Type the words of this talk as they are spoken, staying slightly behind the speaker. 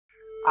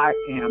I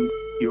am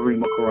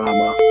Yurima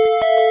Karama.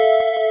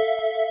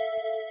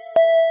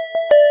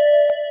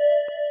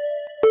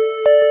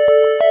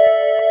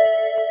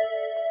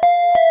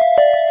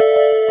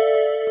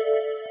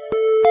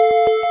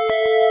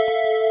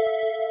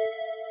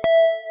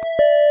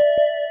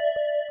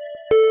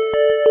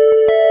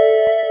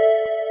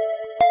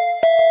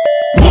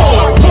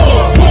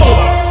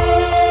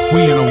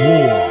 We in a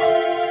war.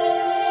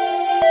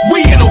 We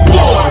in a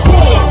war.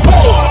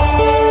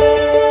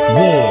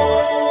 War.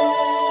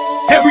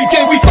 Every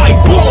day we fight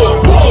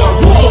war.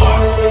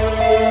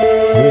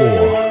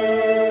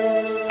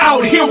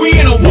 Out here we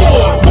in a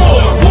war.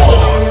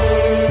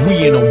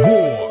 We in a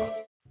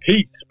war.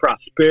 Peace,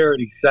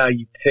 prosperity,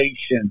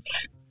 salutations.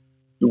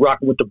 You're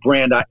rocking with the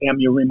brand. I am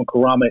Yurima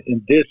Karama,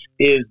 and this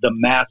is the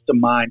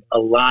Mastermind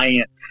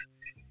Alliance.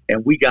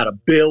 And we got a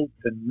build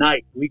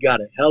tonight. We got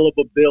a hell of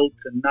a build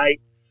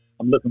tonight.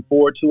 I'm looking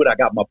forward to it. I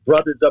got my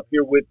brothers up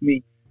here with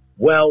me,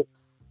 Wealth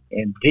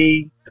and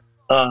D.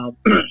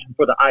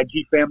 For the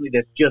IG family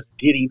that's just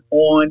getting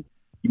on,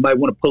 you might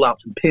want to pull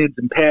out some pens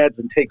and pads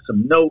and take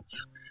some notes.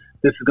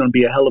 This is going to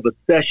be a hell of a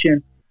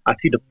session. I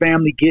see the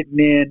family getting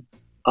in.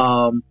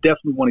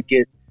 Definitely want to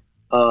get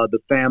the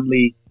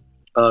family,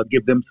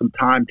 give them some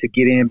time to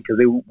get in because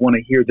they want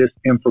to hear this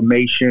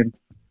information.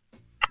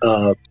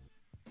 And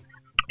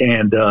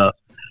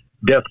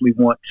definitely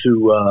want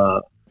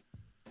to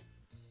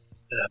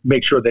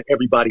make sure that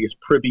everybody is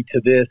privy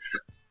to this.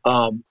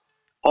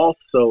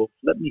 Also,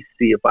 let me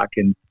see if I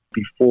can,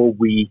 before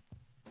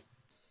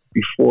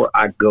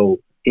I go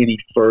any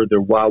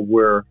further, while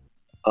we're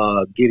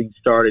getting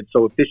started.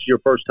 So if this is your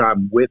first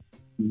time with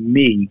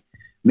me,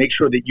 make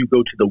sure that you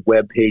go to the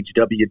webpage,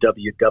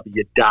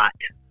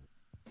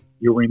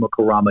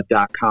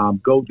 www.yurimakarama.com.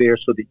 Go there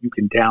so that you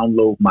can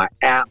download my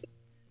app.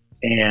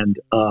 And,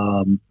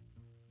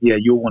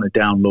 you'll want to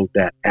download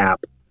that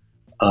app.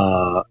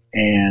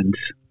 And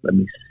let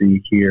me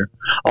see here.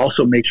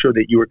 Also, make sure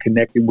that you are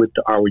connecting with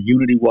our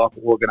Unity Walk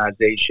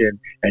organization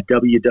at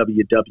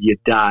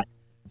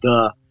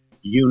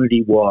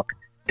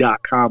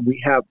www.theunitywalk.com. We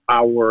have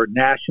our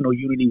National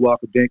Unity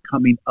Walk event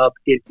coming up.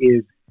 It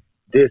is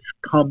this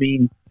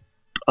coming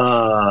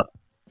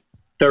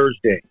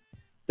Thursday,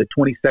 the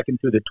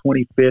 22nd through the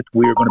 25th.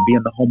 We are going to be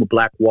in the home of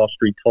Black Wall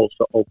Street,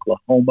 Tulsa,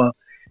 Oklahoma.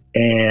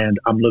 And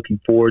I'm looking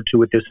forward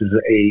to it. This is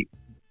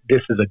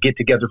a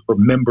get-together for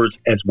members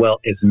as well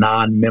as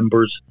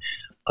non-members.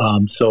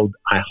 So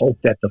I hope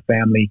that the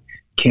family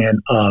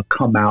can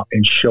come out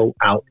and show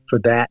out for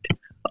that.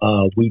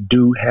 We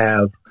do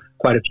have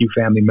quite a few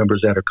family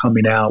members that are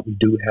coming out. We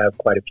do have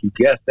quite a few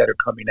guests that are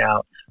coming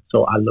out.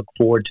 So I look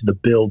forward to the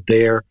build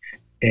there.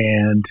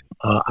 And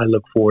I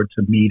look forward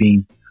to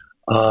meeting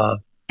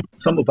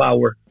some of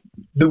our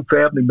new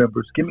family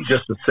members. Give me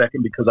just a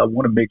second because I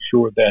want to make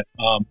sure that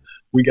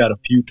we got a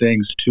few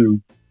things to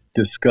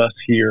discuss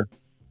here.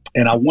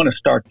 And I want to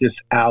start this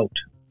out.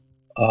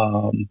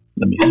 Let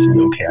me see.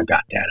 Okay, I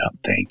got that up.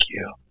 Thank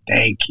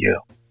you.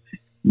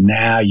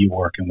 Now you're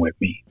working with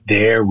me.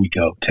 There we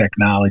go.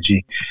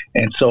 Technology.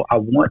 And so I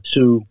want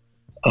to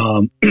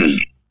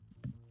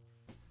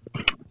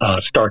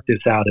start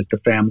this out as the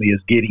family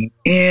is getting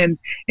in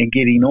and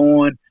getting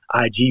on.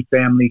 IG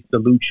family,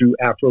 salute you.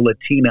 Afro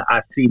Latina,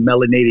 I see.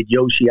 Melanated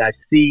Yoshi, I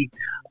see.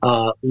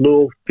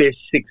 Lil Fish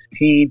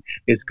 16.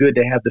 It's good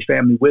to have the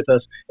family with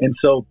us. And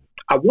so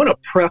I want to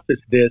preface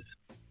this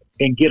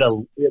and do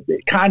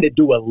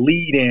a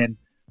lead in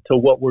to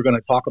what we're going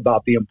to talk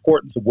about, the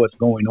importance of what's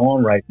going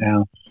on right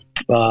now.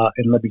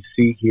 And let me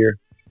see here.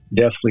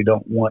 Definitely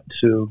don't want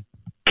to.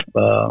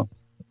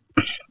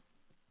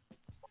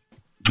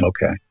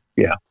 Okay.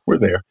 Yeah, we're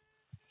there.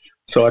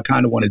 So I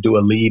kind of want to do a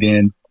lead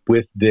in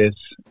with this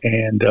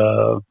and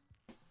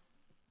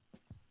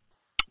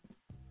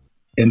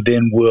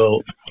then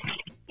we'll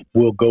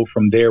go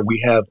from there. We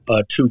have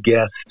two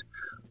guests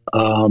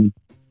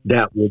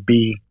that will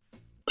be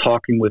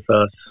talking with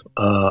us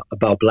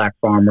about Black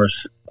farmers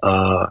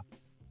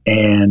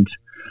and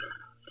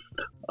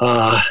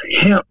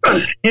hemp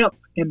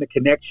and the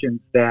connections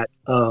that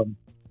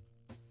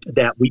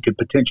we could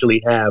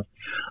potentially have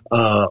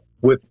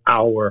with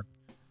our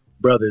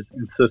brothers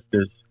and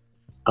sisters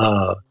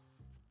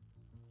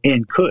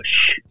in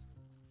Kush.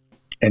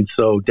 And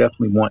so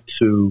definitely want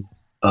to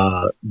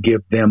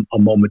give them a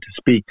moment to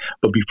speak.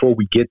 But before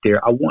we get there,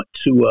 I want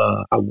to,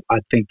 I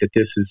think that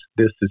this is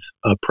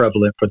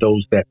prevalent for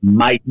those that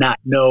might not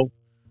know.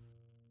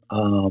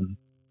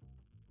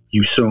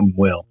 You soon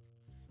will.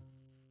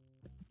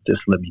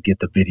 Just let me get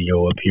the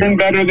video up here. And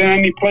better than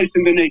any place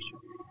in the nation.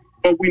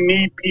 But we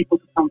need people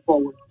to come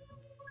forward.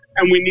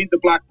 And we need the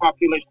Black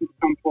population to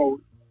come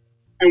forward.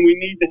 And we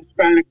need the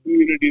Hispanic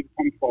community to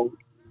come forward.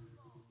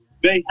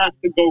 They have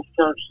to go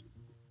first.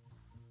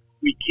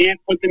 We can't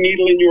put the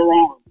needle in your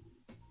arm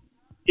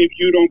if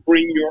you don't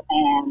bring your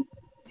arm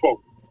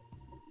forward.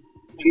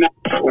 And that's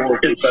for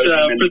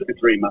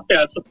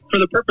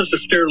the purpose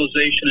of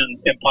sterilization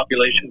and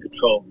population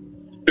control.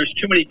 There's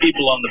too many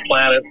people on the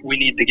planet we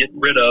need to get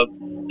rid of.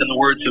 In the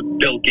words of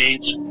Bill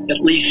Gates, at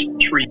least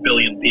 3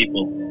 billion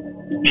people.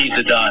 need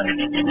to die.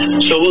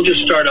 So we'll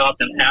just start off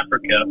in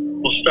Africa.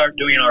 We'll start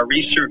doing our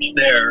research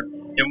there,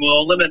 and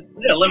we'll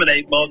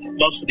eliminate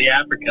most of the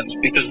Africans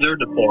because they're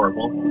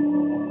deplorable.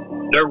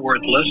 They're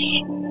worthless.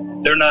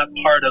 They're not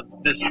part of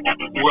this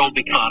world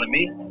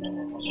economy.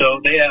 So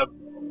they have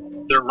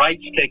their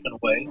rights taken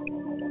away,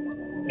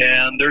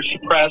 and they're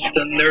suppressed,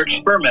 and they're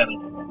experimented.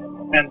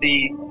 And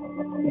the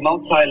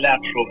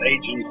multilateral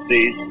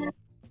agencies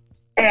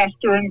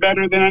faster and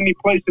better than any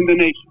place in the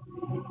nation.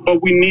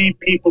 But we need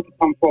people to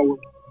come forward.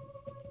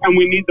 And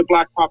we need the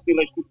black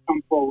population to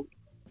come forward.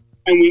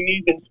 And we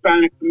need the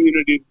Hispanic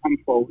community to come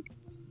forward.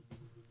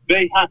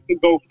 They have to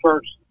go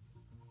first.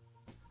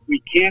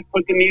 We can't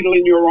put the needle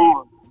in your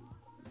arm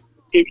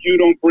if you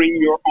don't bring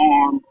your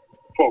arm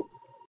forward.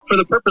 For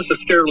the purpose of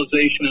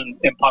sterilization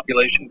and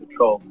population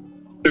control,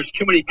 there's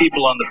too many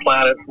people on the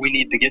planet we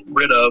need to get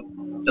rid of.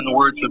 In the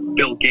words of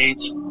Bill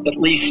Gates, at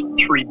least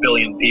 3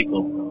 billion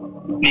people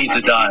need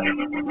to die.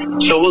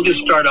 So we'll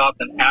just start off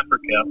in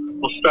Africa.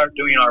 We'll start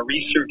doing our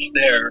research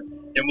there,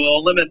 and we'll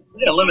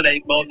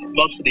eliminate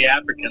most of the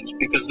Africans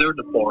because they're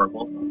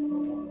deplorable.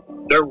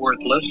 They're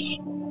worthless.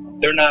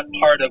 They're not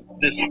part of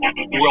this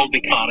world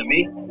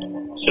economy.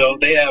 So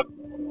they have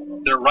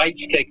their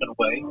rights taken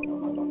away,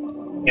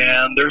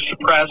 and they're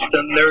suppressed,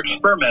 and they're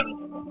experimented.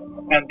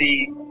 And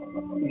the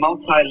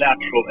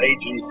multilateral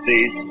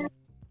agencies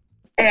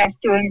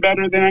faster and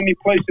better than any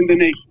place in the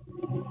nation.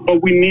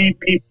 But we need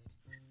people.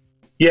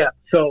 Yeah,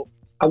 so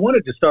I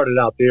wanted to start it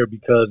out there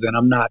because, and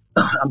I'm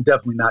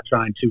definitely not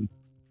trying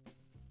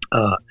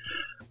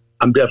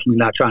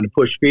to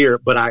push fear,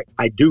 but I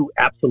do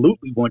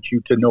absolutely want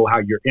you to know how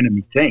your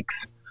enemy thinks.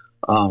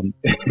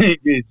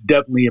 It's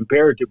definitely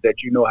imperative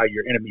that you know how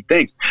your enemy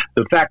thinks.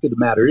 The fact of the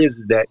matter is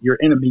that your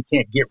enemy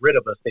can't get rid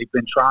of us. They've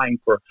been trying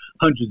for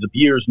hundreds of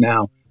years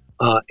now.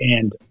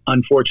 And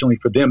unfortunately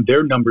for them,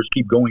 their numbers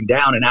keep going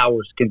down and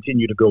ours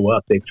continue to go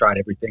up. They've tried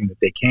everything that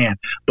they can,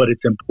 but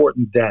it's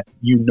important that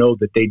you know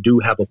that they do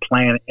have a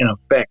plan in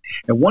effect.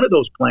 And one of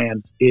those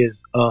plans is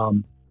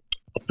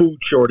food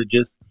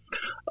shortages.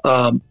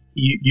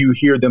 You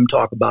hear them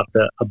talk about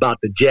the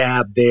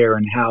jab there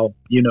and how,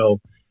 you know,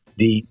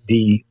 the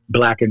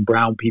black and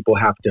brown people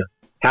have to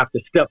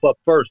step up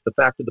first. The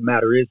fact of the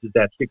matter is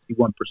that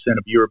 61%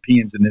 of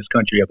Europeans in this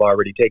country have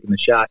already taken the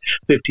shot,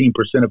 15%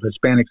 of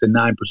Hispanics and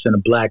 9%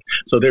 of black.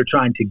 So they're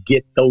trying to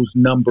get those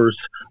numbers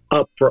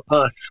up for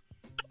us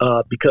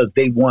because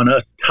they want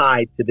us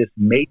tied to this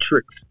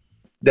matrix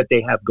that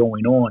they have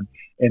going on.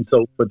 And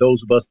so for those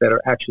of us that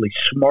are actually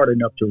smart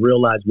enough to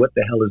realize what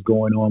the hell is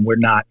going on, we're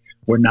not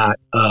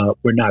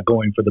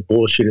going for the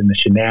bullshit and the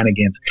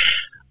shenanigans.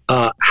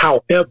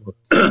 However,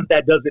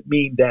 that doesn't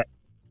mean that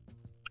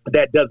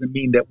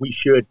we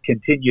should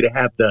continue to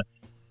have the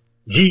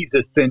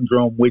Jesus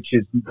syndrome, which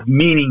is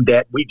meaning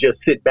that we just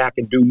sit back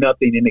and do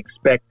nothing and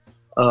expect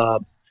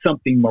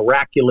something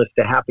miraculous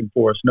to happen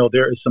for us. No,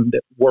 there is some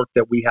work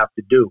that we have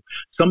to do.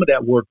 Some of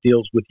that work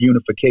deals with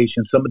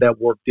unification. Some of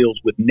that work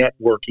deals with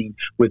networking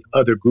with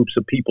other groups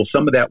of people.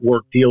 Some of that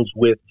work deals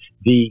with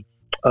the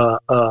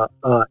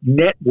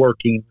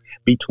networking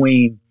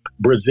between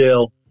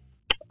Brazil,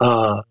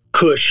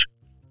 Kush,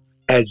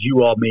 as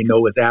you all may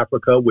know, as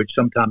Africa, which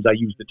sometimes I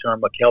use the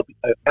term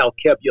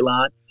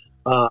Alkebulan.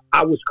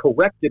 I was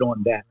corrected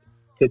on that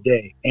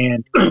today.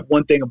 And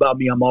one thing about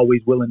me, I'm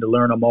always willing to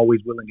learn. I'm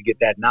always willing to get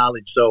that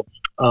knowledge. So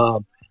I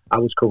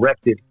was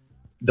corrected.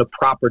 The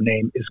proper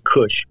name is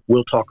Kush.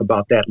 We'll talk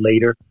about that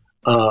later.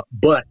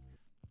 But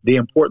the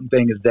important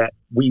thing is that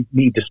we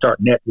need to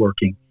start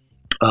networking.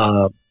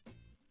 I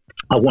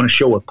want to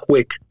show a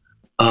quick,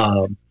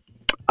 and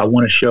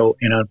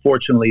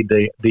unfortunately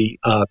the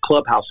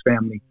Clubhouse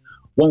family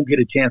won't get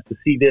a chance to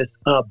see this,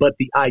 but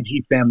the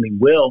IG family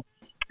will.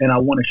 And I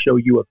want to show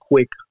you a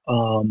quick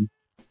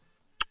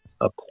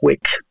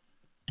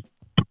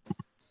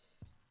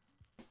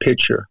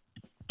picture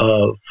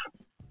of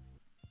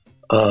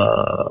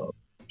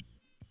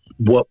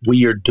what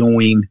we are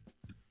doing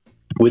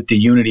with the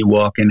Unity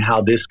Walk and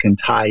how this can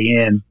tie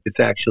in. It's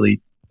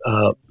actually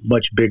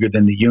much bigger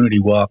than the Unity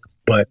Walk,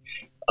 but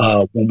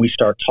when we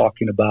start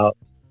talking about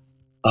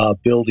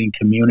building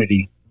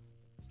community,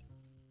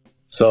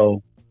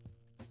 so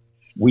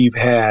we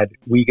got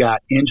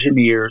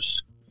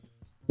engineers.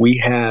 We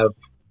have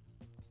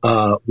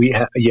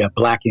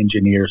black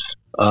engineers,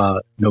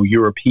 no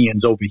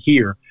Europeans over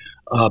here,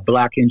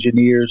 black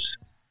engineers,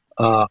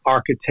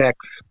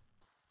 architects,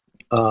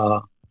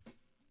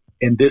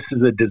 and this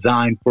is a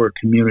design for a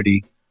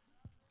community,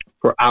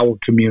 for our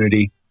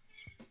community.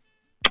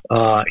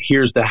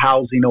 Here's the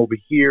housing over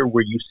here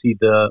where you see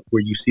the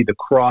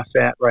cross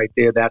at right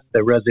there. That's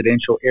the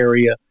residential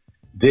area.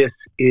 This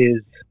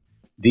is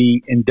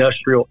the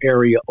industrial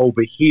area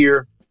over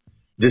here.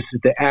 This is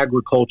the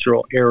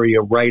agricultural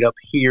area right up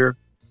here.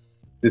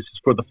 This is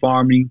for the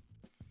farming.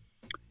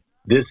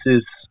 This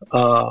is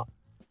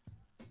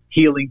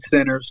healing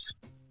centers,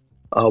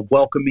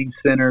 welcoming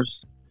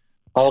centers.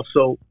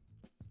 Also,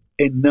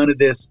 in none of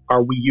this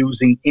are we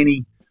using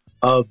any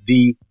of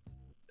the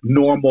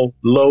normal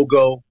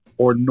logo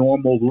or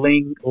normal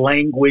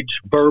language,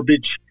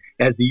 verbiage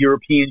as the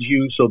Europeans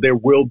use, so there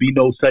will be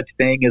no such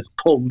thing as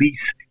police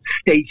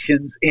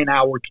stations in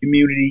our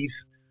communities.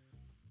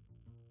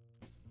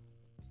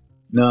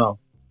 No,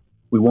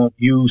 we won't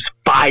use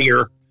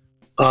fire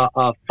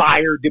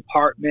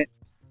department,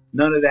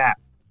 none of that.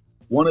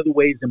 One of the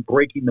ways in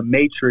breaking the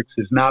matrix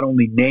is not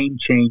only name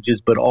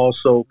changes, but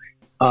also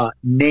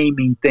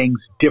naming things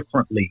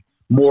differently,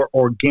 more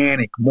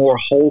organic, more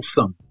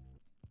wholesome.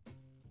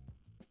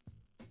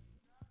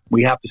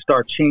 We have to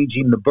start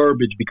changing the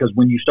verbiage, because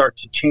when you start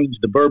to change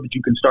the verbiage,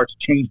 you can start to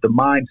change the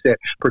mindset,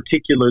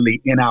 particularly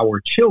in our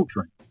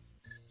children.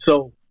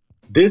 So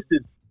this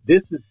is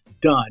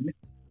done.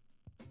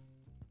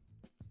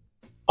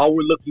 All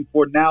we're looking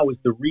for now is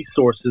the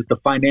resources, the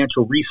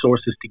financial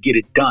resources to get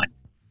it done.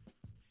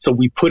 So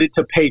we put it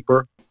to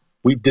paper.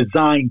 We've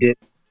designed it.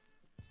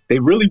 They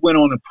really went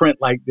on a print,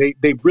 like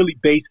they really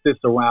based this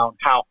around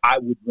how I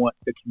would want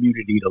the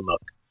community to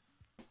look,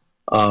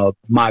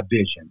 my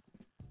vision.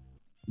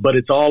 But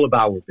it's all of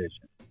our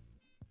vision.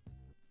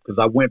 Because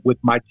I went with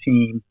my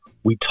team.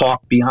 We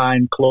talked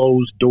behind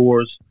closed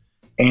doors.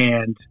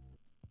 And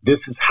this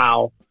is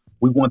how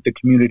we want the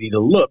community to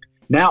look.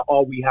 Now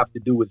all we have to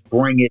do is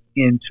bring it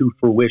into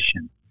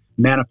fruition.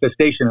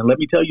 Manifestation. And let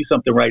me tell you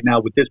something right now.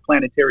 With this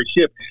planetary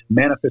shift,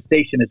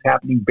 manifestation is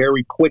happening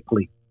very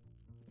quickly.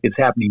 It's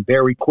happening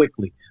very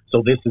quickly.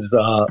 So this is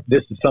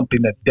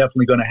something that's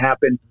definitely going to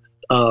happen.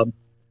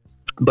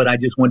 But I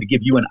just wanted to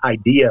give you an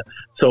idea.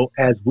 So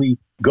as we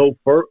go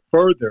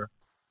further,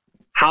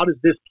 how does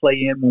this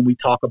play in when we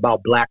talk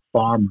about Black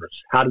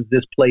farmers? How does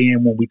this play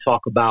in when we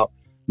talk about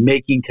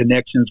making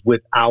connections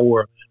with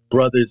our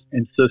brothers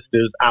and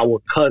sisters,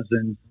 our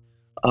cousins,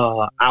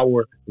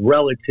 our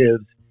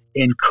relatives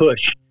in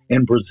Kush,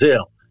 in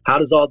Brazil? How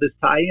does all this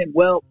tie in?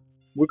 Well,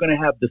 we're going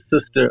to have the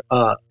sister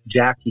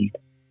Jackie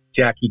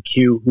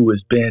Q, who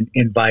has been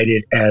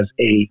invited as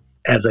a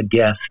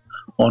guest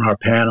on our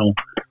panel.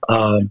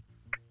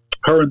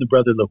 Her and the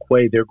brother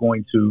LaQuay, they're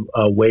going to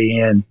weigh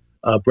in.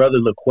 Brother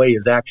LaQuay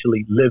is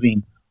actually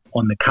living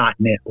on the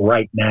continent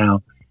right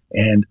now,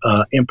 and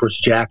Empress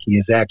Jackie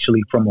is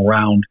actually from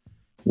around.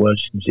 Well,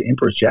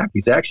 Empress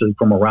Jackie's actually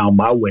from around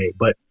my way,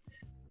 but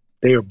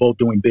they are both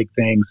doing big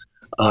things.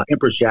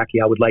 Empress Jackie,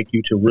 I would like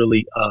you to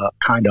really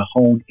kind of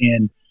hone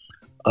in,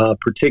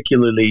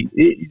 particularly,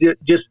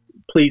 just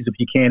please, if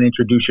you can,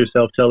 introduce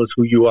yourself, tell us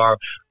who you are,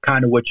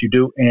 kind of what you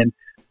do, and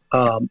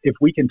if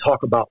we can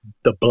talk about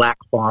the Black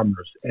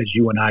farmers, as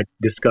you and I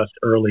discussed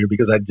earlier,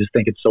 because I just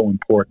think it's so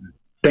important.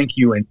 Thank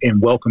you,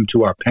 and welcome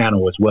to our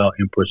panel as well,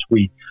 Empress.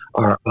 We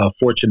are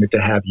fortunate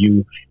to have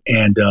you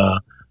and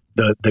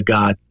the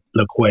God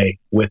LaQuay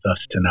with us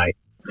tonight.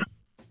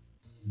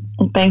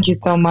 Thank you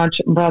so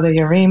much, Brother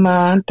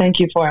Yarima. Thank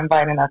you for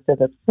inviting us to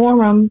this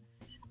forum.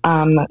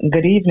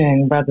 Good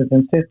evening, brothers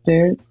and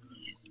sisters.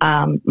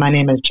 My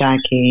name is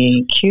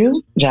Jackie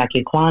Q,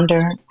 Jackie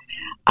Quander.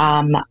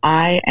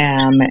 I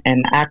am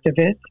an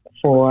activist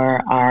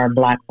for our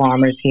Black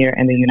farmers here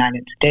in the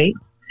United States.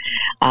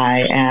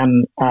 I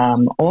am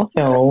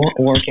also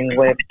working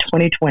with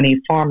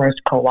 2020 Farmers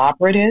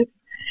Cooperative,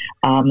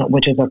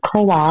 which is a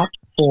co-op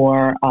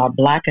for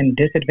Black and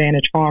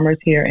disadvantaged farmers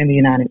here in the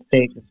United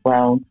States as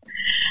well.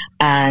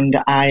 And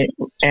I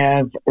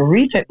have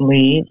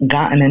recently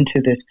gotten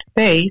into this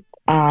space.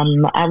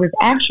 I was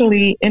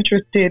actually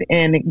interested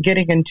in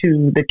getting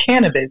into the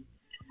cannabis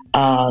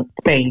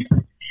space.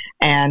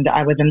 And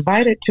I was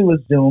invited to a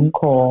Zoom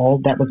call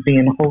that was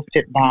being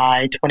hosted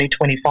by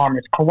 2020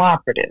 Farmers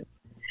Cooperative.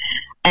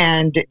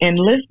 And in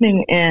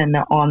listening in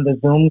on the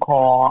Zoom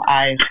call,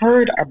 I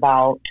heard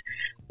about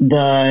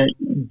the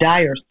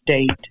dire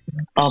state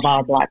of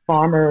our Black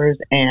farmers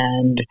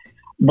and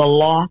the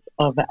loss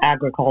of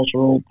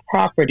agricultural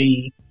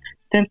property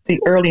since the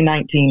early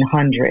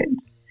 1900s.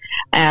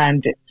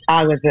 And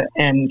I was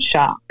in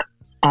shock.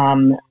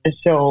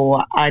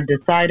 So I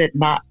decided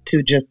not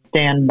to just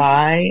stand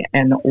by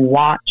and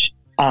watch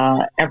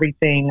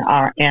everything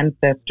our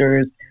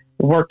ancestors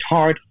worked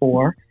hard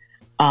for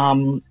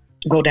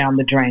go down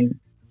the drain.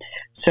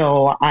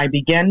 So I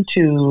began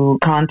to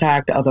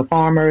contact other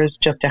farmers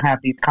just to have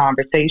these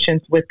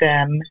conversations with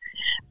them.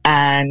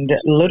 And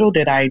little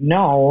did I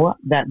know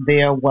that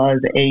there was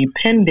a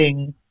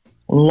pending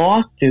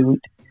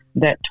lawsuit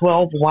that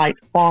 12 white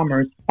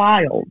farmers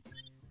filed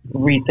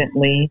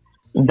recently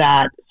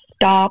that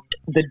stopped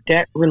the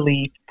debt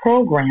relief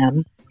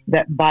program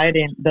that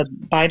the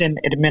Biden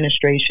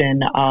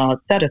administration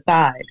set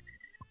aside.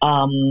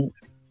 $4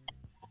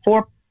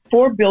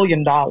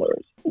 billion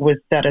was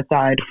set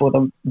aside for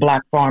the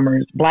Black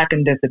farmers, Black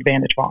and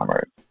disadvantaged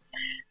farmers.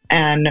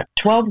 And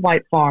 12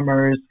 white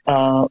farmers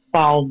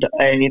filed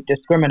a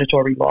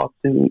discriminatory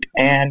lawsuit,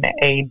 and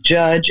a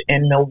judge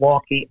in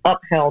Milwaukee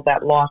upheld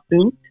that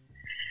lawsuit.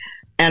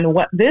 And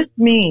what this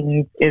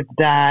means is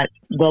that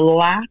the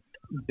last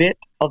bit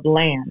of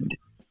land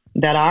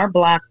that our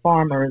Black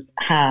farmers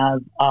have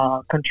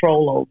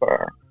control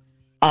over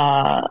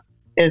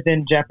is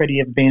in jeopardy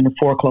of being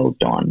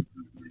foreclosed on.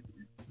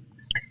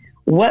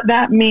 What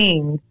that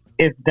means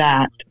is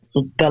that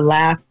the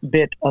last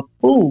bit of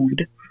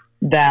food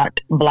that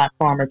Black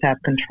farmers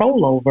have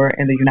control over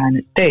in the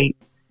United States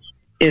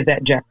is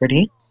at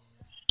jeopardy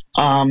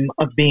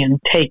of being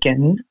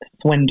taken,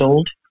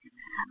 swindled.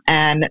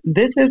 And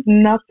this is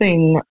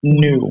nothing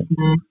new.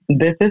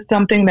 This is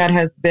something that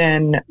has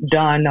been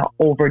done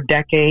over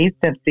decades,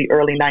 since the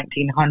early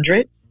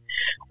 1900s,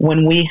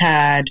 when we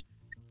had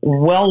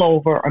well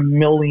over 1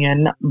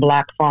 million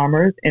Black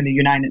farmers in the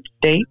United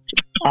States.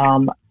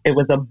 It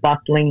was a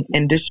bustling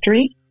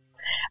industry.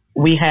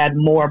 We had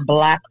more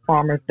Black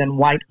farmers than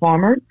white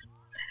farmers.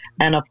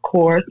 And of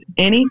course,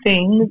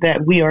 anything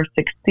that we are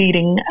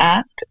succeeding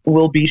at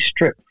will be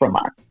stripped from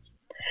us.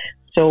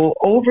 So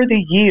over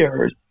the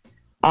years,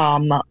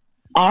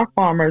 our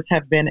farmers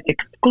have been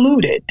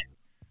excluded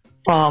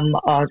from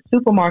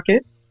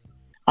supermarkets,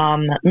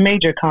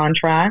 major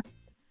contracts,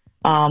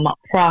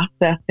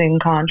 processing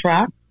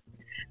contracts,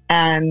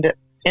 and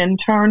in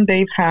turn,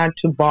 they've had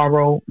to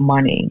borrow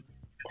money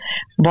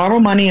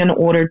in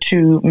order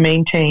to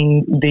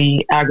maintain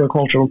the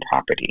agricultural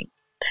property.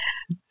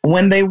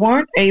 When they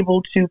weren't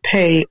able to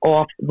pay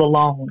off the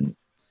loans,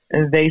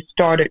 they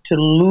started to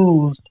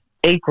lose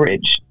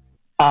acreage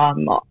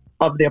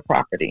of their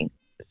property.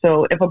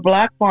 So if a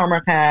Black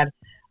farmer had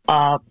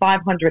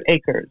 500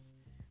 acres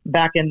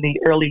back in the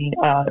early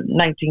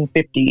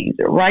 1950s,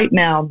 right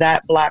now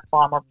that Black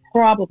farmer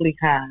probably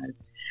has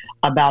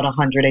about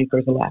 100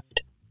 acres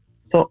left.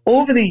 So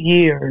over the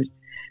years,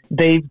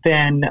 they've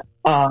been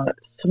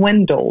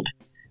swindled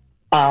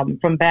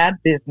from bad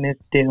business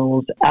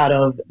deals out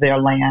of their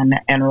land,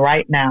 and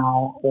right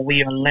now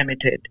we are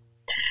limited.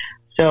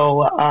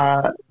 So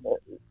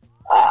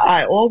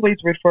I always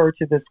refer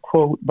to this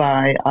quote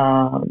by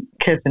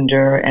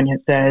Kissinger, and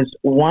it says,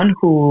 "One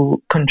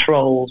who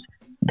controls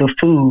the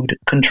food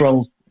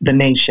controls the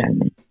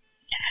nation."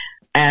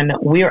 And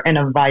we are in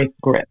a vice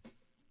grip.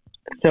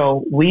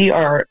 So we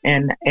are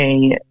in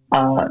a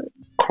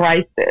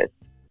crisis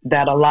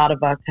that a lot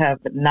of us have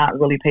not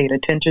really paid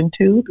attention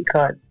to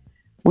because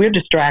we're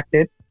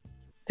distracted,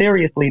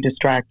 seriously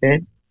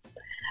distracted.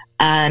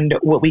 And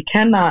what we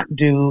cannot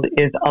do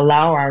is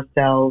allow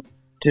ourselves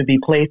to be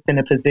placed in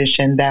a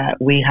position that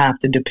we have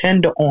to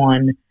depend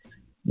on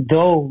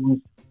those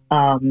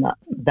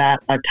that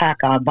attack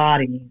our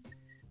bodies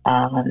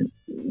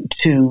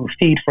to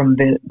feed from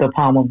the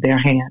palm of their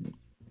hands.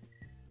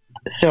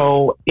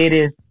 So it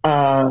is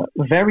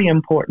very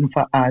important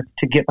for us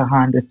to get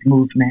behind this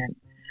movement.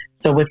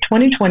 So with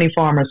 2020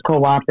 Farmers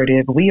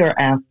Cooperative, we are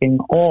asking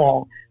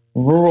all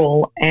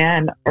rural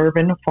and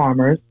urban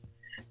farmers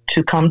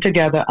to come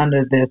together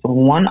under this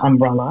one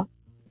umbrella.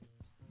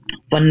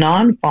 For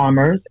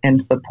non-farmers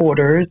and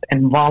supporters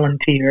and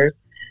volunteers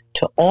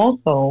to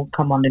also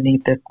come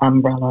underneath this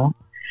umbrella.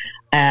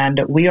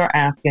 And we are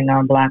asking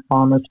our Black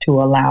farmers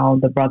to allow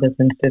the brothers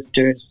and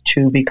sisters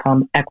to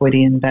become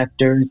equity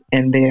investors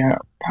in their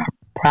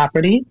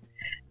property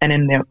and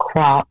in their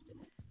crops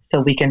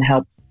so we can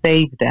help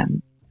save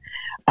them.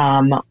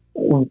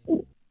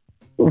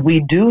 We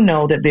do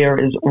know that there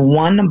is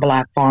one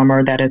Black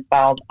farmer that has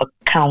filed a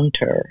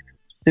counter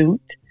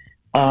suit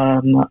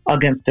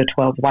against the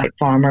 12 white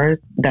farmers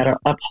that are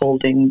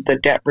upholding the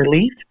debt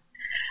relief.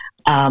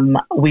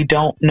 We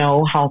don't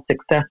know how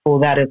successful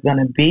that is going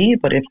to be,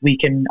 but if we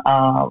can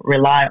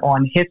rely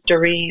on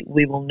history,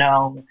 we will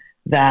know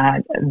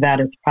that that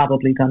is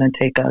probably going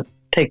to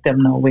take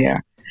them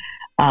nowhere.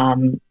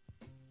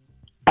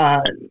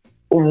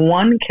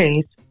 One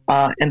case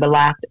in the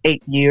last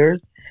 8 years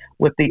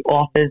with the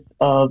Office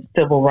of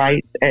Civil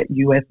Rights at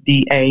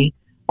USDA,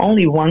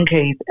 only one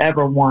case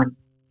ever won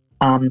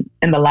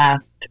in the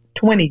last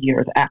 20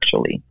 years,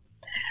 actually.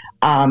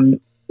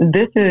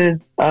 This is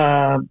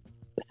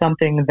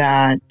something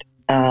that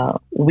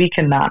we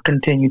cannot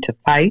continue to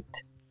fight.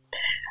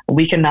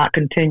 We cannot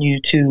continue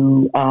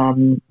to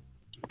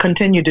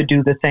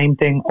do the same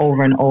thing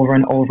over and over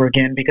and over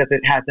again because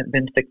it hasn't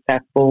been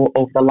successful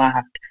over the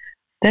last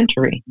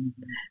century.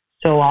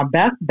 So our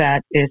best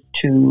bet is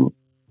to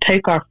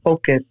take our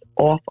focus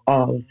off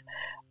of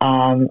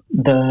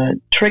the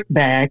trick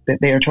bag that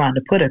they are trying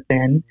to put us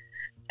in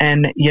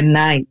and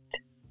unite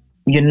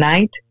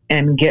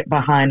and get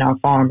behind our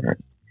farmers.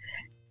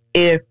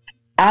 If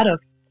out of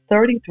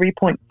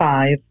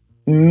 33.5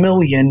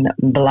 million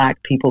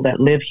Black people that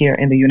live here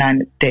in the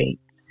United States,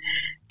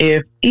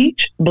 if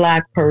each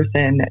Black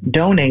person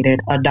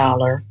donated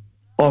 $1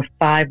 or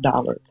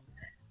 $5,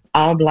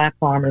 our Black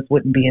farmers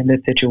wouldn't be in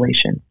this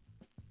situation.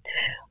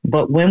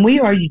 But when we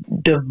are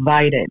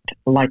divided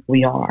like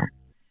we are,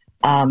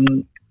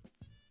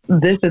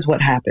 this is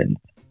what happens.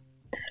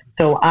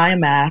 So I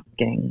am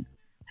asking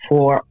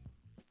for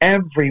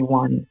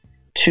everyone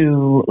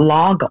to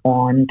log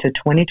on to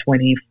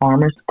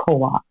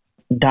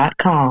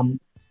 2020farmerscoop.com,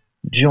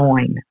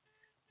 join,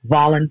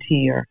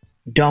 volunteer,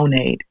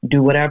 donate,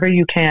 do whatever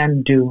you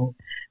can do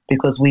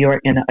because we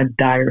are in a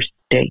dire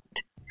state.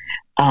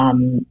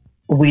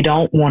 We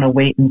don't want to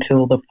wait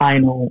until the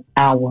final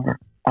hour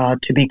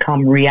to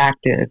become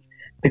reactive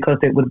because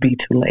it would be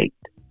too late.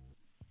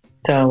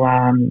 So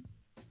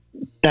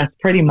that's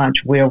pretty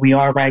much where we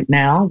are right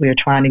now. We're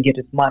trying to get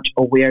as much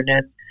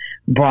awareness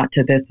brought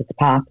to this as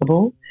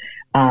possible.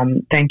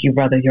 Thank you,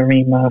 Brother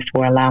Yarima,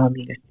 for allowing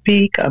me to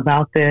speak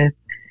about this,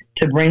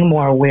 to bring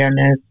more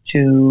awareness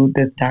to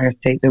this dire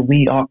state that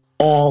we are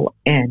all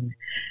in.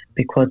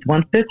 Because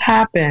once this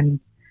happens,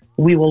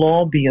 we will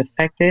all be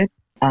affected.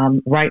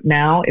 Right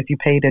now, if you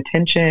paid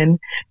attention,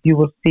 you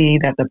will see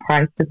that the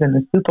prices in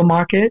the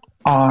supermarket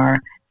are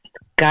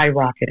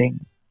skyrocketing,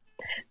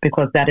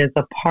 because that is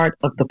a part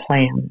of the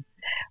plan.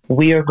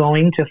 We are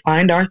going to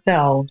find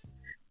ourselves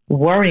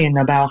worrying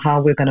about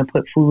how we're going to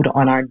put food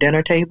on our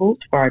dinner tables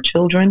for our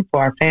children,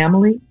 for our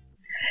family,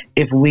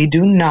 if we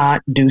do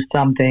not do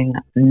something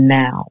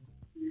now.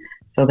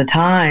 So the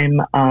time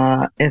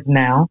is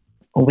now.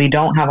 We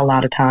don't have a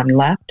lot of time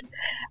left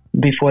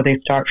before they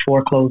start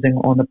foreclosing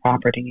on the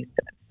properties.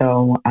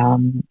 So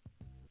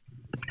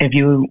if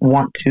you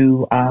want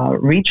to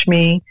reach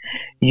me,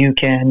 you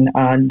can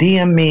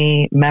DM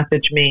me,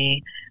 message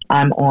me.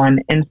 I'm on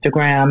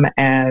Instagram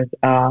as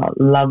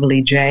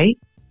Lovely J.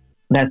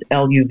 That's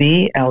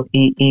LUVLEEJAY.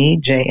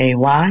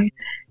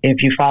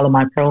 If you follow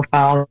my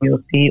profile, you'll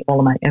see all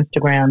of my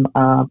Instagram,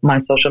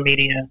 my social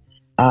media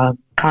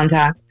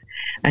contacts.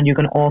 And you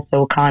can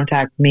also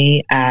contact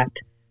me at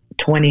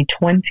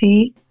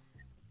 2020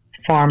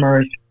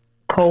 Farmers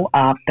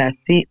Co-op, that's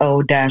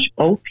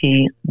co-op.com.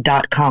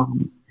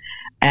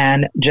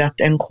 And just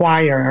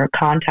inquire,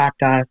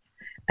 contact us,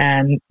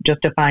 and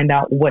just to find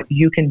out what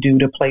you can do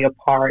to play a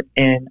part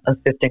in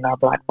assisting our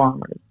Black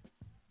farmers.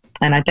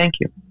 And I thank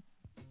you.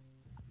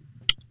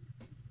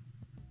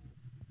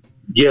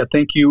 Yeah,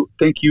 thank you,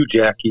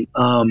 Jackie.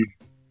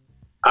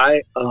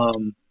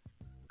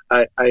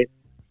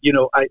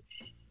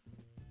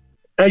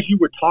 As you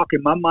were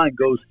talking, my mind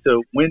goes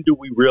to, when do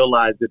we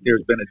realize that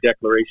there's been a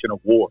declaration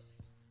of war?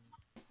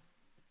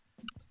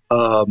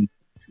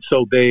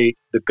 So the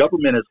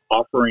government is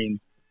offering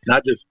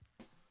not just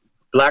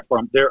Black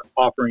farm, they're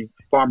offering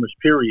farmers,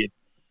 period.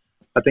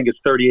 I think it's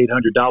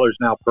 $3,800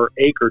 now per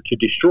acre to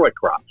destroy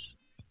crops,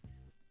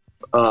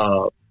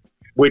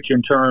 which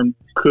in turn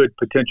could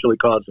potentially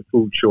cause a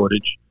food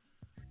shortage.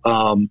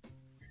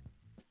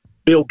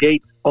 Bill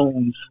Gates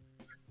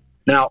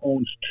now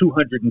owns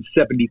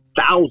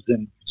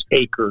 270,000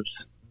 acres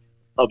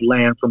of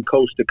land from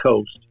coast to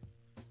coast.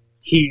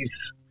 He's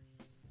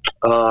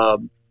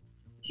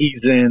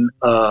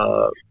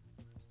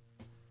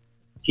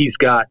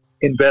got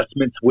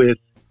investments with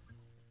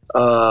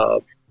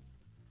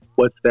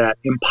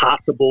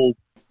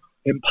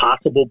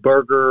Impossible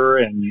Burger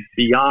and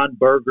Beyond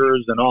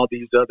Burgers and all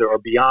these other, or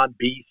Beyond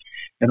Beef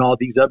and all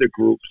these other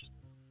groups.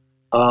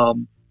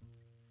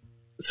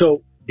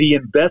 So the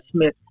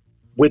investment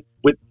with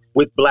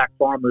Black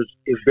farmers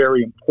is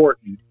very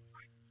important,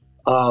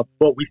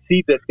 but we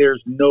see that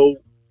there's no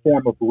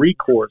form of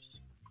recourse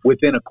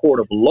within a court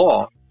of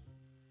law.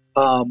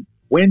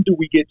 When do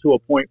we get to a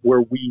point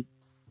where we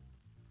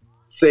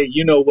say,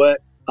 you know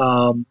what,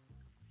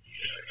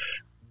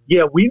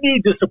 yeah, we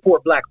need to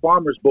support Black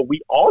farmers, but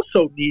we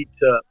also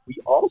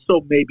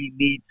maybe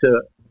need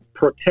to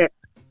protect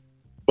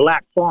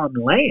Black farm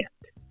land,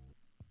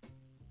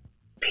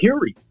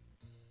 period.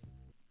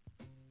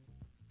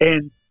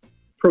 And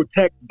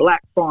protect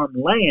Black farm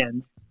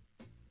land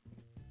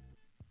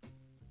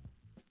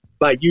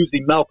by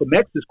using Malcolm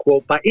X's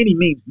quote, by any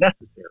means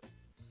necessary.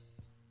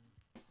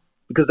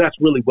 Because that's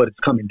really what it's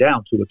coming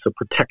down to. It's a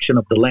protection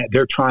of the land.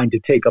 They're trying to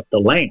take up the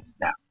land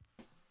now.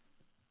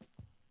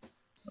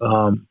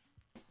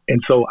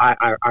 And so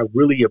I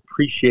really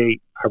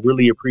appreciate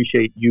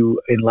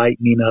you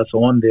enlightening us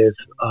on this.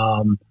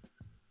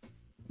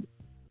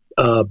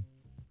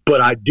 But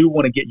I do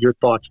want to get your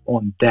thoughts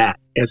on that,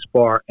 as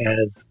far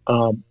as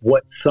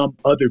what some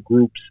other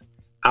groups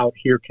out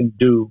here can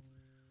do,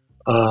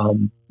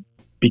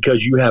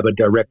 because you have a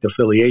direct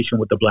affiliation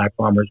with the Black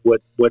farmers,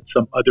 what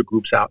some other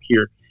groups out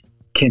here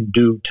can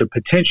do to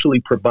potentially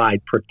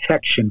provide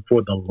protection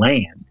for the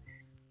land.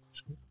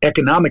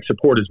 Economic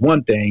support is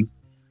one thing,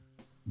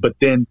 but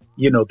then,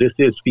 this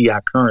is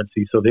fiat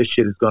currency, so this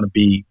shit is going to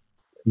be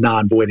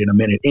non-void in a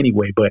minute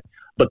anyway. But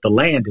the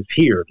land is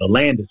here. The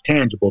land is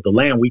tangible. The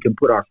land we can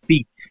put our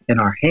feet and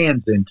our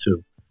hands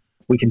into.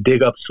 We can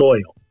dig up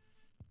soil.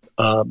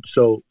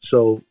 So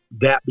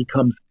that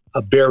becomes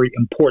a very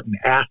important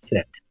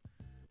asset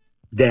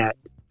that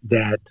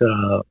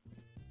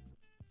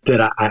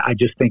I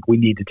just think we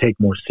need to take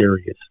more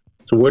serious.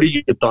 So what are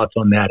your thoughts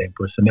on that,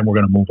 Empress? And then we're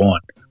going to move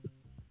on.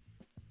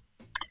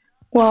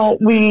 Well,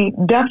 we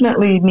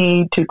definitely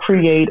need to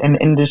create an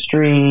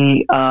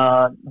industry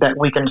that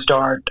we can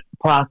start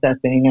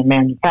processing and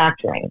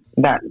manufacturing.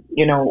 That,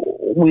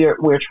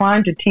 we're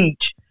trying to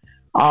teach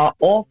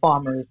all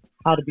farmers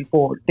how to be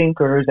forward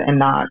thinkers and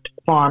not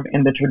farm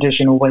in the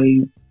traditional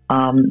ways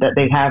that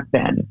they have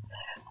been.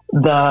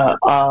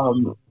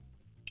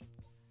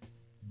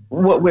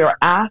 What we're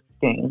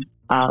asking,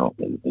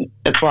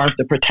 as far as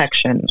the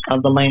protection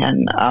of the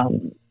land,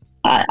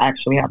 I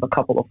actually have a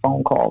couple of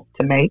phone calls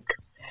to make.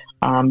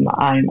 I'm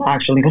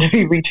actually going to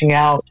be reaching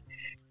out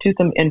to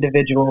some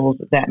individuals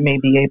that may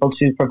be able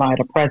to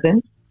provide a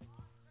presence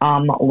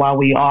while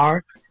we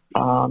are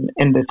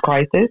in this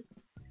crisis.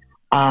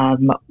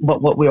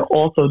 But what we're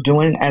also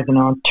doing as an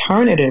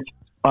alternative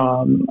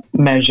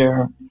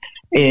measure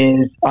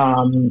is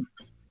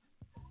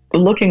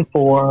looking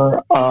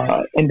for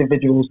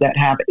individuals that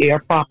have air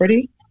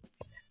property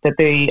that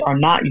they are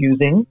not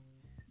using,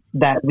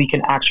 that we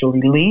can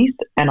actually lease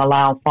and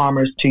allow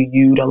farmers to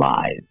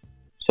utilize,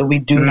 so we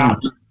do not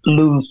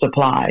lose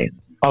supply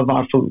of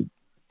our food.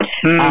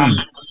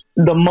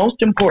 The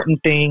most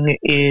important thing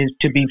is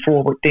to be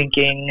forward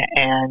thinking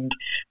and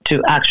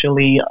to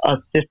actually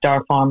assist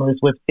our farmers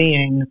with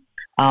seeing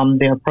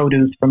their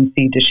produce from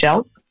seed to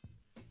shelf.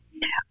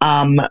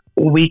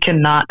 We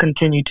cannot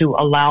continue to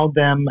allow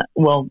them,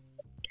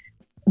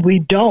 we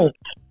don't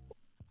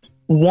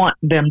want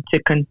them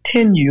to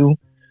continue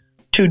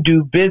to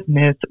do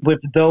business with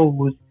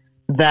those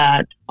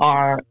that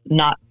are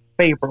not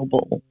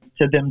favorable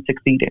to them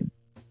succeeding.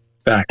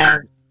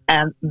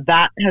 And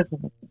that's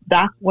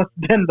what's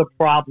been the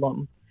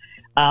problem.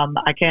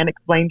 I can't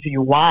explain to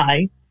you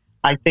why.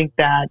 I think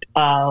that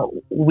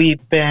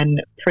we've been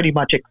pretty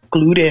much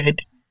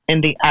excluded in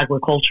the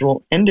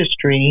agricultural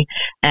industry,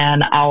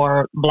 and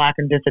our Black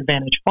and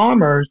disadvantaged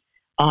farmers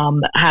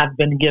have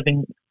been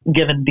given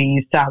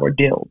these sour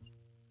deals,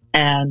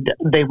 and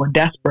they were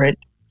desperate,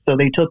 so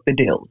they took the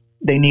deals.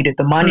 They needed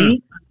the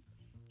money,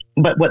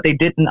 but what they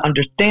didn't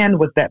understand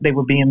was that they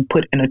were being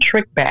put in a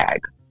trick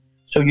bag.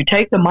 So you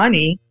take the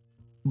money,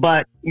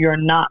 but you're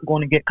not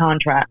going to get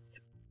contracts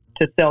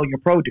to sell your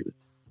produce.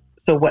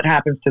 So what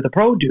happens to the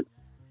produce?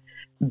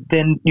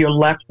 Then you're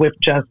left with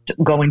just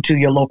going to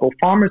your local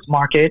farmer's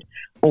market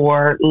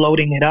or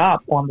loading it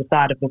up on the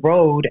side of the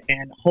road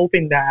and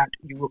hoping that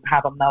you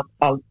have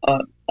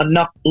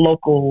enough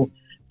local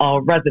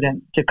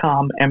residents to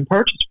come and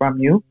purchase from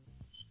you.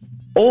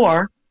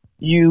 Or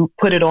you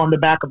put it on the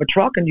back of a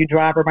truck and you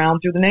drive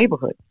around through the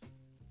neighborhood.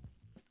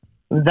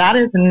 That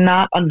is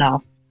not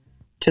enough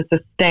to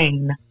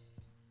sustain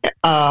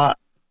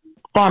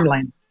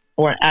farmland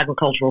or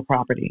agricultural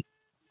property.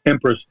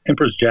 Empress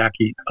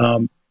Jackie,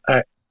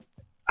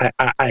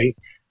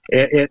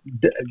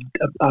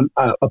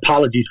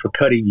 apologies for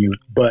cutting you,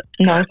 but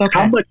no, it's okay.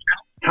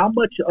 How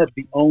much of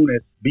the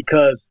onus,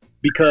 because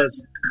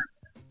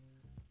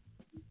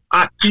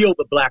I feel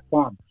the Black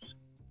farmers.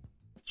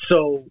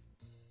 So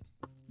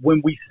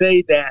when we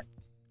say that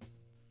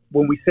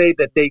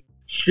they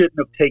shouldn't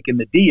have taken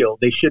the deal,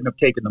 they shouldn't have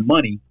taken the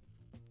money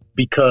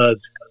because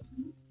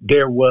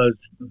they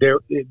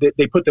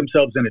put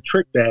themselves in a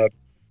trick bag.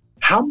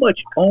 How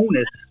much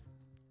onus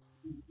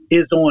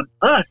is on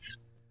us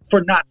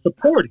for not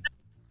supporting?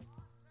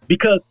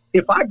 Because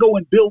if I go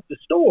and build the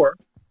store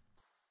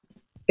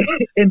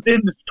and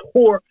then the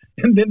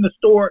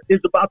store is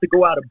about to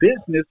go out of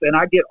business and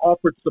I get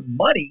offered some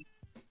money,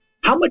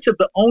 how much of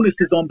the onus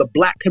is on the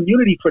Black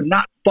community for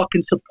not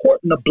fucking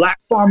supporting the Black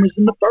farmers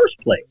in the first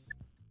place?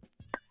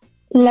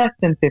 Less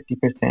than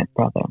 50%,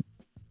 brother.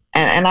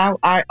 And I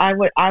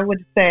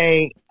would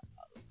say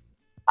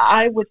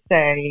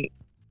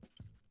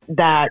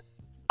that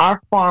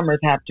our farmers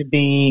have to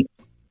be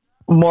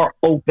more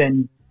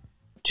open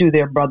to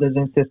their brothers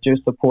and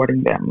sisters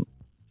supporting them.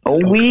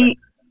 Okay.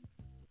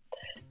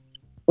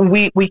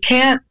 We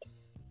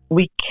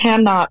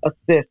cannot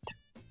assist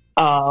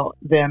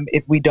them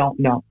if we don't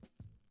know.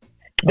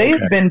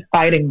 They've been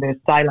fighting this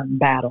silent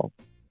battle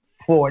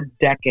for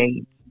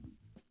decades.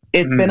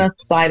 It's been a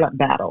silent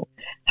battle.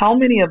 How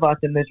many of us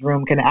in this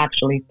room can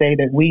actually say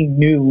that we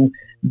knew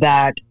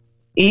that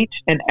each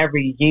and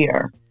every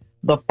year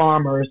the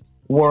farmers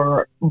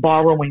were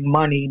borrowing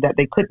money that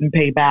they couldn't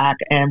pay back,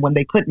 and when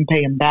they couldn't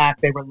pay them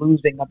back, they were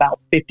losing about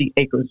 50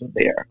 acres of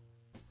their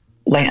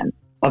land,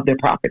 of their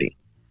property?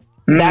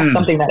 That's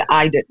something that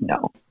I didn't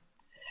know.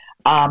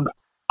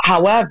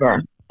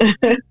 However,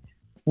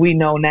 we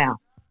know now.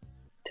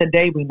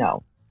 Today we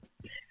know.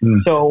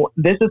 So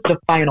this is the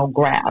final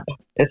grab.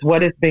 It's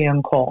what it's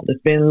being called.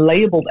 It's been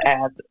labeled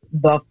as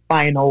the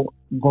final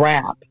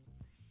grab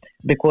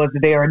because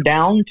they are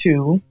down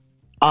to,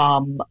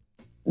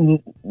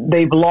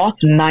 they've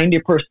lost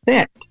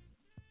 90%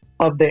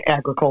 of their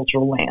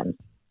agricultural lands.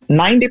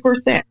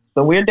 90%.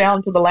 So we're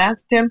down to the last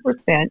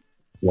 10%.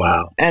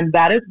 Wow. And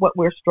that is what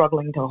we're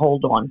struggling to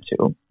hold on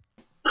to.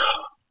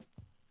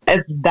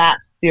 It's that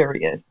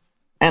serious.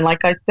 And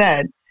like I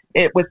said,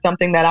 it was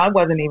something that I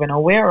wasn't even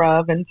aware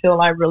of until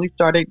I really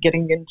started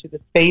getting into the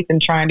space and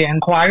trying to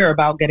inquire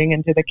about getting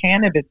into the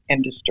cannabis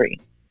industry.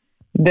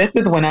 This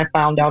is when I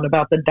found out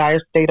about the dire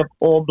state of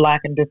all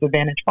Black and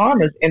disadvantaged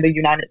farmers in the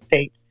United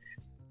States.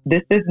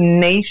 This is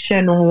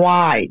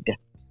nationwide.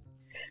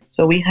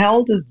 So we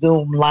held a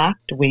Zoom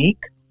last week.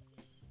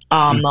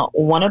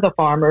 One of the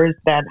farmers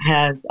that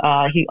has,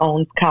 he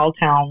owns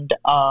Cowtown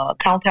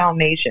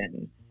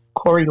Nation,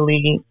 Corey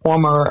Lee,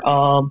 former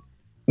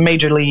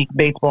Major League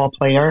Baseball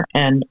player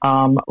and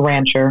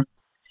rancher.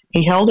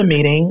 He held a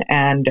meeting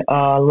and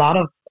a lot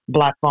of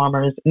Black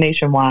farmers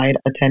nationwide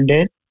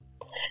attended.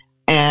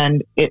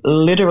 And it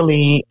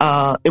literally,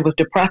 it was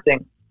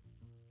depressing.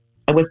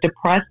 It was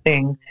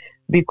depressing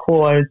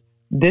because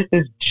this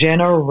is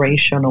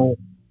generational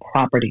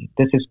property.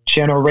 This is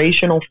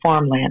generational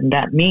farmland.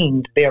 That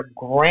means their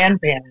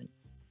grandparents,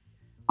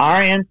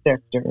 our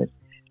ancestors,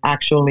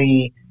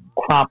 actually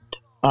cropped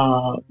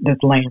this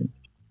land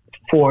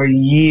for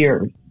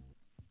years.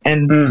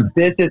 And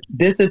this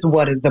is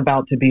what is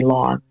about to be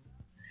lost.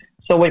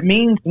 So it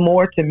means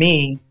more to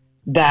me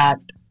that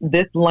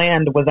this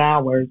land was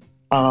ours,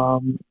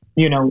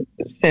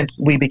 since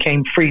we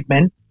became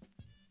freedmen.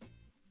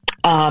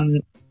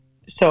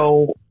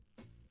 So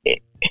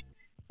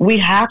we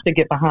have to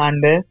get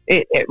behind this.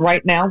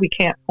 Right now, we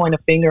can't point a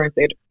finger and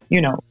say,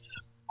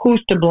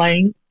 who's to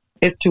blame?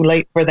 It's too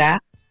late for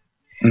that.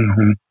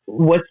 Mm-hmm.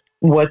 What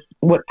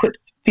puts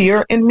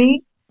fear in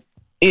me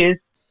is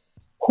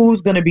who's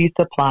going to be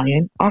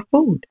supplying our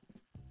food.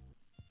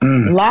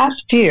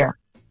 Last year,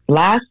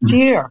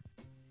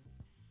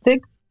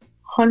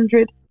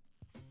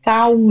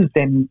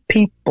 600,000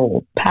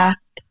 people passed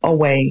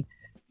away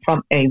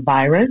from a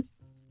virus,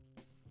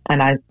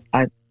 and I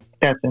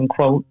that's in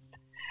quotes,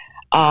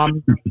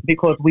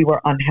 because we were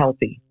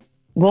unhealthy.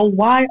 Well,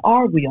 why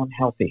are we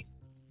unhealthy?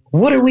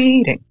 What are we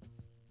eating?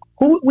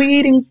 Who are we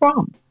eating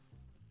from?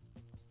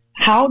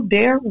 How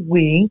dare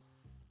we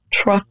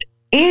trust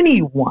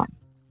anyone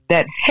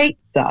that hates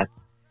us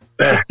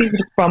to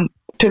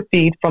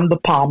feed from the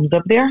palms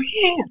of their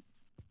hands?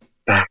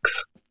 Facts.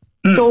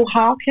 So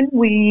how can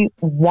we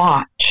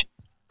watch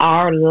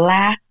our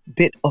last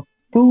bit of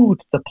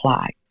food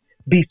supply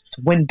be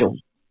swindled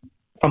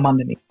from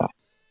underneath us?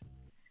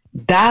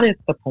 That is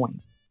the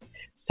point.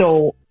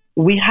 So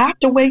we have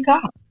to wake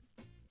up.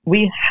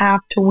 We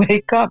have to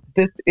wake up.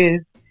 This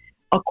is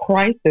a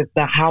crisis.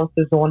 The house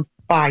is on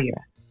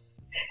fire,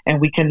 and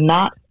we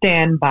cannot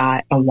stand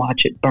by and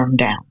watch it burn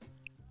down.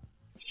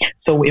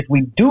 So if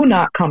we do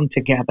not come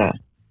together,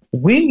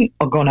 we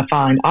are going to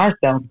find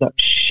ourselves up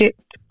shit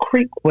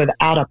creek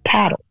without a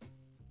paddle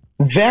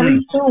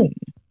very soon.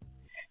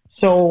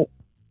 So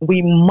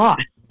we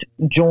must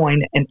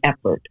join an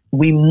effort.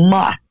 We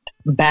must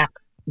back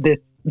this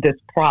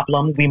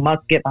problem. We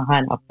must get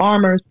behind our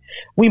farmers.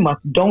 We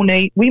must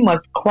donate. We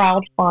must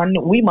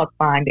crowdfund. We must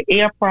find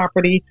air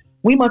property.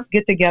 We must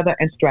get together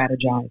and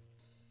strategize.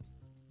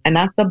 And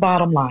that's the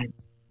bottom line.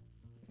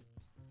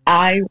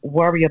 I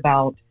worry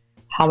about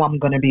how I'm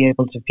going to be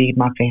able to feed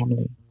my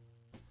family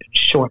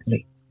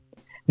shortly.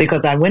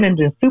 Because I went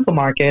into the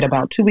supermarket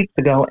about 2 weeks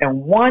ago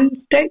and one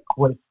steak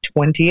was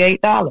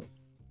 $28.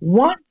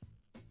 One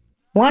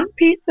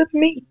piece of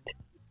meat.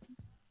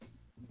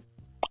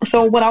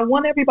 So what I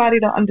want everybody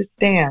to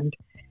understand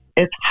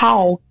is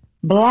how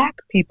Black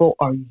people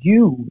are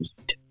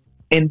used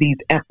in these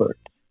efforts.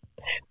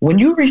 When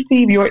you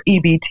receive your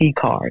EBT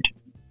card,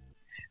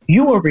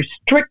 you are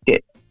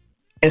restricted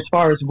as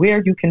far as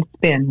where you can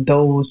spend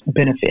those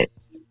benefits.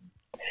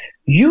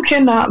 You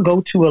cannot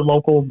go to a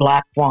local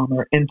Black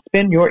farmer and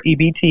spend your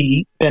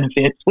EBT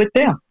benefits with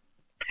them.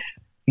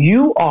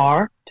 You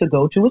are to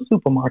go to a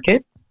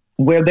supermarket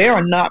where there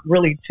are not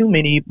really too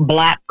many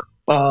Black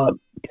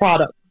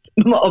products,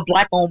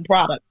 Black-owned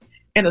products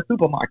in a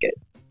supermarket.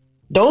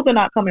 Those are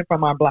not coming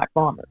from our Black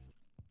farmers.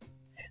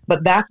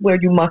 But that's where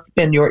you must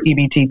spend your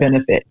EBT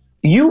benefits.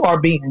 You are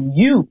being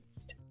used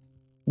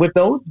with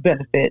those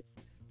benefits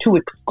to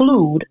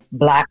exclude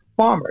Black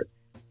farmers.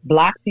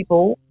 Black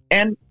people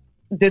and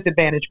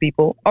disadvantaged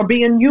people are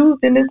being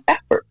used in this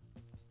effort.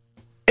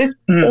 It's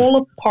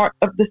all a part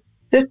of the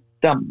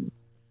system.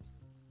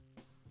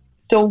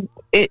 So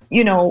I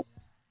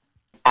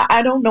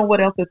don't know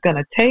what else it's going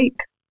to take,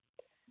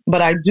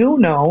 but I do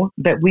know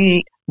that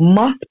we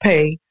must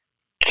pay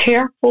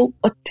careful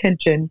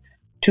attention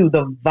to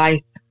the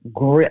vice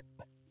grip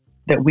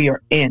that we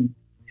are in.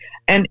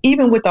 And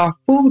even with our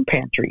food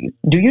pantries,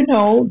 do you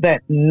know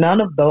that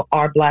none of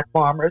our Black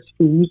farmers'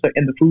 foods are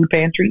in the food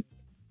pantries?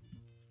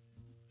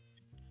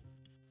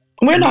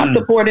 We're not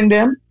supporting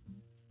them.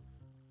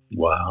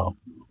 Wow.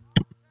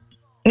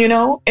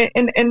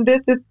 And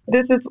this is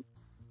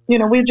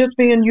we're just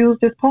being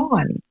used as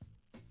pawns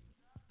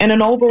in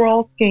an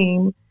overall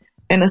scheme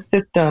and a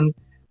system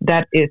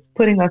that is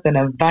putting us in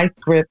a vice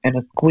grip and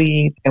a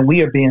squeeze, and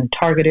we are being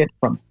targeted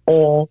from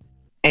all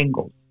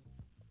angles,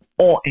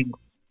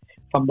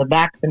 from the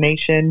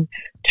vaccination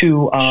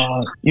to,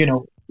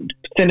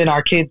 sending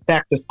our kids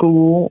back to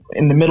school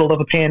in the middle of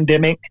a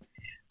pandemic.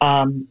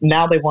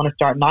 Now they want to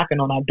start knocking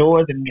on our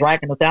doors and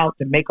dragging us out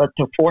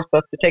to force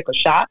us to take a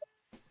shot.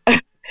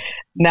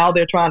 Now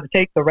they're trying to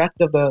take the rest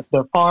of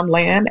the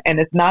farmland, and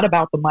it's not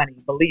about the money,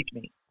 believe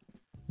me.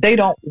 They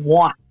don't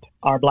want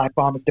our Black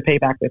farmers to pay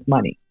back this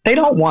money. They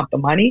don't want the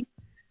money.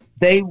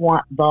 They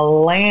want the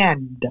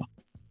land.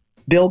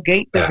 Bill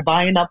Gates is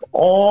buying up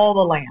all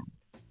the land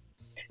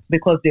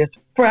because there's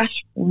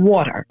fresh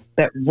water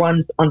that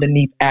runs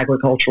underneath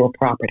agricultural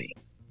property.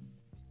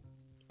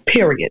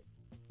 Period.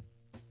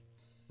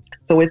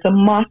 So it's a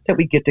must that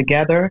we get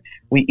together.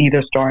 We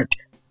either start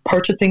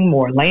purchasing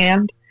more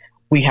land.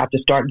 We have to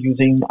start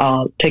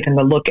taking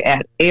a look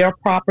at air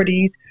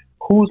properties.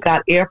 Who's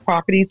got air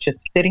properties just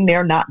sitting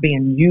there not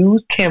being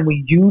used? Can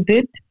we use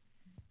it?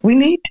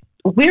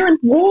 We're in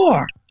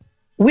war.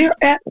 We're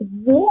at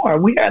war.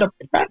 We're at a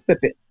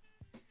precipice.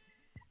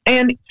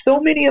 And so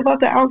many of us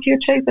are out here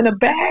chasing a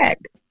bag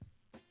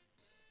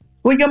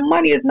where your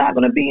money is not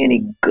going to be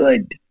any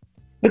good,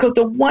 because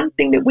the one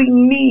thing that we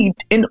need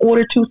in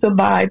order to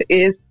survive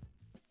is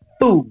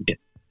food.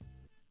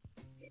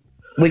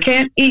 We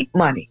can't eat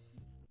money.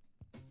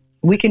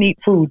 We can eat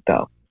food,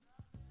 though.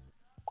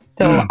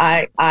 So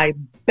I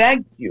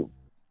beg you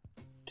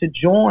to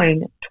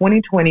join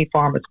 2020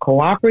 Farmers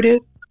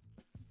Cooperative,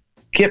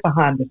 get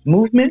behind this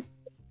movement,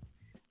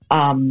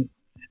 and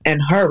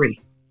hurry.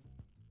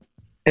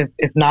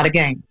 It's not a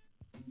game.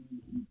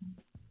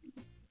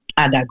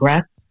 I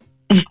digress.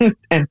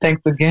 And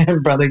thanks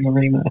again, Brother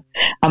Yarima.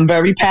 I'm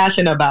very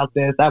passionate about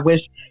this. I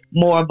wish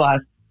more of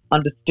us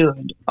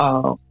understood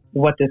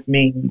what this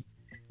means.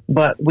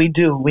 But we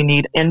do. We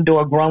need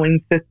indoor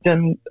growing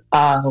systems.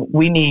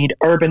 We need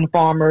urban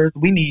farmers.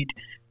 We need,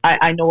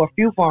 I know a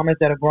few farmers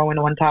that are growing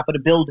on top of the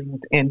buildings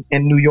in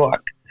New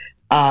York.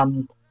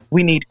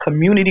 We need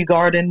community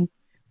gardens.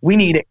 We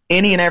need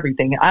any and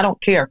everything. I don't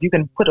care if you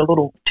can put a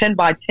little 10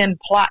 by 10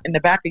 plot in the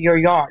back of your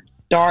yard.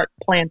 Start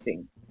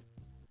planting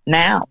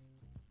now.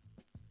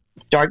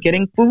 Start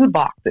getting food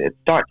boxes.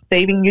 Start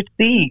saving your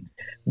seeds.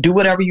 Do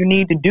whatever you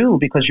need to do,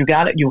 because you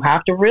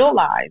have to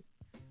realize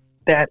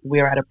that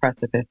we're at a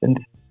precipice, and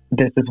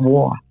this is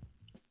war.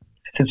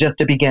 This is just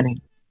the beginning.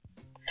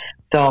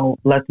 So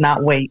let's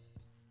not wait.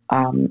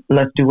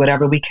 Let's do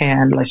whatever we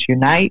can. Let's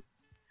unite.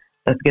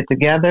 Let's get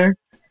together.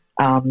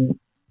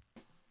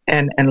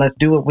 And let's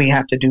do what we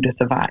have to do to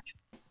survive.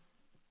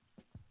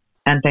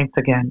 And thanks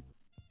again.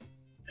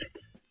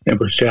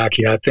 Empress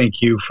Jackie, I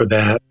thank you for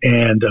that.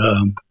 And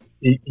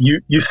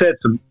you said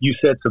some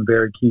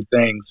very key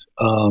things.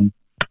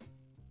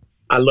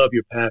 I love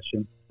your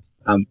passion.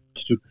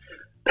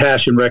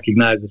 Passion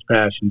recognizes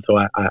passion, so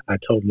I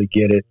totally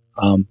get it.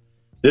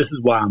 This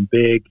is why I'm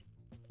big.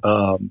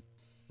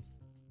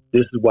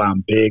 This is why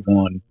I'm big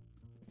on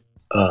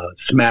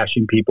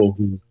smashing people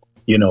who,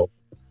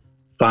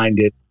 find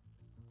it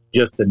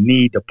just a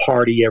need to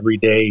party every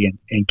day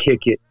and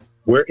kick it.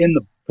 We're in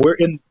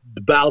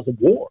the bowels of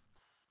war.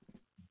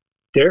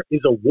 There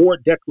is a war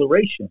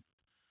declaration,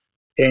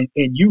 and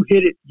you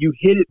hit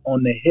it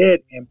on the head,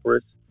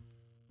 Empress.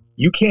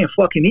 You can't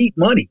fucking eat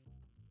money.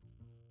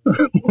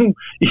 I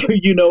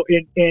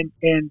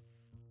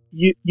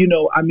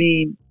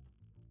mean,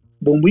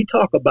 when we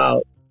talk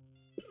about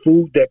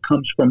food that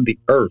comes from the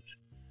earth,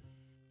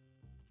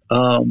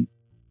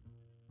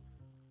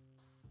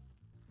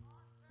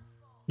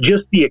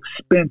 just the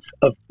expense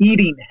of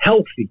eating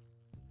healthy.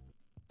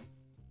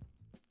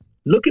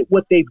 Look at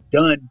what they've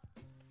done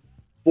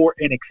for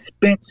an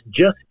expense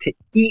just to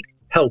eat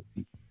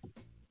healthy,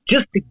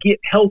 just to get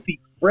healthy,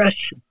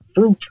 fresh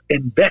fruits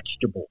and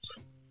vegetables.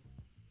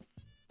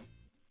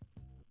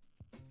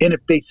 And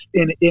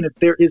if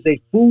there is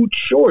a food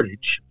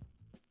shortage,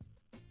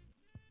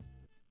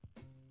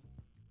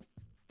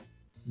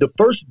 the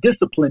first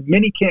discipline,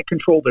 many can't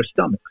control their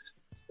stomachs,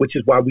 which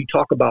is why we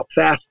talk about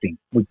fasting.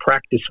 We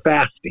practice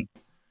fasting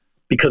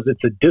because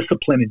it's a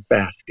discipline in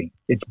fasting.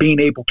 It's being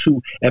able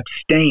to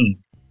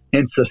abstain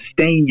and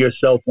sustain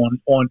yourself on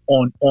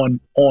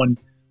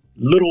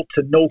little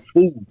to no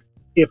food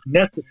if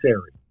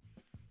necessary.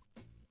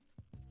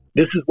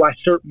 This is why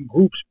certain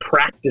groups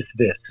practice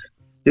this.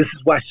 This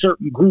is why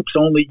certain groups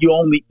you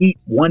only eat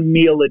one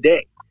meal a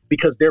day,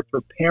 because they're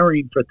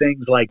preparing for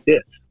things like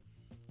this.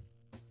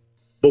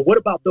 But what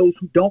about those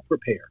who don't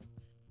prepare?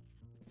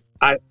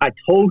 I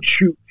told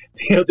you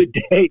the other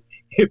day,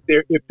 if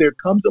there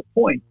comes a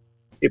point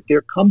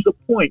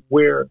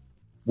where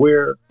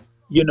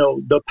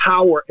the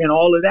power and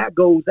all of that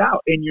goes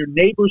out, and your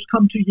neighbors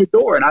come to your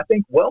door, and I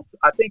think Wealth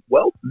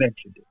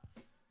mentioned it.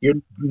 Your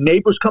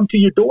neighbors come to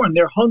your door and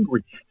they're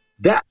hungry.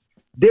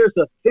 There's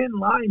a thin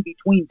line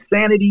between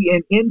sanity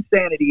and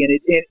insanity, and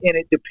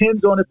it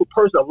depends on if a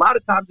person. A lot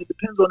of times, it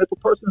depends on if a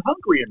person's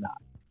hungry or not.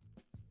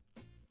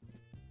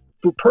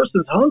 If a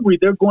person's hungry,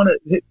 they're gonna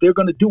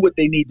do what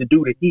they need to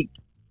do to eat.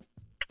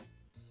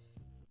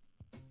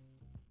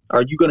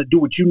 Are you gonna do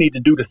what you need to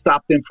do to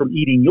stop them from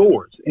eating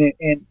yours?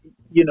 And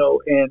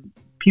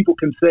people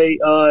can say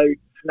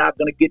it's not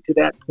gonna get to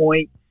that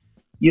point.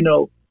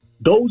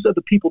 Those are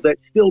the people that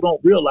still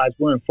don't realize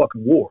we're in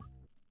fucking war.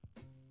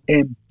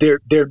 And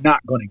they're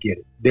not going to get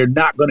it. They're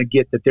not going to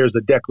get that there's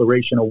a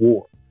declaration of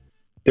war.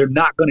 They're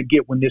not going to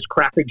get when this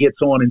cracker gets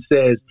on and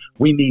says,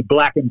 we need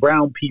black and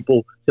brown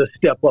people to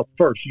step up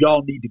first.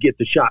 Y'all need to get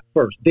the shot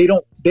first. They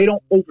don't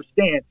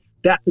understand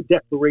that's a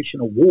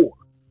declaration of war.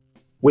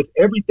 With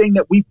everything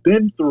that we've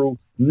been through,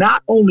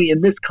 not only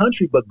in this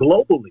country, but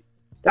globally,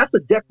 that's a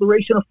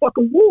declaration of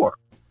fucking war.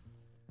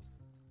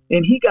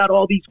 And he got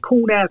all these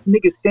coon-ass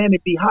niggas standing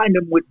behind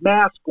him with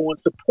masks on,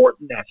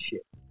 supporting that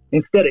shit,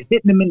 instead of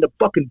hitting him in the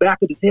fucking back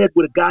of his head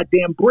with a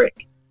goddamn brick.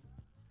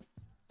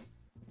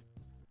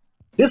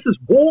 This is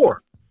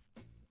war.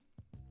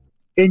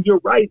 And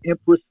you're right,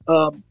 Empress.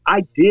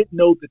 I did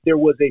know that there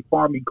was a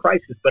farming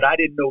crisis, but I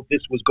didn't know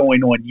this was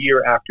going on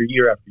year after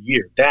year after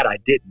year. That I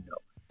didn't know.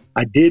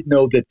 I did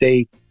know that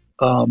they,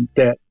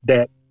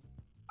 that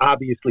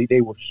obviously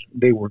they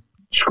were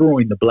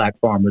screwing the black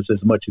farmers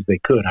as much as they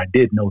could. I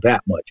did know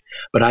that much,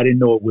 but I didn't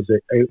know it was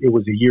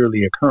a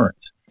yearly occurrence.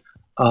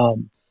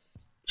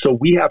 So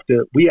we have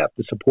to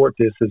support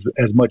this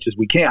as much as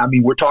we can. I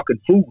mean, we're talking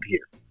food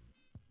here.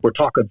 We're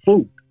talking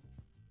food.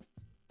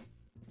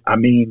 I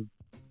mean,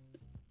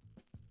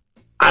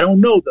 I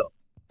don't know though,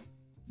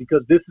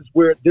 because this is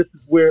where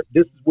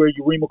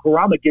Yurima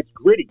Karama gets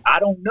gritty. I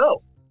don't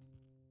know.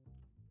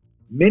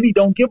 Many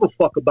don't give a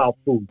fuck about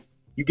food.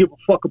 You give a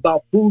fuck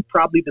about food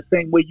probably the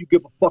same way you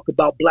give a fuck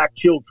about black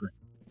children.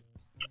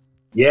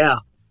 Yeah.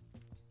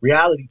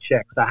 Reality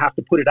checks. I have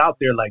to put it out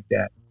there like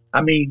that.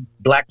 I mean,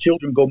 black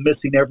children go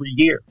missing every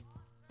year.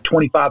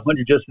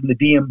 2,500 just in the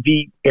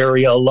DMV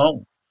area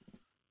alone.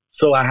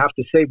 So I have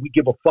to say we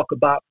give a fuck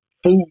about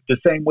food the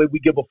same way we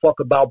give a fuck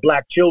about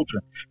black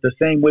children, the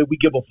same way we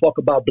give a fuck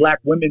about black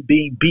women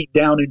being beat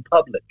down in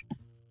public.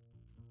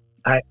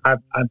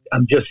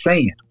 I'm just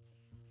saying.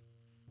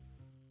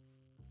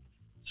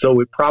 So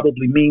it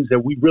probably means that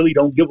we really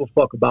don't give a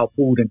fuck about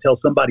food until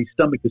somebody's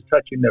stomach is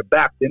touching their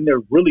back. Then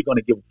they're really going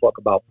to give a fuck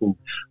about food.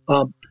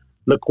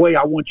 LaQuay,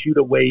 I want you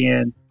to weigh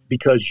in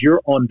because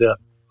you're on the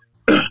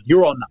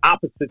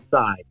opposite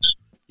side.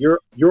 You're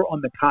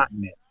on the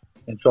continent,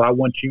 and so I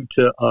want you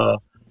to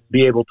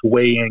be able to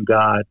weigh in,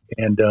 God,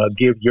 and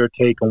give your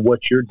take on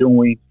what you're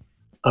doing,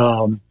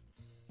 and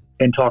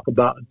talk a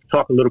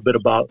little bit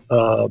about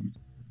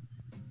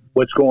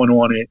what's going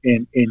on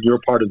in your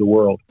part of the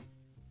world.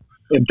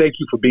 And thank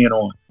you for being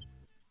on.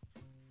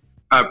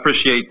 I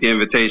appreciate the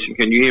invitation.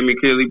 Can you hear me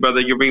clearly,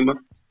 Brother Yurima?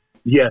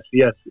 Yes,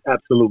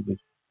 absolutely.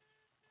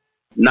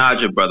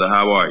 Naja, brother,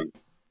 how are you?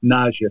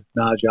 Naja,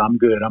 I'm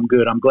good. I'm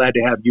glad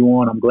to have you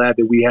on. I'm glad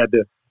that we had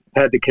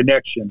the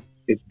connection.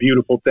 It's a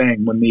beautiful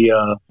thing when the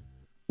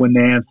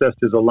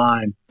ancestors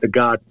align the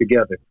gods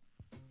together.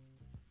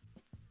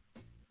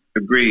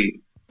 Agreed.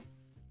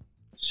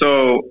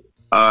 So,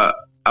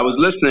 I was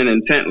listening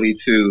intently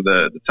to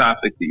the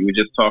topic that you were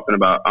just talking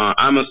about.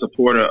 I'm a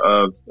supporter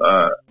of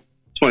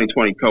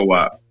 2020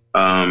 Co-op,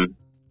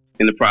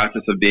 in the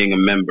process of being a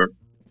member.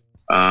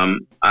 I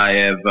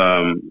have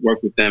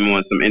worked with them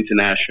on some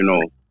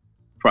international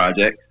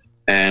projects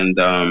and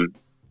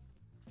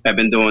have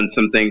been doing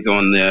some things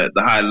on the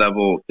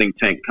high-level think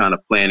tank kind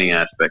of planning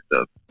aspect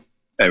of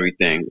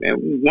everything.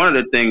 And one of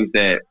the things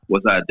that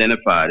was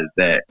identified is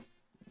that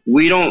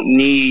we don't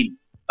need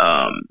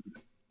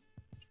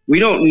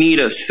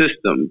a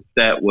system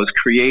that was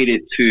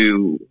created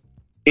to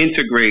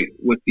integrate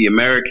with the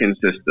American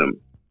system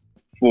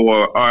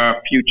for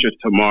our future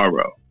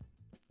tomorrow.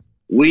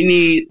 We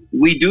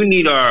do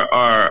need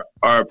our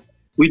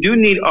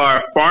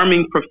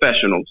farming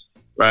professionals,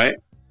 right?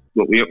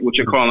 What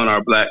you're calling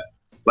our black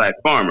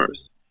farmers,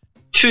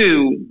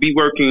 to be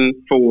working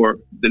for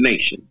the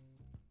nation.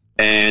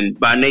 And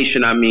by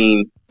nation, I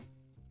mean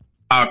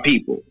our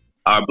people,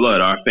 our blood,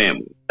 our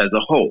family as a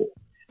whole.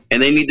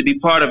 And they need to be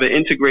part of an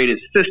integrated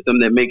system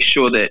that makes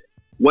sure that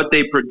what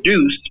they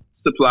produce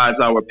supplies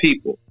our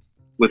people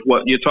with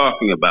what you're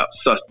talking about,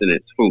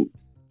 sustenance, food.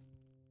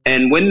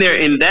 And when they're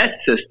in that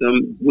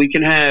system, we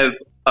can have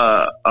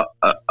a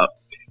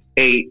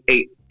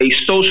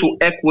social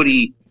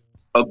equity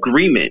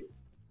agreement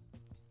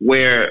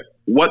where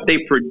what they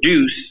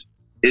produce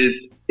is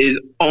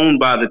owned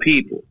by the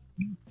people.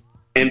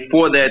 And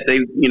for that,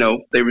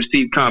 they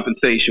receive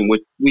compensation,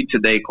 which we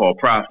today call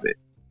profit.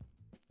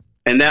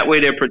 And that way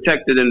they're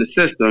protected in the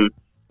system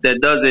that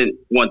doesn't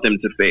want them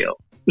to fail,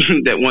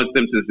 that wants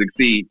them to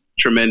succeed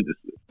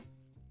tremendously,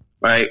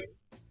 right?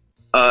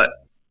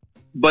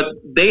 But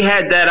they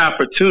had that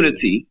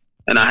opportunity,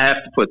 and I have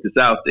to put this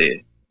out there,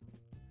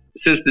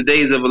 since the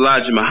days of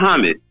Elijah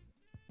Muhammad,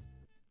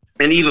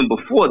 and even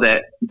before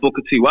that,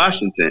 Booker T.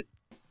 Washington,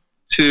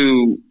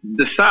 to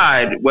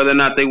decide whether or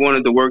not they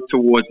wanted to work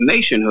towards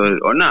nationhood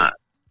or not.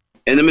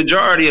 And the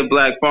majority of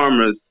black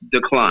farmers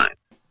declined.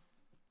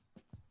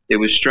 It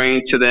was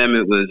strange to them.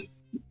 It was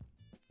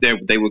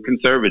they were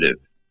conservative,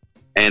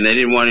 and they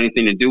didn't want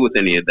anything to do with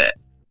any of that.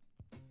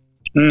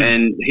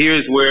 And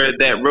here's where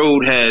that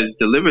road has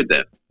delivered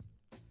them.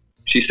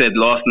 She said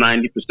lost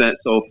 90%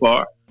 so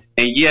far.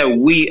 And yeah,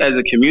 we as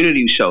a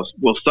community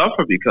will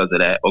suffer because of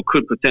that, or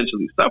could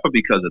potentially suffer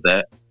because of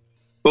that.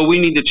 But we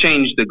need to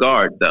change the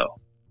guard,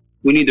 though.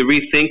 We need to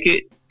rethink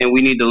it, and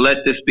we need to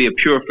let this be a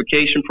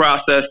purification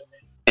process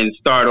and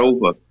start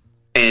over.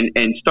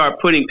 And start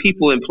putting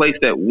people in place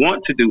that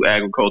want to do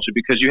agriculture,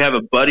 because you have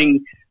a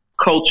budding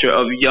culture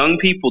of young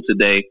people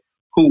today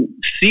who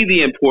see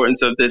the importance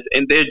of this,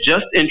 and they're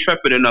just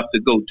intrepid enough to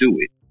go do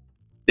it.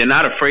 They're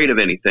not afraid of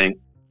anything.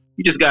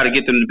 You just got to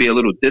get them to be a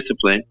little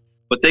disciplined,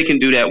 but they can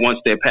do that once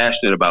they're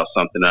passionate about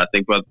something. I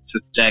think Brother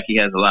Jackie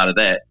has a lot of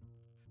that.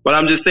 But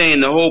I'm just saying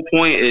the whole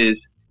point is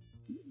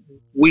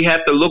we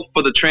have to look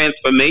for the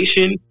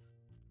transformation,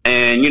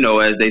 and,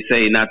 as they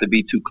say, not to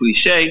be too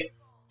cliche,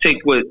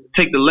 take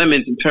the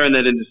lemons and turn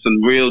that into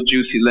some real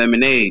juicy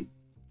lemonade.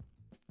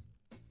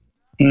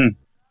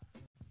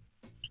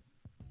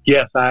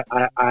 Yes, I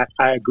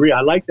agree.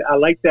 I like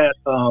that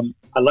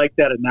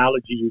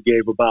analogy you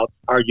gave about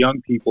our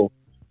young people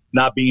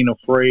not being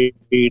afraid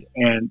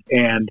and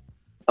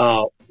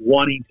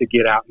wanting to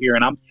get out here,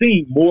 and I'm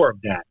seeing more of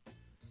that.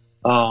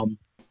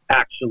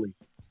 Actually,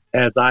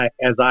 as I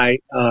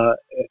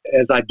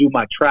do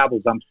my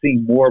travels, I'm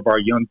seeing more of our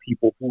young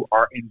people who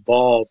are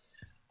involved,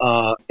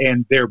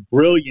 and their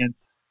brilliance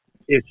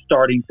is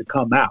starting to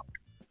come out.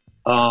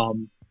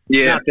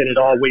 Not that it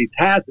always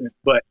hasn't,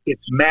 but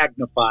it's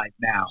magnified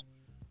now.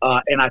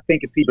 And I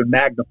think it's even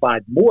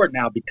magnified more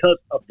now because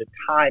of the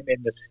time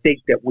and the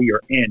state that we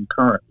are in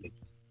currently.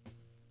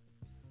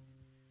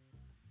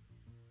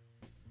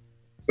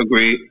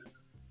 Agreed.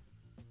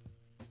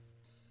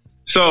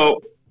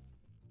 So,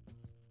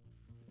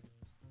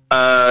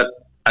 I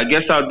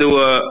guess I'll do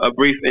a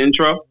brief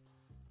intro.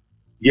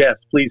 Yes,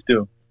 please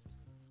do.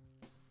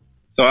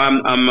 So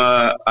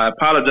I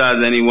apologize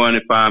to anyone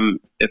if I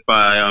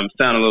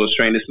sound a little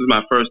strange. This is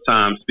my first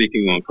time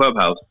speaking on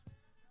Clubhouse.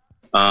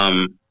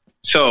 I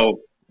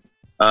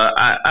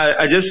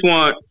just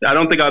want, I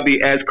don't think I'll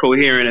be as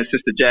coherent as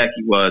Sister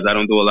Jackie was. I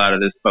don't do a lot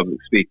of this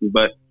public speaking,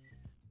 but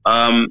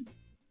I'm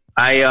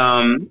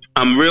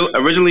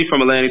originally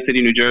from Atlantic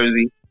City, New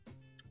Jersey.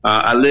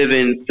 I live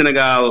in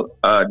Senegal,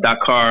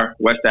 Dakar,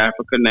 West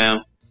Africa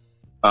now,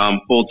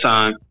 full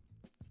time.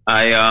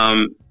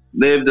 I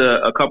lived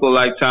a couple of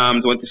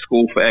lifetimes, went to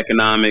school for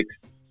economics,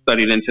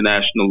 studied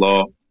international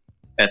law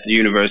at the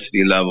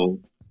university level,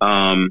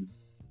 went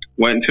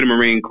into the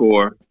Marine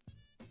Corps,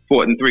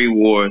 fought in 3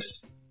 wars,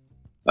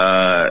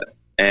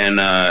 and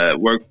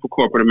worked for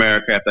corporate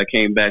America after I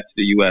came back to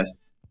the U.S.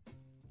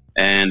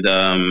 And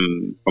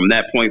from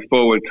that point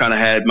forward, kind of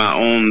had my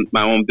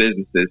own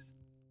businesses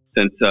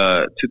since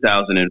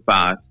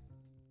 2005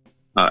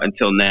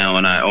 until now,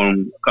 and I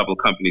own a couple of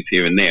companies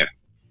here and there.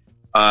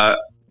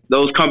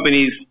 Those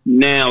companies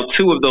now,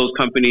 2 of those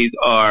companies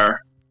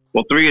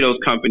 3 of those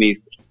companies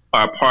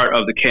are part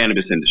of the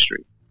cannabis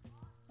industry.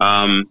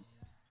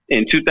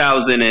 In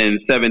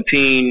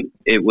 2017,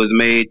 it was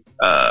made.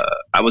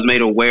 I was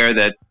made aware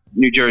that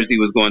New Jersey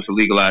was going to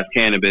legalize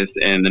cannabis,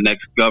 and the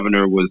next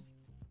governor was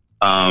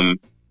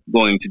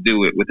going to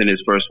do it within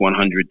his first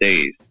 100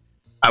 days.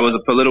 I was a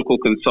political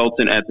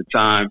consultant at the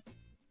time,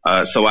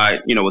 so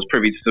I, was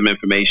privy to some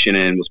information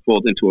and was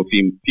pulled into a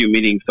few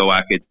meetings so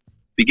I could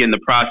begin the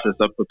process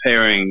of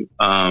preparing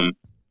to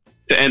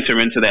enter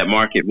into that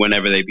market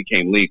whenever they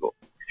became legal.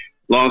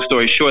 Long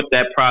story short,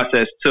 that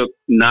process it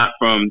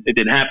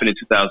didn't happen in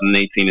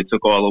 2018. It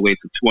took all the way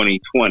to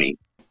 2020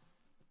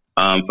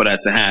 for that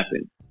to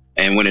happen.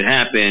 And when it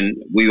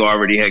happened, we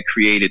already had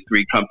created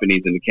 3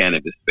 companies in the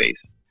cannabis space.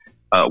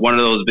 One of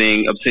those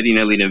being Obsidian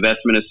Elite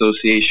Investment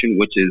Association,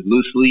 which is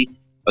loosely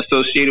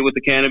associated with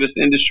the cannabis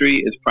industry,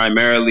 is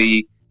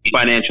primarily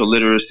financial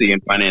literacy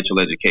and financial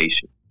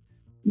education.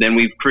 Then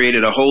we've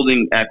created a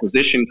holding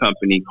acquisition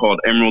company called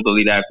Emerald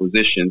Elite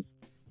Acquisitions,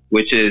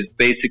 which is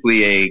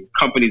basically a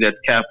company that's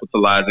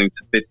capitalizing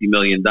to $50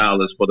 million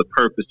for the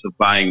purpose of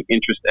buying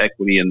interest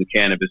equity in the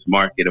cannabis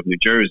market of New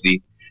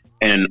Jersey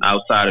and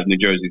outside of New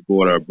Jersey's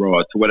border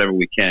abroad to whatever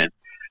we can,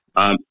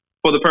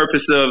 for the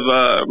purpose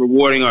of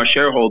rewarding our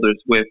shareholders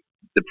with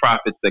the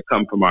profits that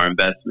come from our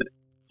investment.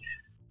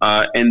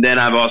 And then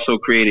I've also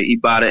created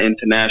Ibada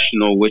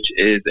International, which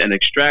is an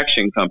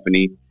extraction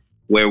company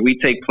where we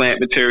take plant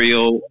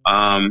material,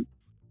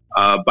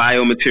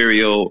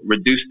 biomaterial,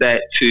 reduce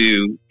that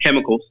to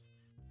chemicals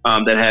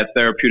that have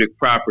therapeutic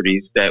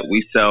properties that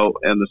we sell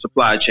in the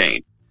supply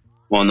chain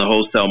on the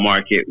wholesale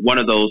market. One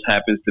of those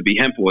happens to be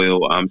hemp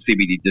oil,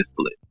 CBD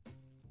distillate.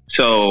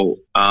 So,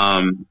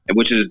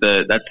 which is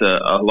that's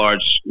a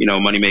large,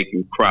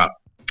 money-making crop,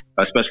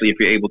 especially if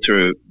you're able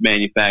to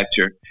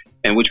manufacture,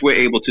 and which we're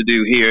able to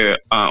do here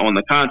on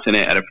the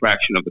continent at a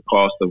fraction of the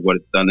cost of what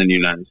it's done in the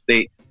United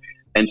States,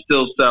 and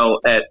still sell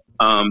at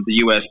the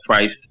U.S.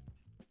 price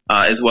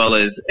as well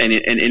as in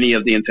any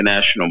of the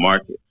international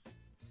markets.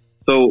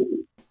 So,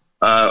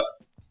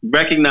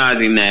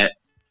 recognizing that,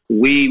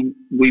 we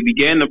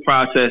began the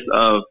process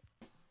of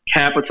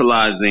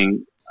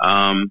capitalizing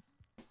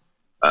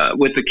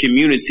with the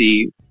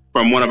community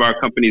from one of our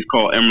companies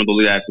called Emerald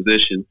Elite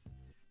Acquisitions.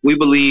 We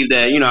believe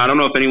that, I don't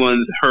know if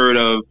anyone's heard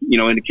of,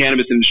 in the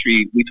cannabis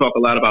industry, we talk a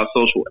lot about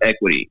social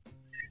equity.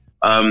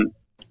 I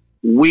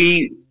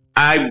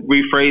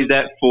rephrase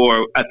that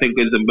for, I think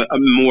is a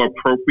more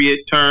appropriate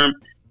term,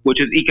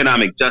 which is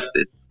economic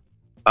justice.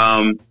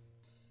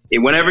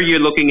 Whenever you're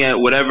looking at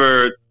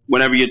whenever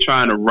you're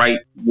trying to right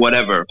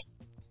whatever,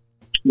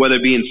 whether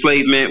it be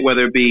enslavement,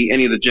 whether it be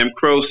any of the Jim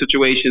Crow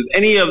situations,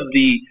 any of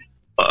the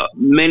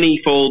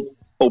manyfold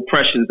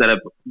oppressions that have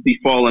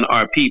befallen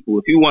our people,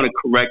 if you want to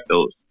correct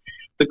those,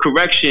 the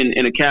correction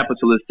in a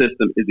capitalist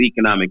system is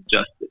economic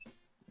justice.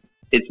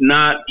 It's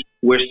not,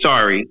 we're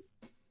sorry.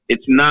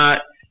 It's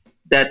not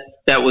that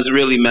was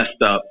really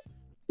messed up.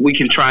 We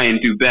can try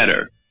and do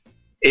better.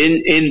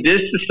 In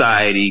this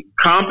society,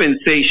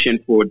 compensation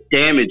for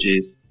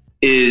damages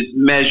is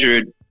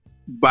measured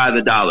by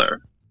the dollar,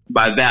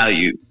 by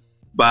value,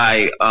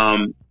 by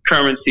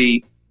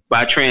currency,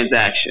 by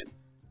transaction,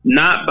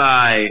 not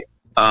by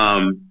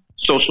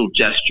social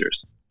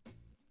gestures.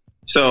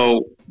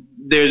 So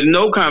there's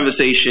no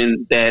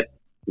conversation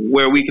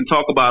where we can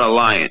talk about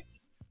alliance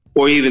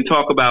or even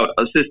talk about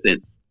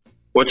assistance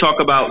or talk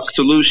about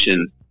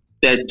solutions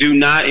that do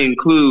not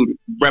include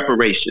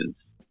reparations.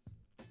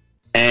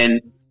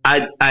 And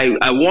I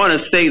want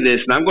to say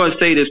this, and I'm going to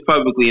say this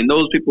publicly, and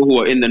those people who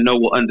are in the know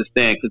will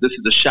understand, because this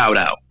is a shout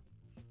out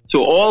to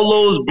all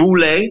those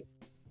Boule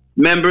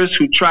members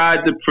who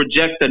tried to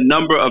project a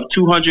number of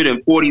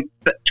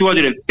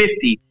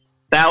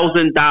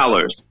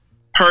 $250,000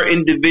 per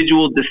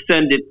individual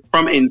descendant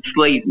from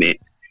enslavement.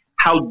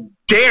 How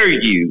dare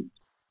you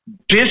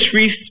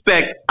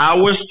disrespect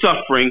our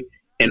suffering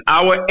and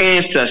our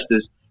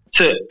ancestors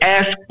to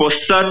ask for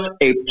such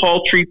a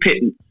paltry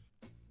pittance?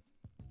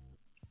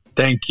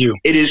 Thank you.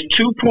 It is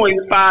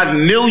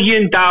 $2.5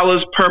 million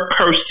per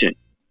person.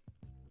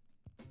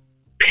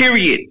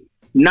 Period.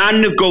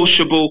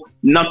 Non-negotiable,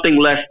 nothing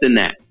less than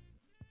that.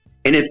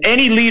 And if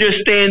any leader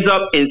stands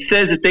up and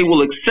says that they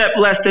will accept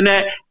less than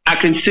that, I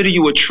consider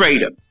you a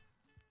traitor.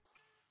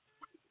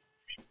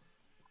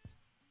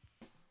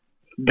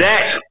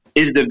 That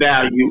is the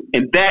value,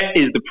 and that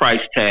is the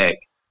price tag,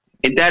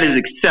 and that is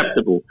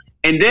acceptable.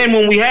 And then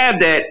when we have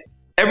that,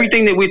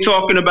 everything that we're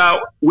talking about,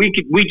 we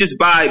just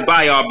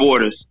buy our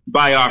borders,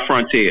 buy our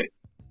frontier,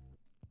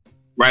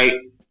 right?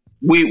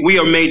 We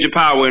are major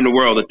power in the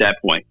world at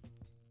that point.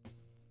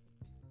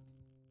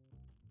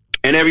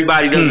 And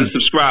everybody doesn't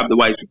subscribe to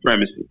white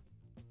supremacy.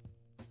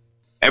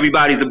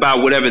 Everybody's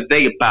about whatever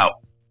they about.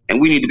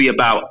 And we need to be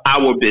about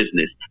our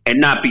business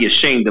and not be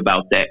ashamed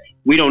about that.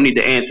 We don't need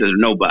to answer to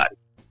nobody.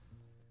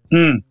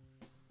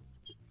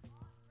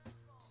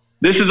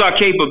 This is our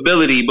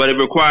capability, but it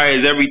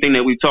requires everything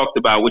that we talked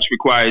about, which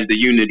requires the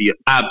unity,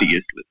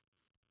 obviously.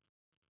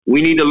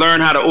 We need to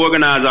learn how to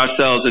organize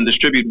ourselves and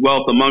distribute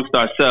wealth amongst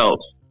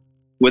ourselves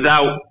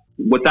without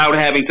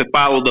having to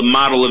follow the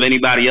model of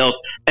anybody else,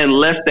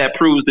 unless that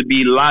proves to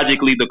be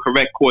logically the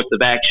correct course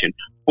of action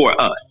for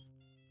us.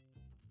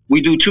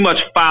 We do too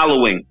much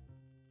following.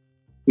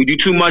 We do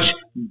too much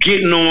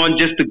getting on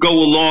just to go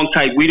along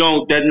type.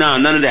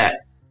 None of that.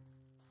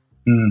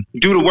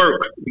 Do the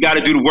work. We got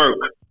to do the work.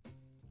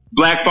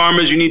 Black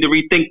farmers, you need to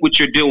rethink what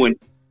you're doing.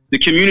 The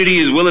community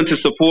is willing to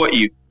support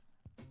you.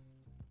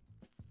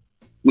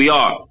 We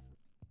are.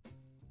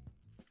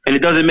 And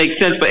it doesn't make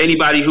sense for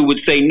anybody who would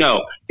say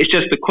no. It's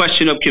just a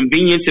question of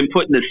convenience and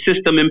putting the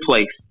system in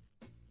place.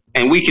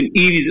 And we can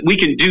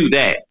do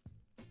that.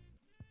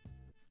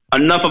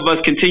 Enough of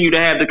us continue to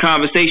have the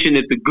conversation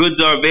that the goods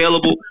are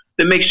available,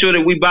 to make sure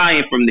that we buy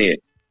in from there.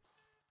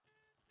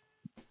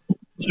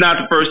 It's not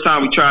the first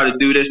time we tried to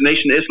do this.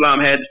 Nation of Islam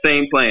had the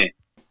same plan.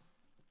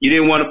 You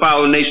didn't want to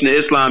follow the Nation of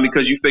Islam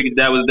because you figured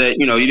that was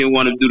you didn't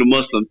want to do the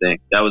Muslim thing.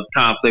 That was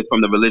conflict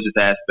from the religious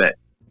aspect.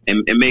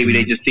 And maybe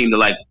they just seemed to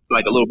like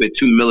a little bit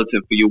too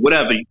militant for you.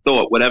 Whatever you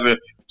thought, whatever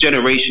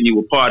generation you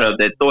were part of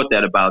that thought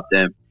that about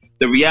them.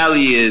 The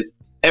reality is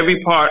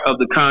every part of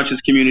the conscious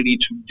community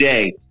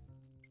today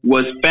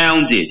was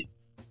founded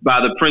by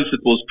the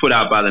principles put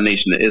out by the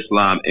Nation of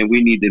Islam, and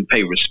we need to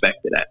pay respect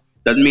to that.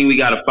 Doesn't mean we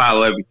got to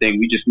follow everything.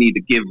 We just need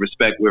to give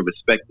respect where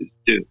respect is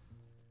due.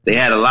 They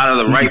had a lot of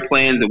the right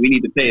plans, and we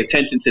need to pay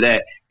attention to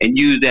that and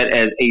use that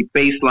as a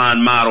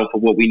baseline model for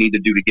what we need to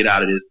do to get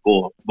out of this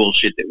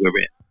bullshit that we're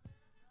in.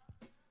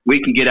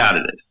 We can get out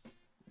of this.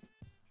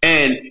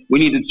 And we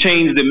need to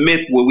change the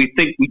myth where we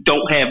think we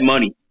don't have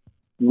money.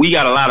 We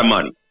got a lot of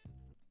money.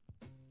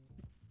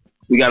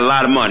 We got a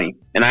lot of money.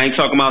 And I ain't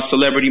talking about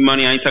celebrity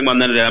money. I ain't talking about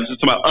none of that. I'm just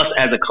talking about us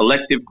as a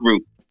collective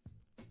group.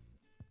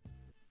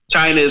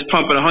 China is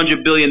pumping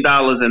 $100 billion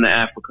into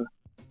Africa.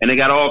 And they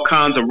got all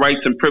kinds of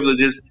rights and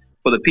privileges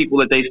for the people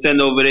that they send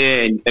over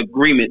there, and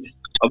agreements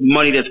of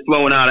money that's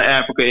flowing out of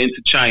Africa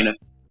into China.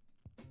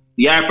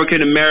 The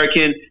African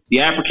American,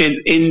 the Africans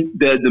in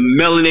the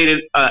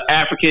melanated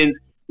Africans,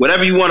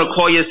 whatever you want to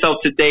call yourself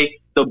today,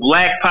 the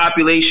black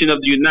population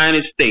of the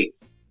United States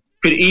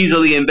could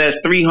easily invest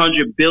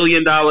 $300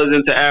 billion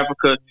into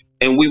Africa,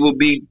 and we will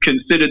be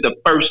considered the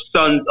first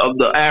sons of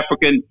the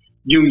African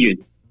Union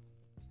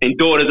and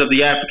daughters of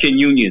the African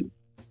Union.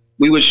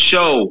 We would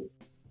show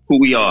who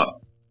we are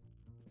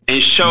and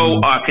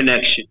show our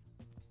connection,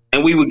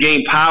 and we would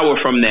gain power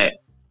from that.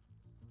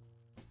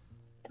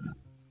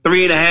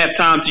 3.5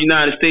 times the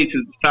United States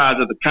is the size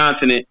of the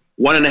continent,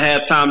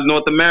 1.5 times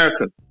North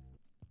America.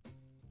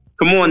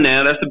 Come on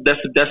now, that's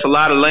a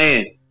lot of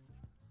land.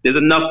 There's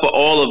enough for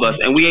all of us,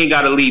 and we ain't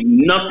got to leave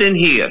nothing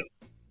here.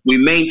 We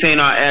maintain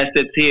our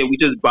assets here. We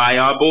just buy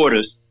our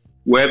borders.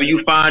 Wherever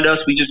you find us,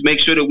 we just make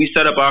sure that we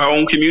set up our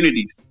own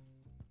communities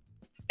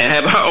and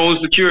have our own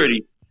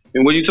security.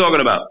 And what are you talking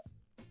about?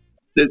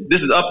 This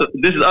is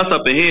us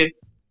up in here.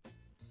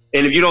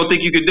 And if you don't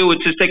think you can do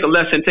it, just take a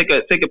lesson, take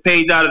a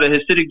page out of the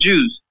Hasidic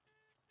Jews.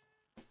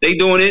 They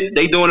doing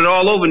it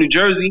all over New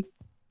Jersey.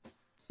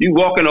 You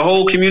walk in the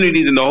whole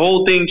communities and the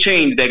whole thing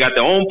changed. They got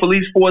their own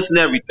police force and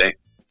everything.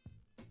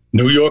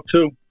 New York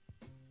too.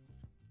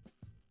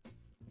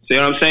 See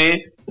what I'm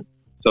saying?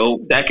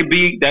 So that could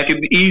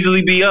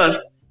easily be us.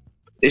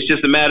 It's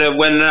just a matter of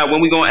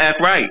when we gonna act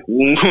right.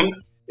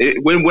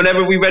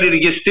 Whenever we ready to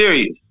get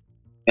serious.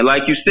 And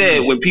like you said,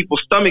 when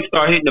people's stomachs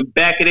start hitting the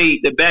back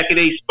of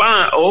their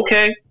spine,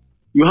 okay,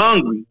 you're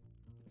hungry.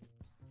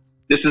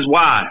 This is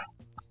why.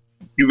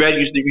 You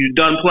ready? You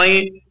done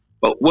playing?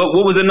 But what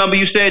was the number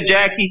you said,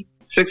 Jackie?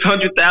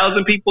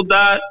 600,000 people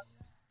died?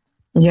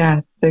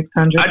 Yeah,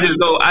 600. I just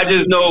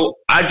know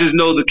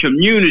the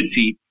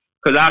community,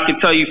 because I can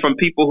tell you from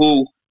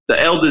people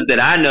the elders that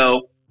I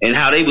know, and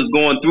how they was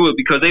going through it,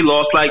 because they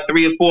lost like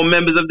 3 or 4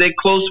 members of their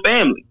close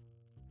family.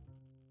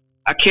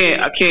 I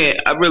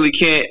really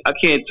can't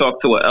talk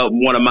to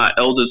one of my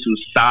elders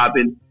who's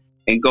sobbing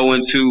and go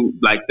into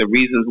like the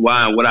reasons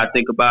why and what I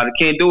think about it.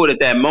 Can't do it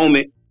at that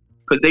moment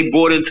because they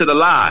bought into the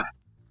lie,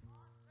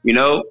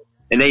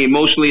 and they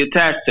emotionally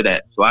attached to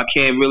that. So I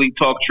can't really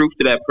talk truth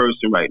to that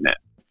person right now.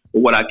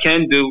 But what I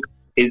can do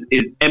is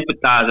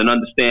empathize and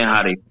understand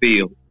how they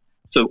feel.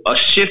 So a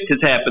shift has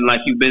happened,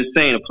 like you've been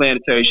saying, a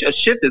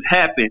shift has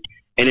happened,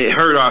 and it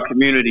hurt our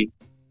community.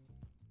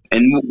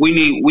 And we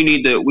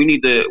need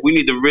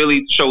to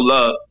really show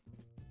love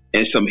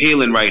and some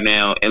healing right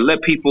now, and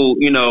let people,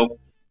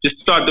 just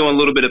start doing a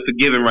little bit of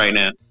forgiving right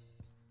now,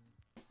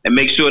 and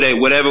make sure that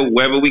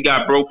wherever we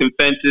got broken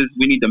fences,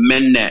 we need to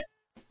mend that.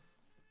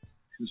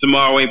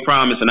 Tomorrow ain't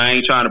promised, and I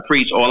ain't trying to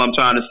preach. All I'm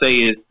trying to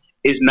say is,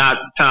 it's not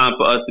the time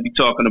for us to be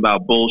talking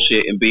about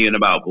bullshit and being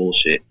about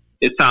bullshit.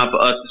 It's time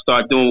for us to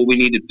start doing what we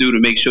need to do to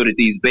make sure that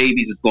these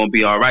babies is going to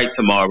be all right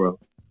tomorrow,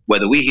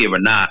 whether we here or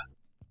not.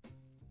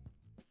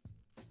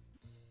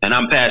 And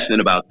I'm passionate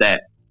about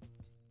that.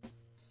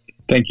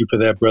 Thank you for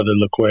that, Brother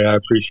LaQuay. I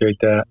appreciate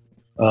that.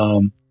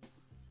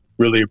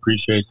 Really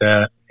appreciate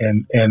that.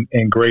 And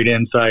great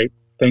insight.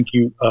 Thank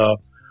you for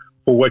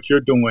what you're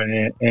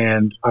doing.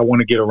 And I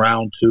want to get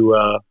around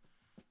to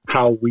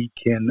how we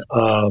can,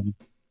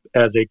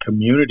 as a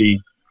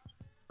community,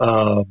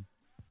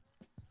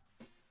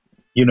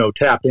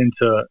 tap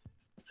into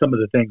some of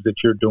the things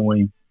that you're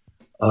doing,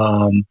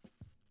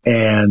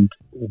 and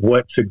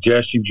what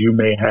suggestions you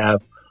may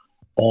have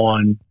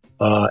on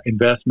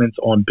investments,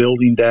 on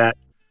building that,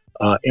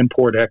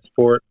 import,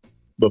 export.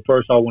 But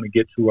first, I want to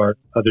get to our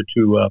other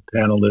two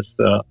panelists,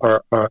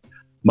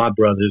 my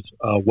brothers,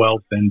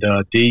 Wealth and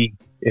D.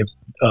 If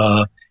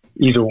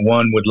either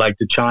one would like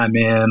to chime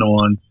in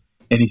on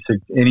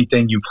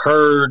anything you've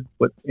heard,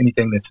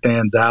 anything that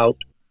stands out,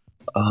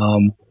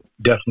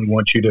 definitely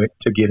want you to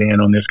get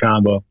in on this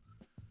combo.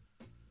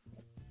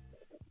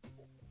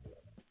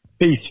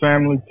 Peace,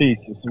 family, peace.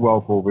 This is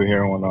Wealth over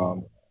here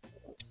on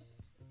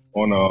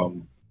I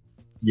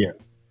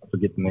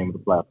forget the name of the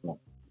platform.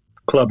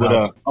 Clubhouse.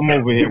 But I'm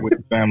over here with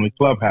the family.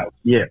 Clubhouse.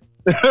 Yeah.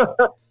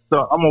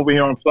 So I'm over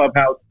here on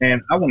Clubhouse,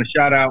 and I want to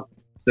shout out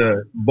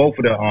to both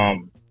of the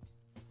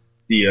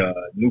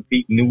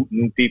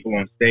new people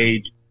on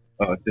stage,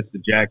 Sister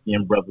Jackie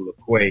and Brother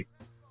LaQuay.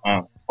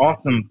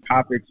 Awesome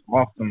topics,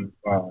 awesome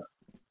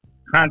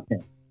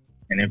content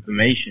and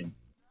information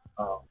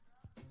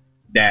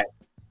that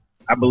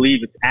I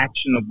believe is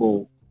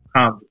actionable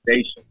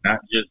conversation, not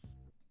just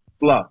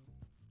fluff.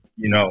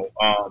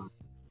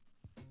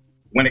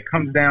 When it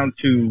comes down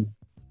to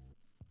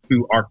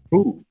our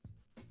food,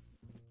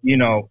 that's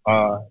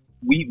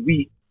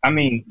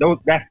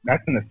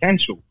an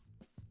essential.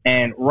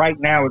 And right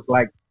now it's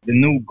like the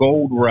new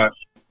gold rush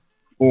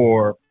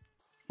for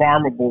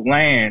farmable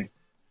land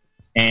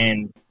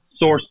and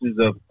sources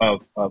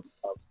of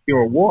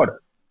pure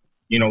water,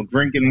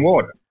 drinking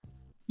water.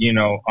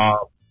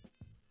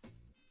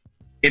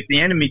 If the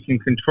enemy can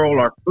control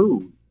our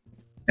food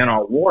and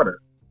our water,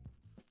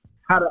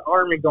 how the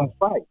army gonna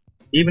fight?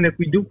 Even if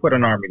we do put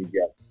an army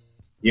together,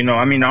 the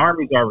army's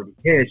already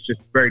here. It's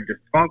just very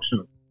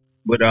dysfunctional.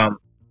 But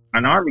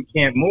an army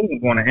can't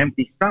move on an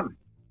empty stomach,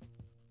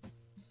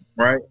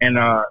 right? And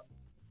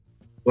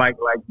like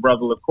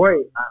Brother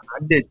LaQuay, I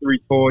did 3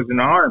 tours in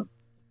the army,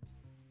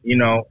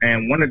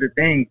 and one of the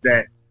things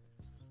that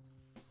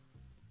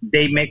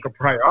they make a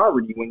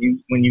priority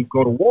when you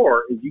go to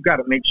war is you got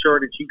to make sure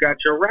that you got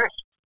your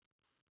rations.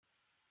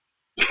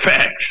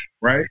 Facts,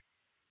 right?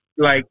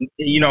 Like,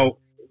 you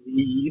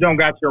don't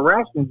got your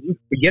rations, you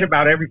forget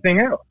about everything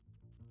else.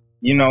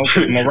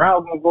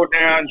 Morale gonna go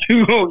down.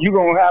 You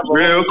gonna have a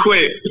real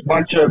quick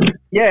bunch of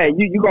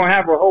you gonna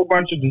have a whole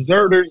bunch of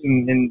deserters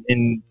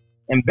and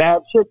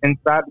bad shit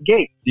inside the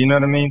gates. You know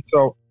what I mean?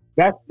 So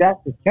that's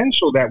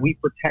essential that we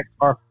protect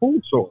our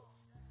food source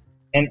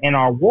and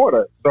our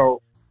water.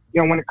 So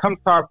when it comes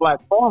to our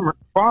black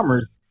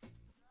farmers,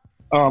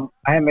 I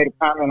had made a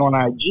comment on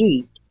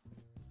IG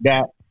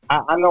that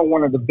I know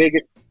one of the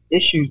biggest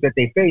issues that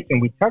they face,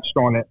 and we touched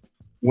on it,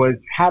 was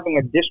having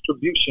a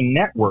distribution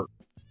network,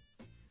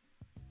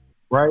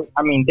 right?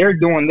 I mean, they're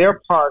doing their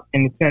part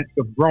in the sense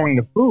of growing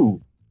the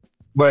food,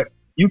 but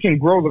you can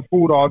grow the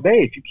food all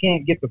day. If you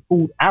can't get the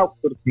food out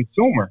to the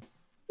consumer,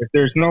 if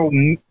there's no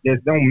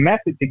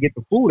method to get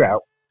the food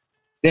out,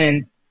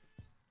 then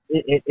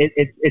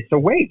it's a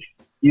waste,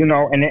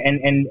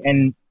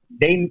 and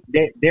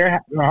they're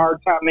having a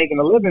hard time making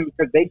a living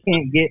because they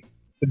can't get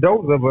to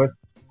those of us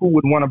who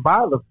would want to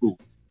buy the food.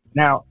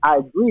 Now, I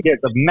agree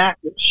there's a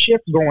massive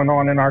shift going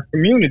on in our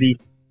community,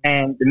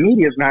 and the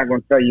media's not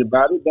going to tell you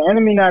about it. The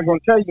enemy not going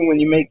to tell you when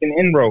you're making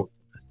inroads,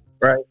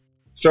 right?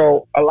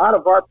 So a lot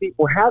of our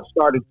people have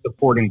started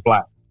supporting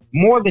Black,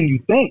 more than you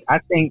think. I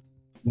think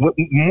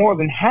more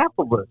than half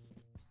of us,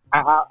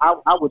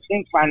 I would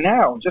think by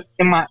now, just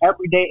in my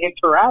everyday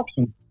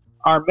interactions,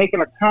 are making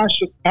a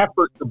conscious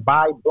effort to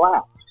buy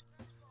black.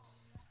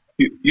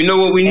 You know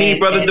what we need,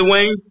 Brother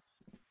Dwayne?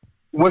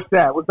 What's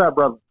that? What's that,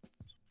 brother?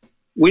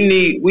 We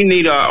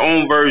need our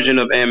own version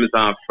of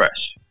Amazon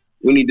Fresh.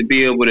 We need to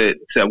be able to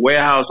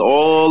warehouse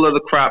all of the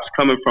crops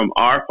coming from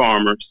our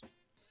farmers,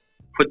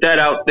 put that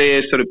out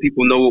there so that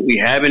people know what we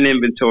have in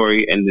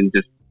inventory, and then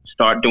just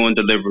start doing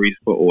deliveries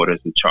for orders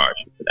and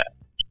charging for that.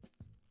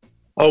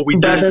 Oh, we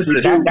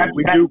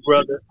do,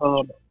 brother.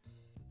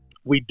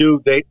 We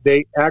do.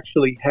 They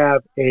actually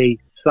have a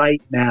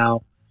site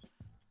now.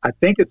 I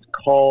think it's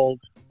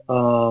called.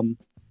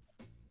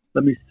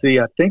 Let me see.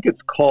 I think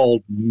it's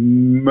called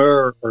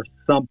Myrrh or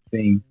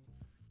something.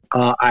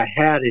 I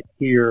had it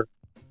here,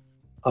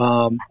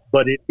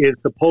 but it is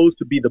supposed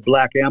to be the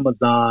Black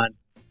Amazon,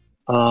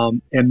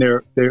 and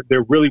they're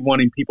really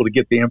wanting people to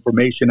get the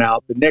information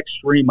out. The next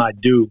stream I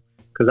do,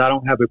 because I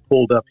don't have it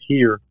pulled up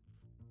here,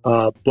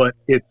 but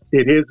it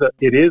is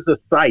a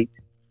site.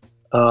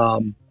 I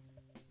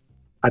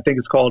think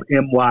it's called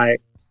MYRR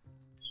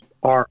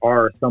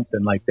or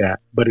something like that,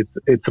 but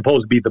it's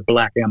supposed to be the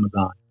Black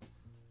Amazon.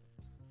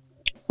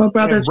 Well,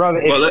 brothers,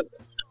 I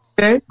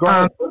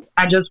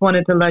just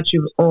wanted to let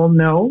you all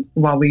know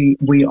while we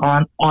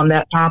on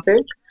that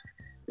topic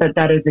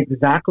that is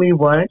exactly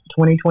what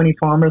 2020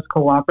 Farmers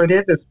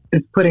Cooperative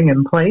is putting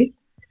in place,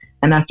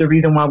 and that's the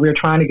reason why we're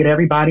trying to get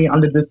everybody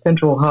under this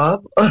central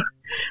hub,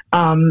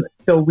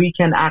 so we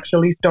can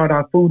actually start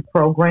our food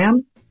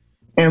program.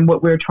 And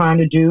what we're trying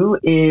to do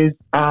is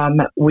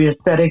we're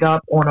setting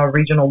up on a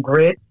regional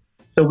grid.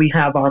 So we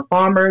have our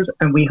farmers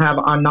and we have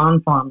our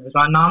non-farmers.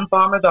 Our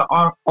non-farmers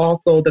are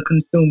also the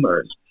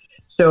consumers.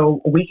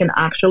 So we can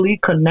actually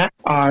connect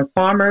our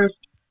farmers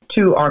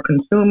to our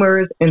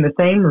consumers in the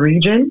same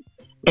region.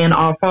 And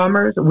our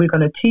farmers, we're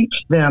going to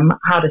teach them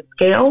how to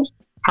scale,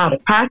 how to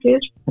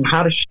package, and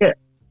how to ship.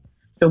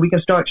 So we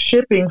can start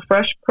shipping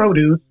fresh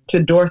produce to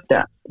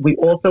doorsteps. We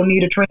also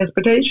need a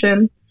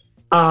transportation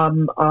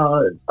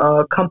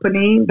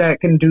company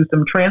that can do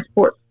some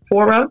transport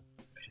for us.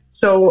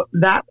 So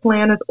that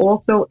plan is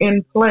also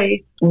in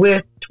place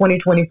with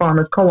 2020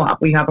 Farmers Co-op.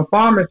 We have a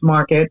farmers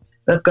market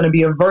that's going to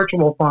be a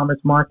virtual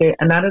farmers market,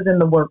 and that is in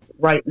the works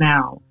right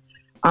now.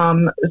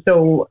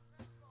 So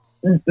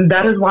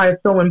that is why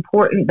it's so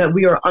important that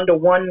we are under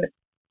one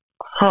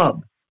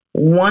hub,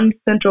 one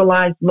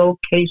centralized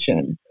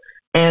location,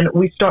 and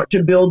we start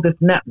to build this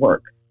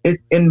network.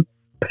 It's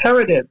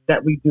imperative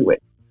that we do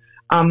it.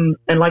 And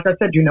like I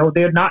said,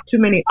 there are not too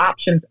many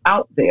options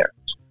out there.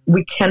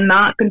 We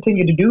cannot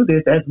continue to do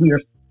this as we are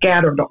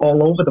scattered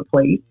all over the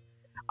place.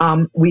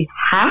 We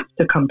have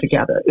to come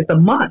together. It's a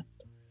must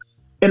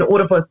in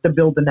order for us to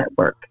build the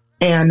network.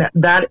 And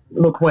that,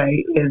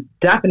 Laquay, is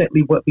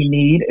definitely what we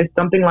need. It's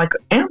something like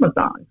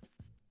Amazon.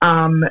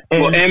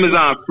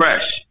 Amazon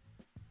Fresh.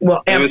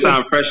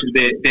 Amazon Fresh is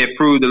their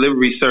food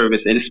delivery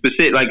service. And it's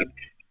specific,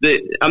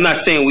 I'm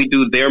not saying we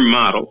do their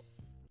model,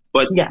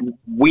 but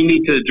we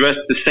need to address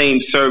the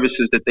same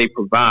services that they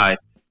provide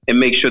and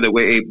make sure that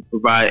we're able to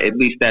provide at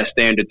least that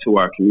standard to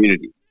our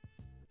community.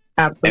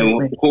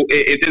 Absolutely. And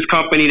if this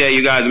company that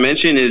you guys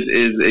mentioned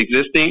is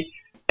existing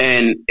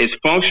and is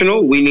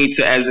functional, we need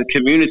to, as a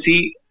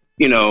community,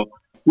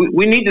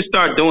 we need to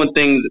start doing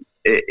things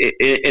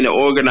in an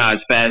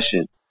organized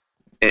fashion.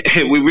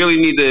 We really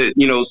need to,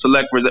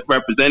 select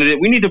representatives.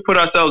 We need to put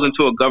ourselves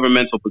into a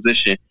governmental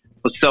position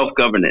for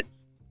self-governance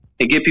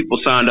and get people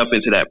signed up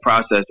into that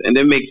process, and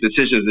then make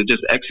decisions and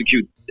just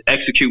execute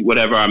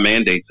whatever our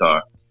mandates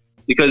are.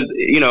 Because,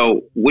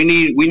 we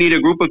need a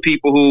group of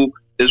people who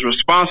is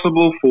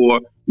responsible for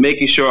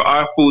making sure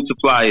our food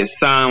supply is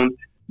sound.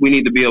 We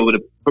need to be able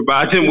to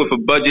provide them with a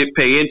budget,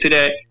 pay into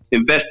that,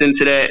 invest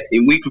into that,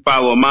 and we can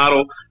follow a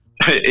model.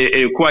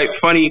 It's quite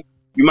funny.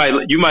 You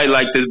might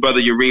like this,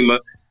 Brother Yarima.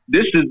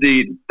 That's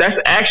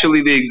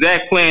actually the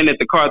exact plan that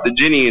the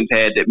Carthaginians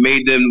had that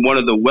made them one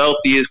of the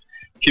wealthiest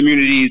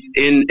communities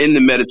in the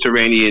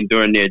Mediterranean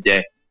during their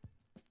day.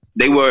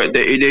 The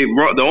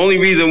only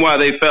reason why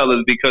they fell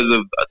is because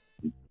of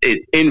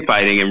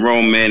infighting, and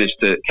Rome managed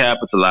to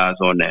capitalize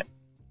on that.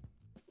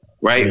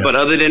 Right? Yeah. But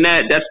other than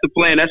that, that's the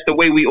plan. That's the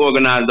way we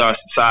organized our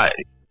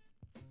society.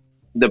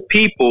 The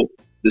people,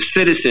 the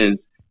citizens,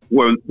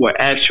 were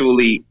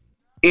actually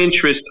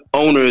interest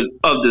owners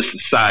of the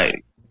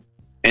society.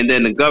 And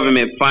then the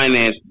government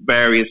financed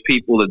various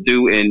people to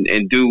do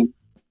and do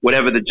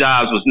whatever the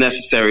jobs was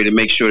necessary to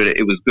make sure that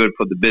it was good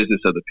for the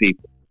business of the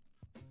people.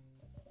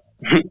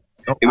 It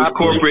was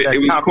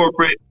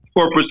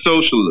corporate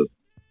socialism.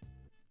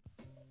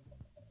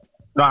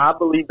 No, I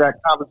believe that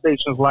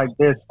conversations like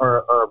this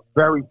are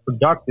very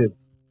productive,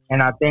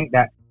 and I think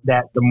that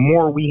the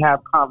more we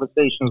have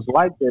conversations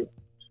like this,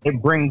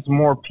 it brings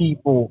more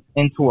people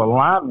into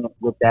alignment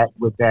with that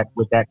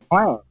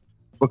plan.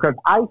 Because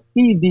I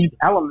see these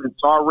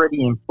elements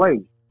already in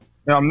place.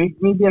 Me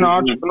being an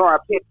entrepreneur, I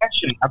pay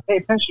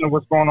attention to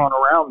what's going on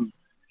around me,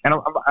 and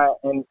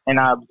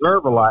I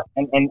observe a lot,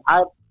 and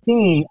I've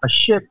seen a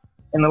shift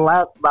in the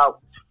last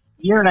about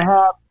year and a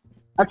half.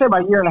 I'd say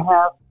about a year and a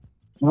half,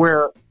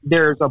 where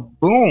there's a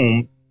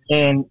boom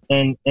in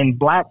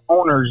black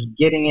owners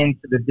getting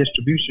into the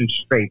distribution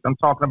space. I'm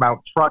talking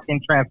about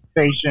trucking,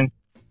 transportation,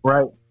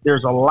 right?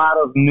 There's a lot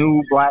of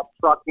new black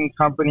trucking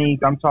companies.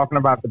 I'm talking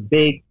about the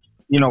big,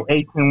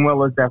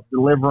 18-wheelers that's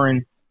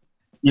delivering,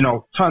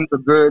 tons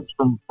of goods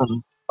from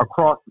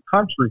across the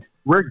country.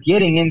 We're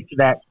getting into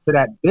that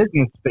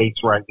business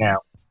space right now.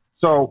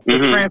 So the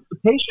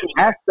transportation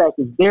aspect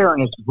is there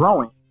and it's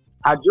growing.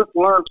 I just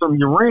learned from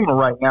Urema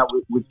right now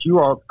with you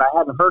all, I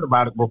hadn't heard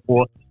about it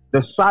before,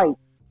 the site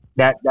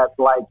that's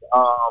like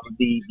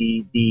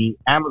the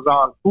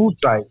Amazon food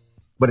site,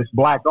 but it's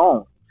black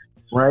owned,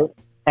 right?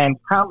 And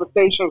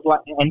conversations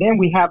like, and then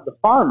we have the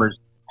farmers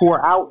who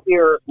are out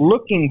here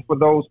looking for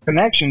those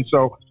connections.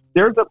 So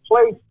there's a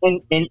place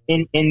in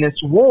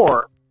this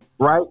war,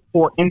 right,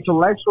 for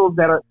intellectuals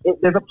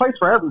there's a place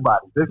for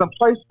everybody. There's a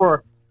place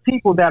for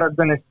people that are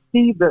going to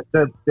see the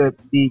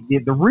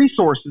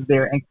resources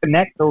there and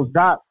connect those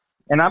dots.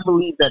 And I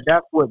believe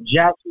that's what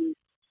Jackie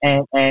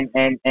and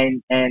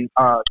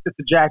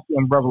Sister Jackie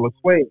and Brother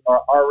LaQuay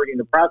are already in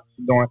the process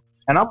of doing.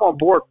 And I'm on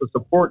board for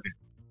supporting it.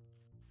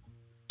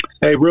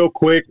 Hey, real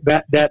quick,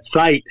 that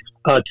site,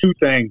 two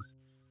things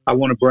I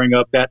want to bring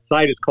up. That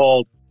site is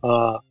called,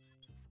 I'll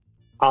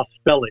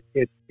spell it.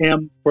 It's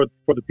M, for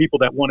the people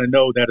that want to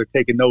know that are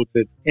taking notes,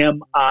 it's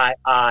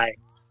MIIRIYA.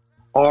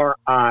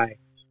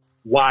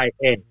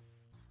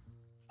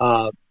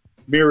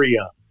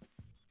 Myria.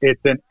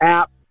 It's an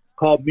app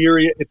called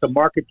Myria. It's a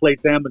marketplace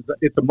Amazon.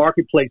 It's a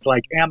marketplace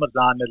like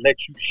Amazon that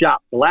lets you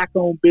shop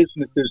black-owned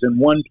businesses in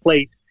one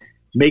place,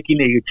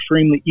 making it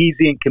extremely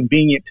easy and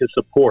convenient to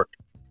support.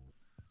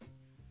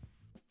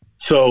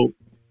 So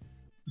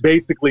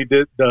basically,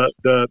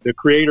 the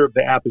creator of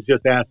the app is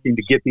just asking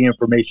to get the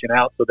information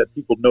out so that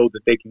people know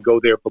that they can go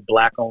there for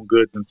black-owned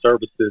goods and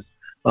services.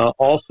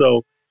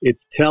 Also, it's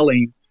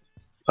telling,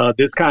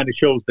 this kind of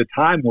shows the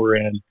time we're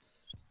in.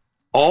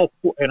 All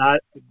four, and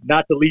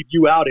not to leave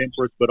you out,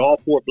 Empress, but all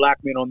four black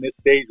men on this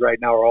stage right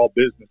now are all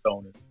business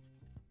owners.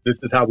 This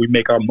is how we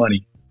make our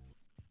money.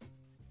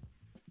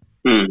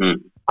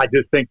 Mm-hmm. I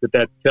just think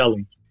that's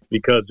telling,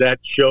 because that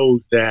shows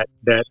that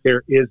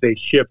there is a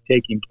shift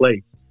taking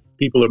place.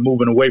 People are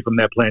moving away from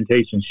that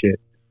plantation shit.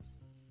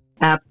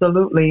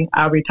 Absolutely.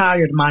 I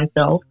retired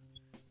myself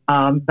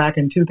back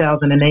in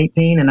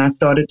 2018, and I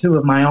started two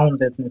of my own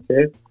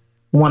businesses.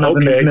 One of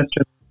them is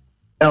Mr.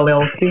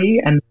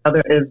 LLC, and the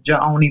other is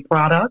Jaoni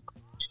Products,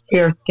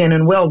 Hair, Skin,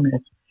 and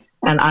Wellness.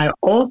 And I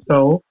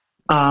also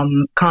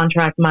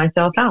contract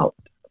myself out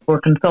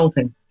for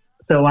consulting.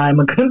 So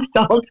I'm a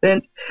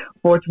consultant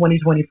for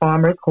 2020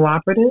 Farmers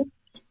Cooperative.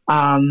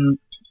 Also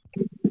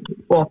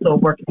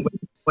working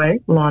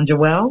with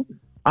Lonjewell,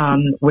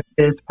 with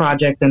this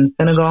project in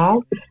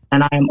Senegal.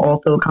 And I am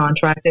also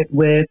contracted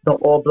with the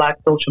All Black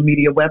social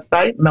media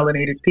website,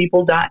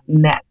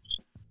 melanatedpeople.net.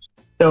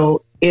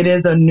 So it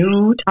is a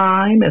new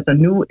time, it's a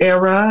new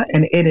era,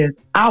 and it is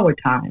our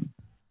time.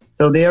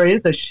 So there is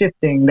a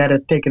shifting that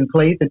has taken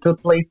place. It took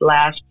place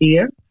last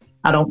year.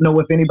 I don't know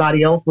if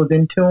anybody else was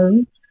in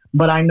tune,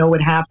 but I know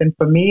it happened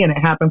for me, and it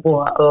happened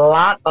for a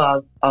lot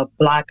of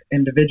Black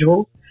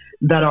individuals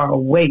that are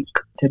awake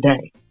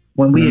today,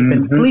 when we have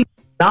been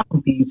sleeping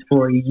zombies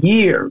for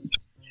years.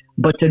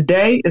 But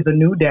today is a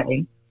new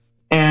day,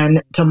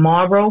 and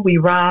tomorrow we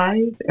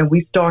rise and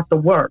we start the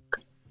work.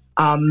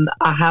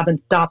 I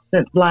haven't stopped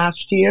since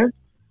last year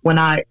when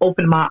I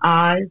opened my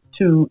eyes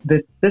to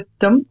this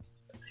system,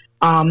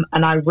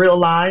 and I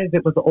realized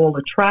it was all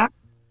a trap.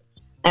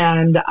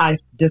 And I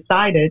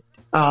decided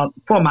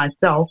for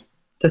myself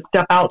to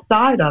step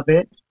outside of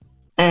it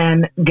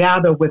and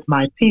gather with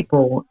my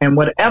people. And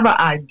whatever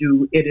I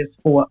do, it is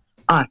for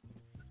us.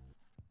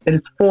 It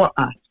is for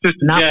us,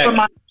 not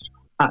for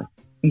us.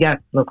 Yes,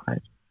 look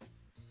right.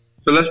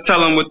 So let's tell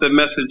them what the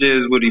message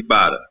is with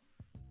Ibadah.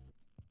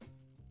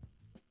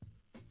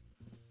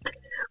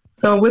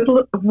 So with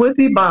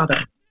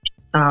Ibadah,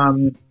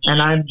 and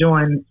I've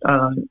joined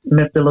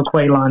Mr.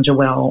 LaQuay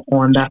Lonjewell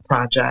on that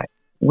project.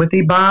 With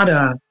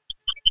Ibadah,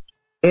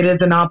 it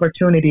is an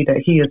opportunity that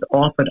he has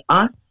offered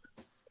us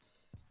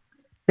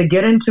to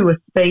get into a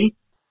space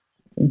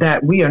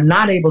that we are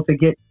not able to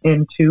get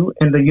into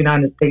in the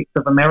United States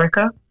of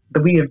America,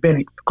 that we have been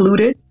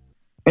excluded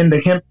in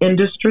the hemp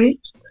industry.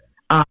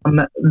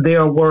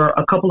 There were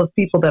a couple of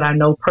people that I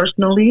know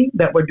personally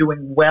that were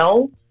doing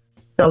well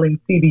selling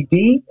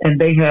CBD, and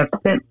they have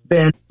since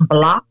been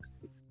blocked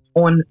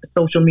on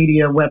social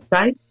media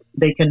websites.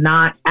 They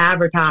cannot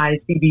advertise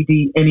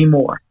CBD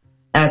anymore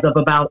as of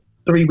about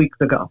 3 weeks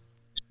ago.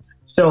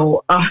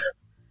 So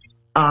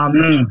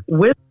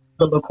with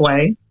the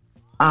LaQuay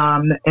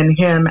and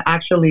him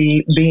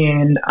actually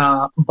being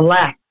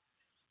Black,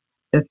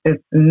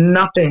 it's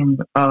nothing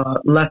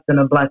less than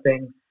a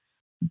blessing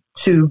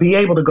to be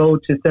able to go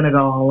to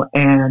Senegal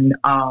and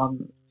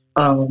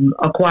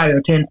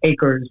acquire 10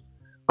 acres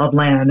of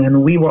land.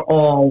 And we were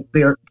all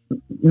there,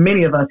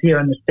 many of us here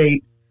in the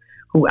States,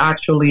 who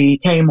actually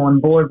came on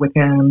board with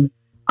him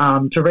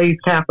to raise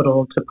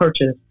capital to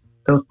purchase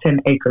those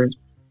 10 acres.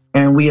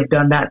 And we have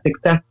done that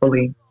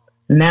successfully.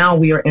 Now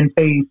we are in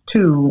phase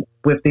 2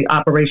 with the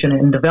operation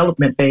and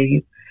development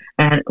phase,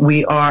 and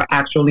we are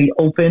actually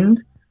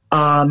opened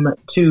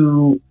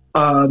to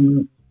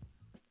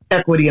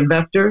equity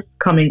investors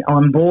coming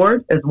on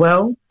board as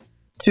well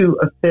to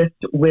assist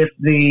with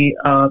the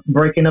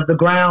breaking of the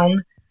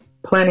ground,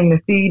 planting the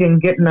seed,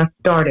 and getting us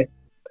started.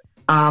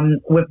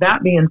 With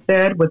that being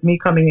said, with me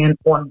coming in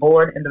on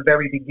board in the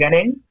very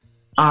beginning,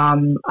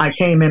 I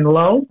came in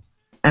low,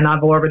 and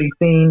I've already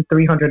seen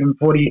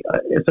 340.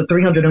 It's a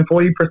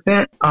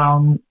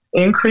 340%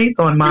 increase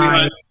on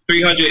my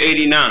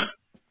 389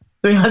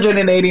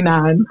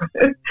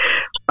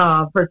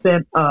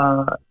 percent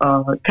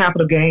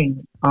capital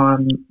gain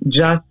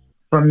just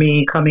from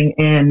me coming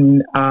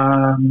in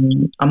a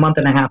month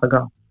and a half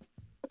ago.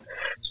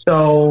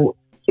 So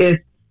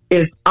it's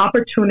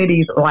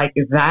opportunities like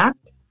that.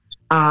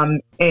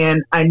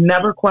 And I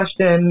never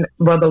questioned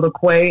Brother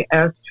Laquay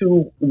as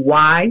to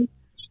why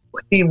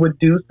he would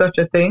do such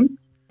a thing,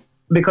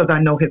 because I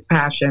know his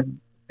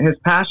passion. His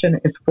passion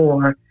is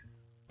for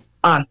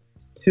us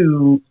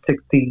to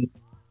succeed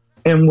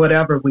in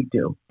whatever we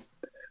do.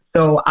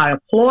 So I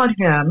applaud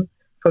him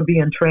for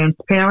being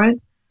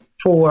transparent,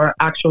 for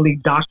actually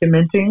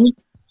documenting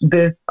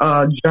this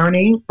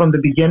journey from the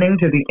beginning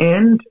to the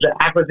end, the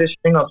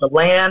acquisition of the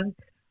land,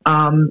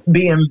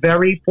 being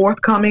very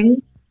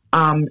forthcoming,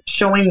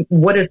 showing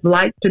what it's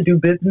like to do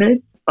business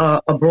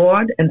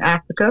abroad in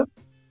Africa,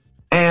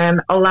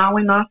 and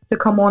allowing us to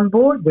come on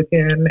board with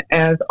him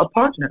as a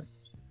partner.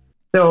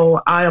 So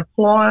I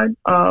applaud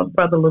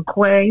Brother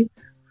Laquay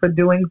for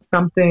doing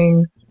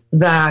something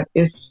that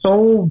is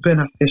so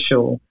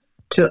beneficial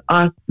to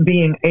us,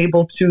 being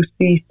able to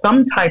see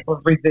some type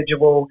of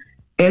residual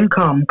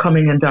income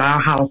coming into our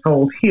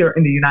household here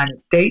in the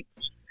United States,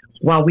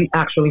 while we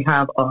actually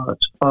have a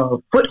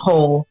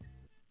foothold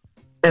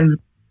in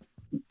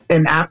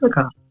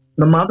Africa,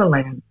 the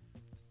motherland.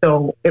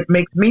 So it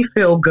makes me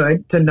feel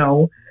good to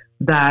know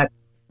that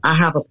I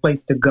have a place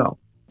to go.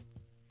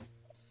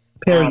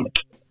 Period.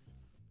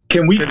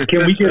 Can we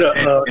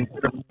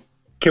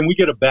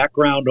get a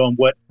background on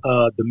what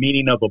the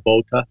meaning of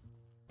Obota?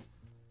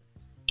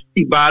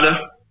 Ibada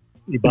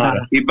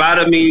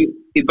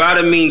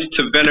means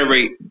to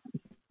venerate,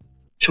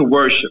 to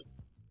worship.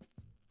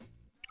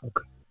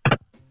 Okay.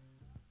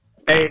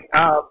 Hey,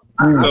 I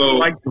would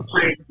like to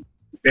say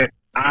that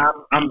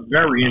I'm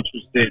very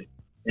interested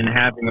in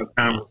having a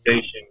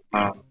conversation,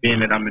 being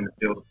that I'm in the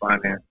field of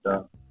finance.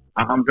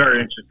 I'm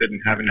very interested in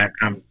having that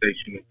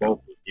conversation with both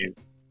of you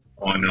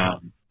on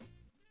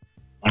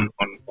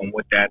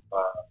what that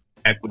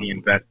equity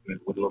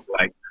investment would look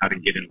like, how to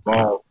get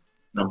involved,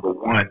 number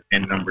one.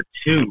 And number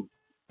two,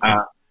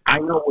 I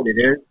know what it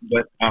is,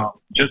 but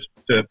just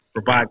to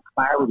provide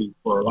clarity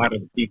for a lot of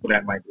the people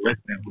that might be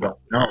listening who don't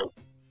know,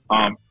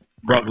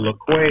 Brother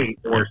Laquay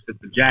or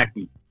Sister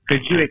Jackie,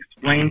 could you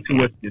explain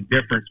to us the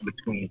difference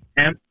between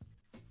hemp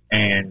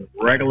and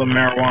regular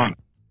marijuana?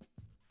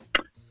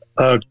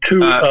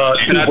 Can I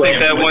take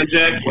that one,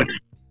 Jack?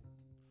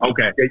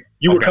 Okay.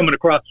 You were coming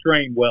across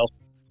strain well,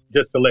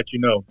 just to let you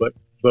know, but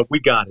we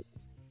got it.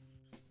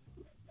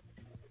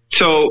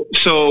 So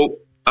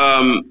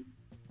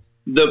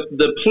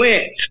the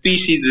plant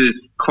species is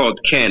called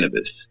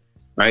cannabis,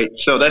 right?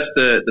 So that's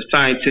the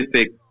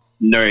scientific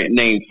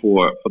name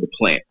for the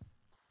plant.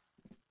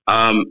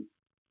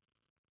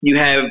 You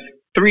have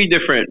three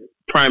different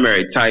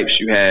primary types.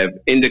 You have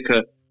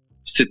indica,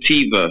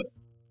 sativa,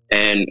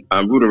 and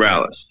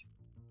ruderalis.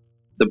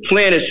 The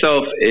plant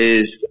itself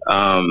is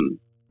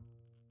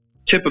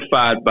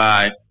typified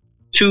by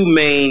two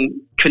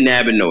main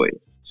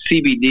cannabinoids,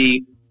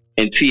 CBD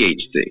and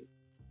THC.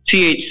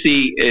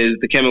 THC is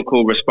the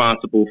chemical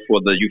responsible for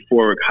the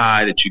euphoric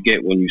high that you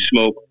get when you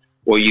smoke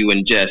or you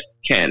ingest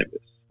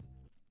cannabis.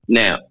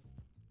 Now,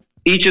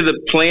 each of the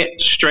plant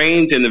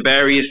strains and the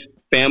various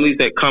families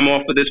that come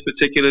off of this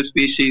particular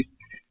species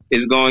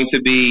is going to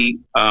be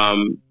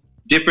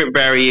different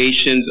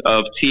variations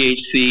of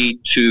THC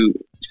to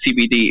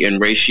CBD in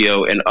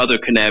ratio and other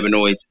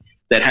cannabinoids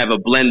that have a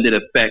blended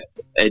effect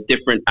at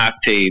different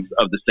octaves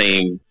of the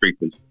same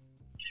frequency.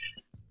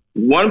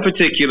 One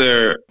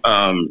particular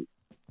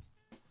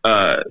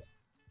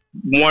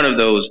one of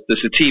those, the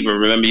sativa,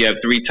 remember you have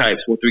three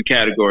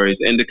categories,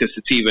 indica,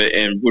 sativa,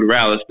 and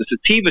ruderalis. The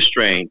sativa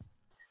strain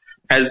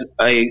has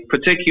a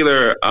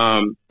particular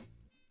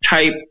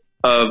type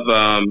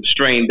of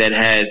strain that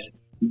has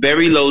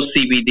very low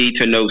CBD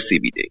to no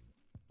CBD.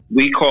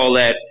 We call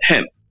that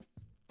hemp.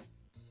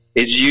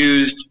 It's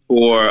used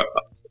for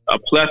a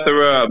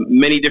plethora of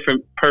many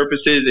different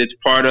purposes. It's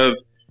part of,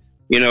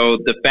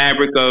 the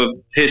fabric of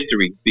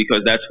history,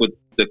 because that's what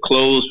the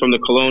clothes from the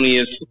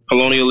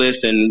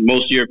colonialists and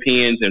most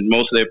Europeans and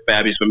most of their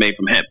fabrics were made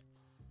from hemp.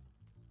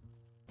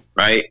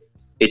 Right?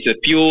 It's a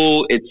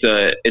fuel. It's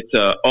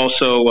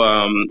also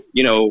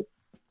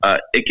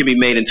it can be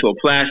made into a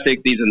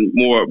plastic. These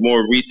are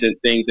more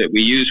recent things that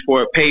we use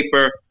for it,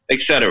 paper,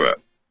 etc.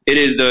 It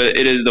is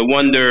the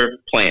wonder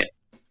plant,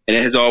 and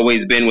it has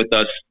always been with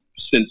us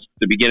since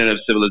the beginning of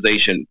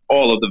civilization.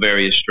 All of the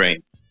various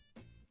strains.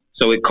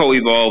 So it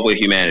co-evolved with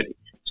humanity.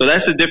 So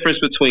that's the difference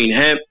between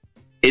hemp.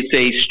 It's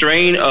a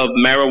strain of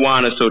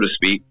marijuana, so to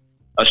speak,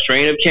 a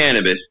strain of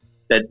cannabis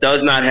that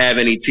does not have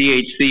any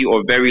THC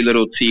or very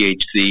little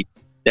THC,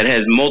 that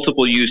has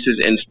multiple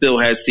uses and still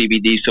has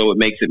CBD, so it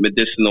makes it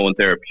medicinal and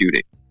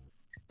therapeutic.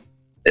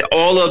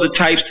 All other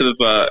types of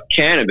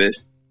cannabis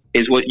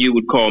is what you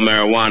would call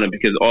marijuana,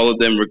 because all of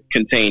them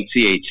contain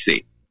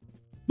THC.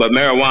 But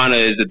marijuana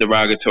is a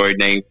derogatory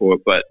name for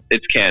it, but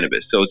it's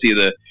cannabis. So it's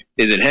either,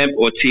 is it hemp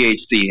or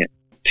THC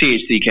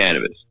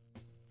cannabis?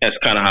 That's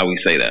kind of how we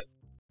say that.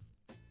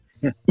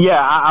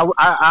 Yeah,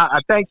 I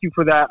thank you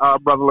for that,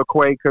 Brother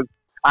LaQuay, because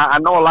I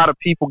know a lot of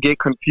people get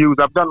confused.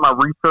 I've done my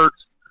research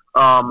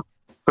to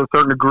a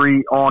certain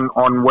degree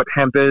on what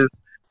hemp is.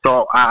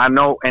 So I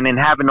know, and in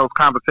having those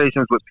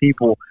conversations with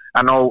people,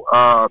 I know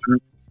I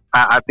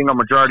think a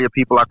majority of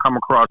people I come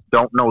across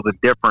don't know the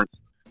difference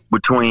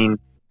between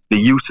the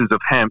uses of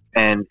hemp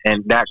and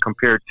that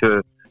compared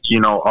to,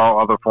 all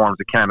other forms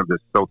of cannabis.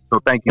 So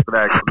thank you for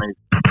that explanation.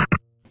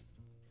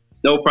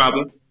 No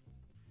problem.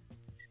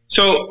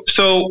 So,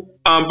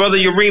 Brother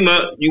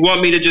Yarima, you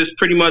want me to just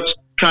pretty much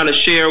kind of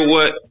share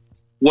what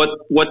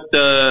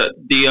the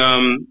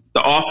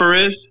offer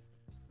is?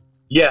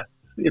 Yes.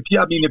 If you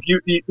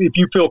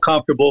feel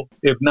comfortable.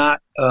 If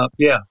not,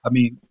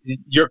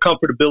 your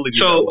comfortability,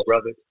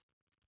 brother.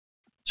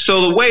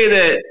 So the way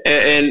that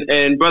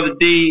and Brother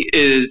D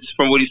is,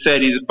 from what he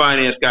said, he's a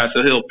finance guy,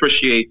 so he'll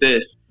appreciate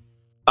this.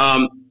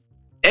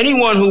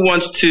 Anyone who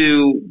wants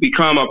to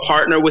become a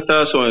partner with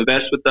us or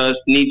invest with us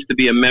needs to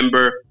be a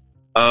member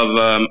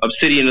of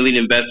City and Elite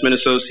Investment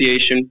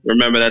Association.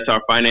 Remember, that's our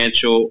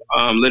financial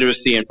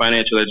literacy and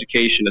financial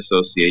education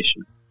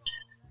association.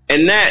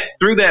 And that,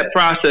 through that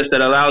process,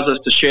 that allows us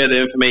to share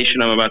the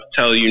information I'm about to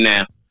tell you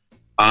now.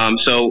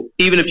 So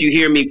even if you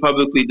hear me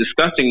publicly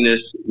discussing this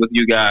with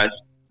you guys,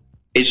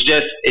 it's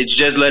just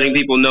letting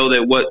people know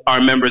that what our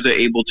members are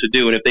able to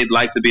do, and if they'd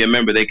like to be a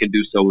member, they can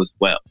do so as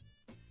well.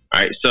 All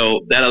right,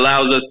 so that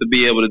allows us to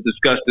be able to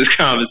discuss this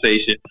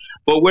conversation.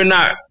 But we're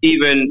not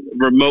even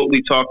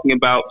remotely talking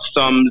about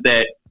sums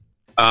that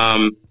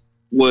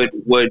would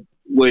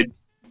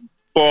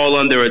fall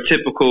under a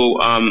typical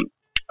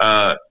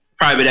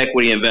private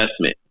equity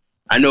investment.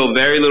 I know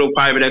very little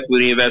private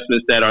equity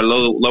investments that are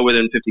lower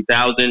than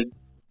 $50,000.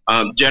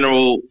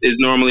 General is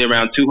normally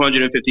around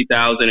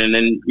 $250,000, and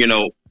then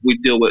we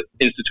deal with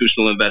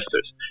institutional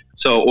investors,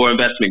 or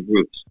investment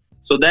groups.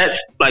 So that's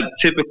like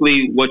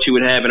typically what you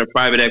would have in a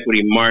private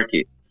equity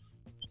market,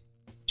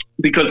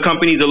 because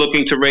companies are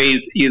looking to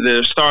raise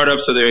either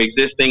startups or they're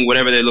existing,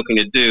 whatever they're looking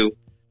to do,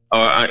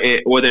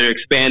 or they're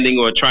expanding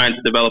or trying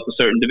to develop a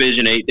certain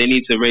division. They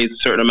need to raise a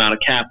certain amount of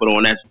capital,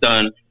 and that's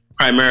done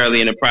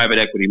primarily in a private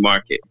equity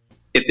market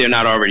if they're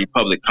not already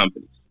public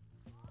companies.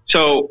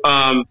 So,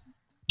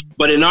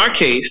 but in our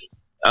case,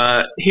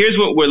 here's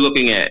what we're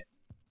looking at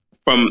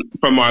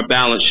from our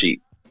balance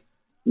sheet.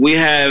 We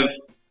have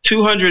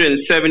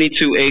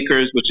 272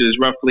 acres, which is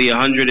roughly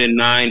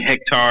 109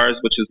 hectares,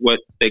 which is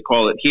what they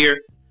call it here,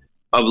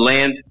 of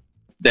land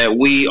that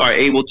we are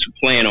able to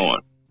plan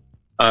on.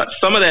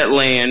 Some of that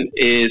land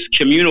is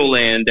communal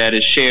land that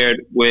is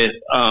shared with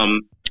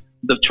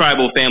the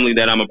tribal family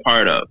that I'm a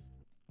part of.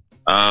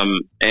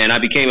 And I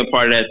became a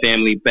part of that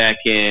family back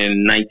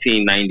in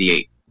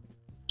 1998.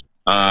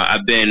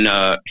 I've been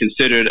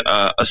considered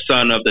a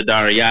son of the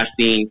Dara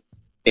Yassin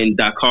in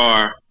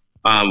Dakar,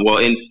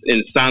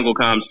 in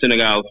Sangokam,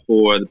 Senegal,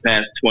 for the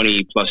past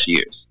 20 plus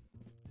years.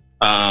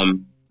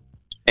 And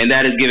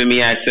that has given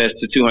me access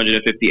to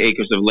 250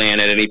 acres of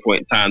land at any point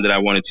in time that I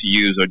wanted to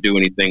use or do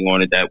anything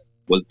on it that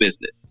was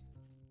business.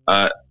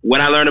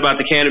 When I learned about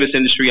the cannabis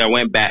industry, I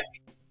went back,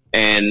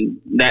 and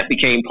that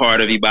became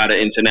part of Ibadah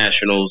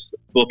International's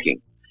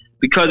booking.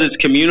 Because it's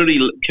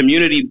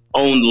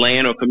community-owned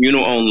land or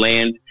communal-owned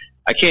land,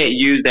 I can't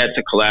use that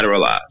to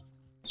collateralize.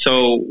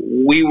 So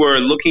we were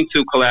looking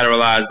to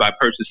collateralize by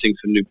purchasing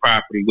some new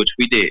property, which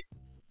we did.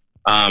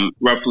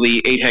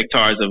 Roughly 8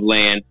 hectares of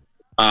land,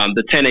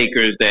 the 10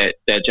 acres that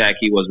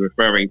Jackie was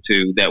referring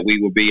to, that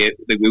we were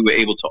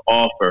able to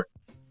offer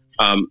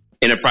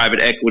in a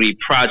private equity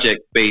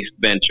project-based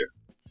venture.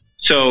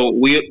 So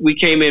we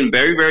came in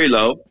very, very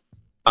low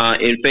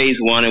in phase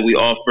 1, and we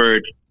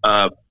offered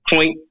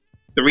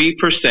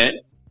 0.3%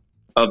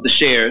 of the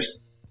shares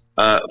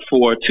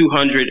for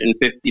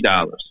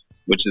 $250,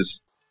 which is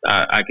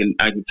I can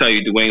tell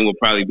you, Dwayne will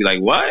probably be like,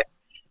 what?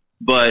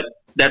 But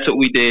that's what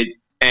we did,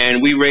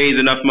 and we raised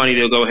enough money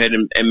to go ahead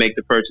and make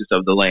the purchase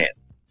of the land.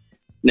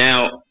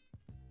 Now,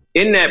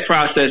 in that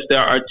process,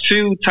 there are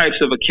 2 types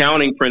of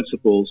accounting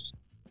principles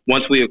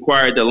once we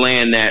acquired the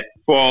land that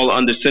fall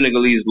under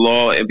Senegalese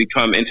law and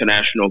become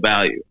international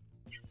value.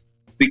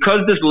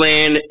 Because this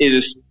land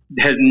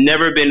has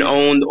never been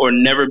owned or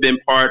never been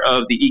part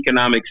of the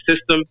economic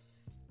system,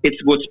 it's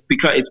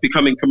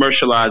becoming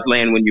commercialized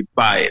land when you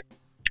buy it.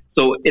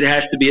 So it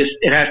has to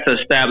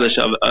establish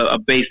a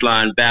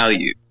baseline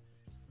value.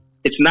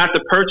 It's not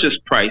the purchase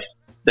price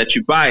that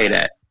you buy it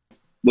at.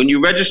 When you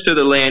register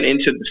the land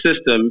into the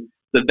system,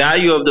 the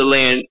value of the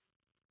land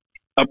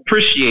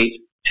appreciates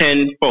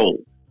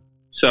tenfold.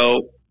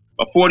 So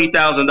A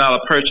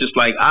 $40,000 purchase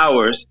like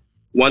ours,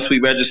 once we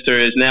register,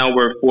 is now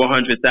worth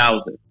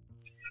 $400,000.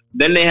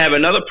 Then they have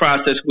another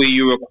process where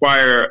you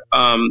require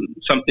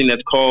something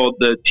that's called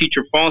the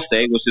titre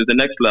foncier, which is the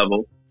next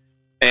level,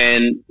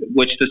 and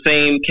which the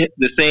same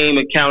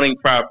accounting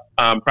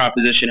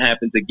proposition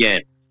happens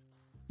again.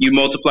 You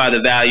multiply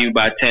the value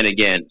by 10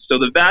 again. So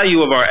the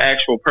value of our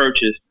actual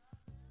purchase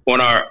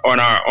on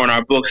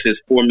our books is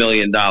 $4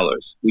 million.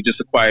 We just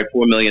acquired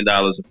 $4 million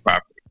of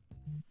property.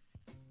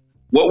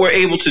 What we're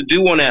able to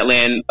do on that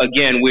land,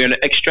 again, we're an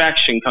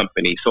extraction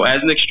company. So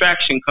as an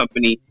extraction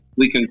company,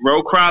 we can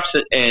grow crops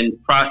and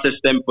process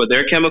them for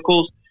their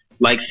chemicals,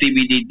 like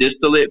CBD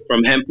distillate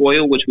from hemp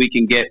oil, which we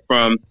can get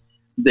from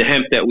the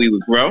hemp that we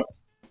would grow,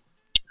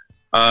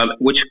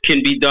 which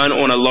can be done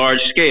on a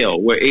large scale.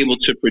 We're able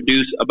to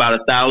produce about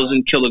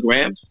 1,000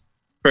 kilograms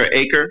per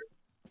acre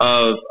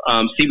of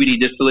CBD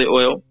distillate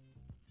oil.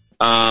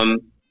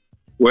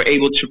 We're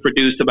able to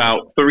produce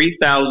about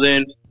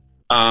 3,000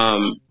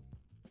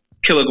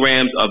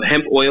 kilograms of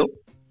hemp oil.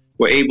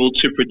 We're able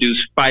to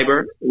produce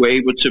fiber. We're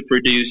able to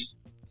produce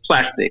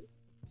plastic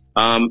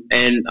and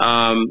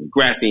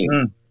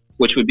graphene,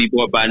 which would be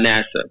bought by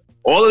NASA.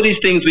 All of these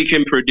things we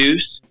can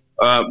produce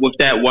with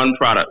that one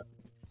product.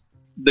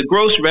 The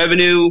gross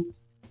revenue,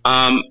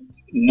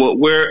 what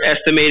we're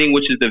estimating,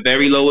 which is the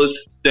very lowest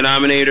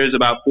denominator, is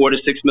about $4 to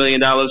 $6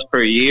 million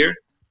per year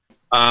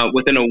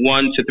within a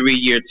 1 to 3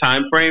 year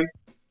time frame,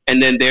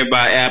 and then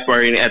thereby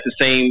operating at the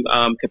same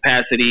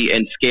capacity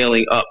and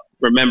scaling up.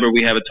 Remember,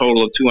 we have a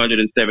total of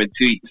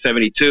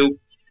 272.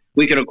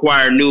 We can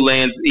acquire new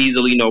lands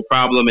easily, no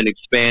problem, and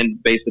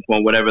expand based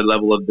upon whatever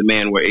level of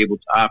demand we're able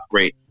to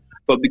operate.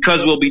 But because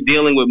we'll be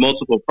dealing with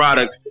multiple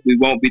products, we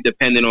won't be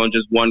dependent on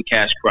just one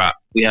cash crop.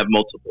 We have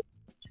multiple.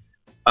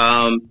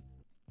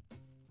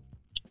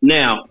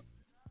 Now,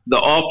 the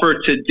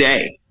offer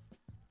today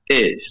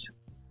is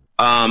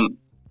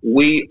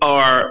we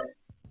are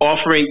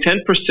offering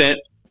 10%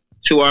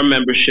 to our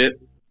membership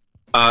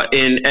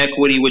in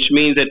equity, which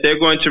means that they're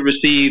going to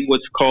receive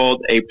what's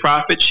called a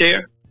profit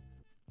share.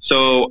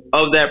 So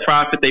of that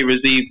profit, they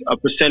receive a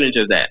percentage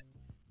of that.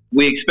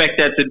 We expect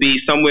that to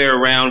be somewhere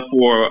around,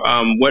 for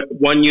what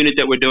one unit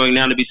that we're doing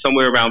now, to be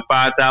somewhere around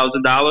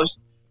 $5,000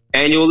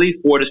 annually,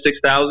 $4,000 to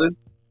 $6,000.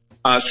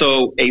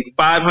 So a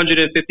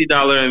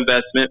 $550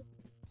 investment,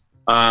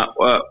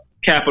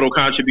 capital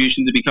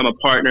contribution to become a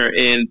partner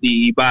in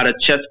the Ibadah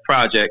Chess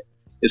Project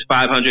is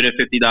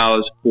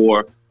 $550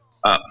 for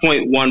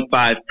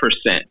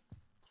 0.15%.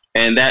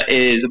 And that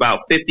is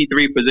about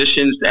 53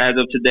 positions. As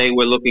of today,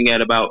 we're looking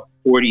at about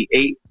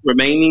 48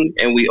 remaining,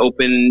 and we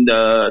opened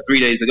 3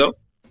 days ago.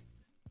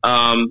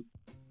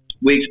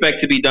 We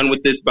expect to be done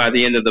with this by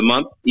the end of the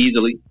month,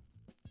 easily.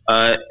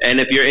 And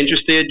if you're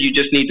interested, you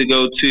just need to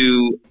go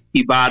to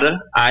Ibadah,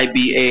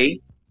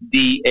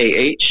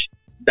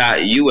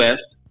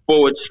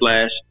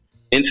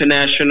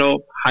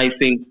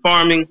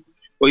 IBADAH.US/international-farming,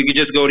 or you could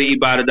just go to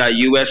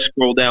Ibadah.us,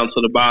 scroll down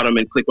to the bottom,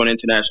 and click on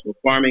international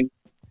farming.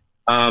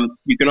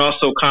 You can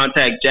also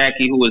contact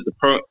Jackie, who is the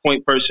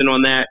point person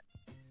on that.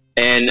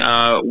 And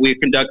we're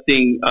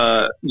conducting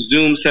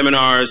Zoom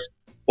seminars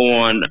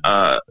on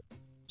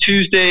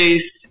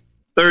Tuesdays,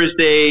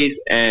 Thursdays,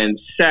 and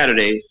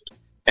Saturdays.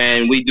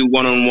 And we do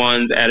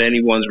one-on-ones at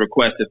anyone's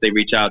request if they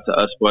reach out to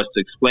us for us to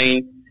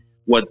explain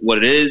what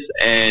it is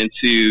and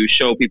to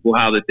show people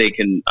how that they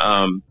can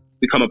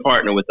become a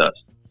partner with us.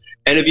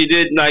 And if you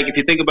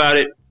think about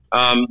it,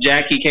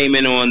 Jackie came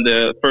in on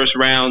the first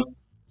round.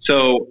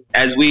 So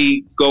as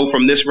we go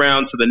from this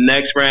round to the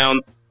next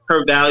round,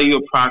 her value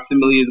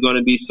approximately is going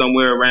to be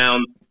somewhere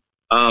around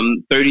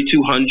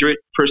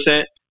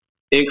 3,200%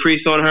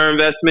 increase on her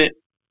investment.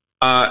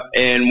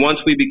 And once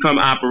we become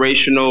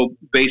operational,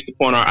 based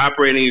upon our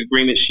operating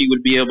agreement, she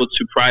would be able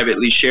to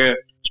privately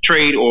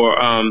trade or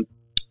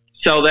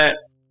sell that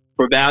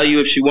for value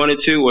if she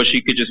wanted to, or she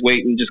could just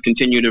wait and just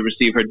continue to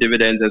receive her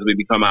dividends as we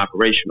become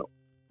operational.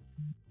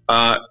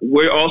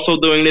 We're also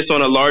doing this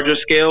on a larger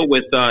scale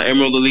with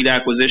Emerald Elite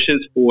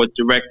Acquisitions for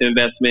direct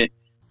investment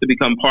to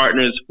become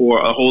partners for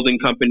a holding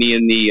company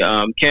in the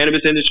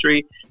cannabis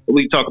industry. But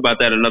we can talk about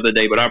that another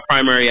day. But our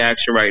primary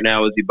action right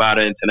now is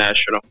Ibadah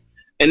International.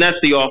 And that's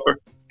the offer,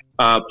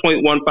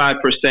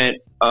 0.15%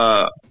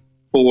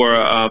 for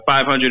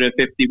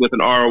 550 with an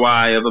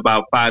ROI of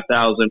about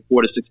 $5,000,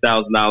 $4,000 to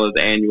 $6,000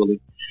 annually.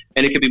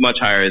 And it could be much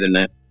higher than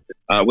that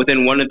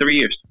within 1 to 3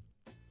 years.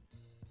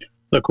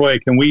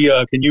 LaQuay, can you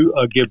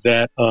give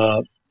that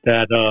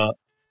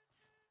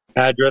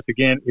address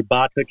again?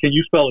 Ibadah. Can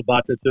you spell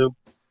Ibadah too?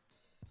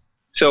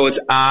 So it's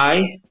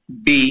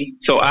I-B.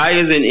 So I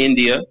is in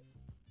India,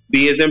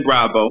 B is in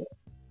Bravo,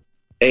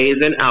 A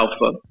is in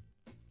Alpha,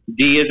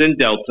 D is in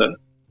Delta,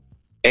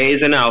 A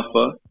is in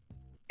Alpha,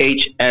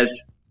 H as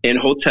in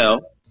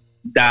Hotel,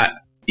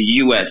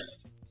 .US.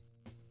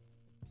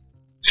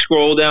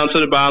 Scroll down to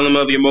the bottom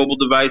of your mobile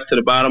device to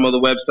the bottom of the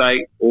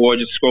website, or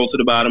just scroll to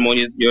the bottom on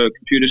your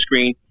computer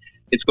screen.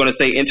 It's going to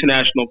say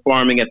International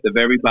Farming at the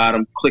very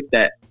bottom. Click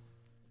that.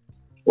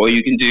 Or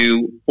you can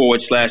do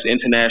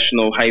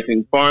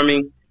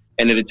 /international-farming,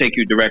 and it'll take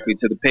you directly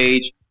to the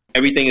page.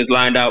 Everything is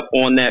lined out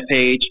on that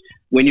page.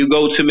 When you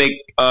go to make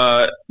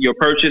your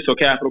purchase or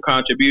capital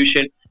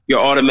contribution, you're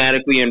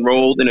automatically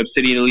enrolled in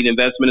Obsidian Elite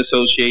Investment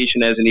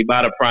Association as an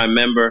Ibadah Prime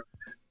member.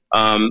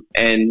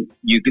 And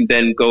you can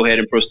then go ahead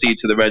and proceed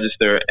to the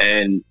register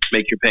and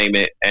make your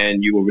payment,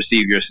 and you will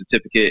receive your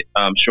certificate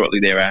shortly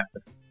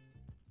thereafter.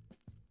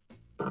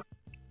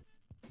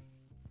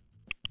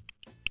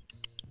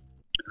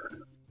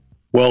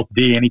 Well,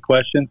 D, any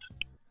questions?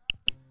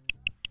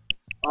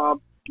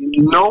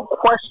 No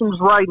questions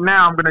right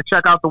now. I'm going to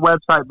check out the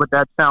website, but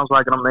that sounds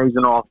like an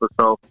amazing offer,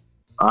 so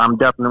I'm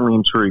definitely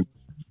intrigued.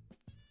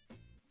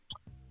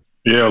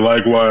 Yeah,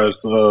 likewise.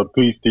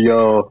 Peace to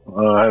y'all.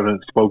 I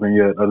haven't spoken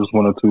yet. I just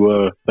wanted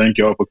to thank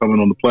y'all for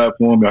coming on the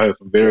platform. Y'all have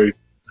some very,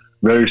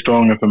 very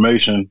strong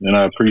information, and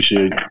I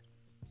appreciate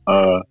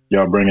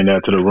y'all bringing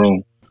that to the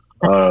room.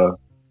 I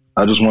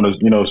just want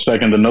to,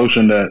 second the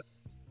notion that,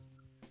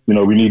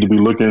 we need to be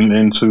looking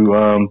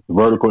into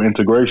vertical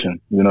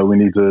integration. We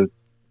need to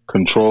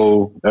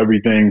control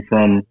everything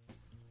from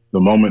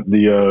the moment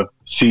the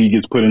seed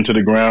gets put into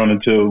the ground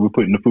until we're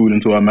putting the food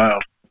into our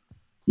mouth.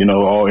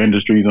 All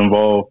industries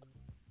involved.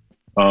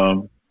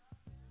 Or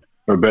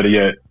better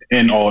yet,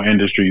 in all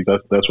industries,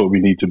 that's what we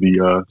need to be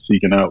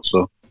seeking out.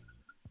 So,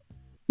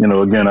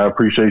 again, I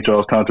appreciate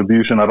y'all's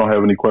contribution. I don't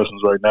have any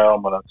questions right now.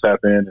 I'm going to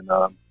tap in and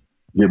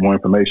get more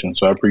information.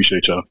 So I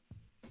appreciate y'all.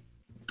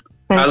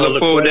 I look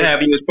forward to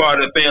having you as part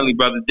of the family,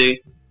 Brother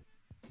D.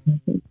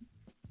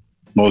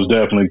 Most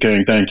definitely,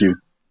 King. Thank you.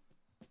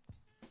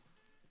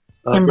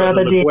 And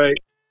Brother D.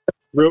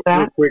 Real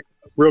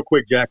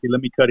quick, Jackie,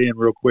 let me cut in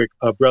real quick.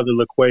 Brother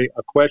LaQuay,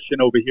 a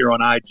question over here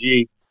on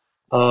IG.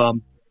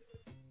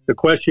 The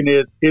question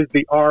is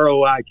the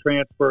ROI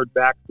transferred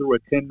back through a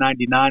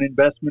 1099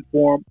 investment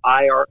form,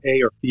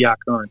 IRA, or fiat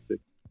currency?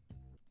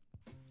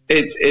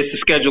 It's a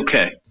Schedule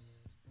K.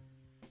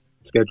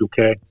 Schedule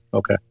K?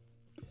 Okay.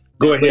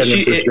 Go ahead,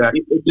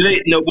 Jackie.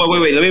 No,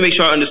 wait. Let me make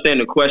sure I understand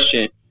the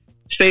question.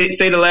 Say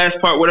the last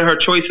part. What are her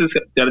choices?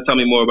 Got to tell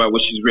me more about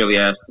what she's really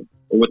asking,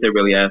 or what they're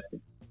really asking.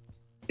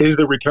 Is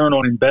the return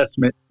on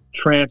investment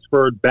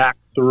transferred back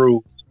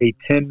through a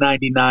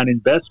 1099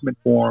 investment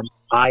form,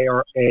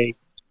 IRA,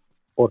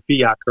 or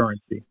fiat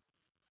currency?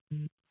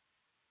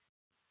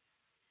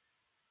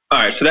 All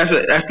right, so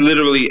that's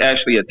literally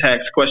actually a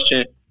tax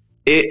question.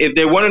 If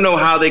they want to know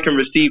how they can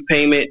receive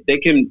payment, they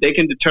can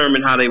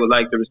determine how they would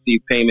like to receive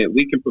payment.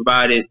 We can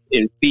provide it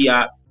in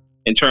fiat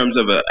in terms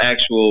of an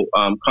actual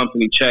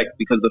company check,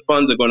 because the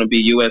funds are going to be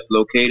U.S.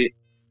 located.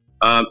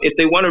 If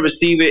they want to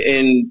receive it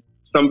in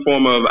some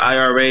form of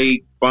IRA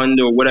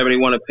fund or whatever they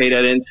want to pay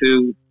that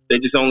into, they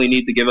just only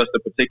need to give us the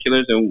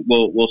particulars, and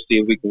we'll see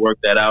if we can work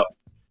that out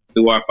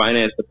through our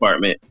finance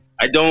department.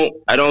 I don't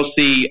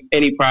see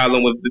any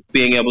problem with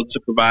being able to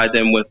provide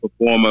them with a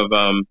form of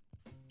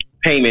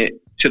payment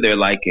to their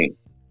liking.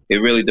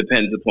 It really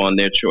depends upon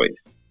their choice.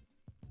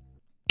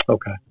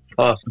 Okay,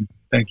 awesome.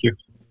 Thank you.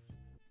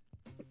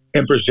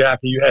 Empress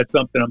Jackie, you had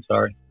something? I'm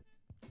sorry.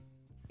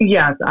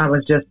 Yes, I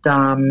was just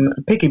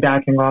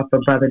piggybacking off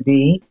of Brother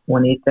D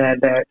when he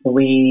said that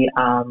we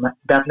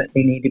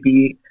definitely need to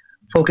be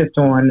focused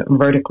on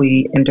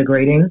vertically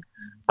integrating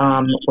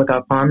with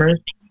our farmers.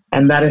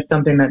 And that is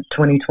something that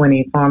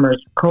 2020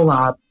 Farmers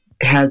Co-op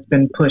has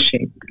been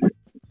pushing.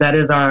 That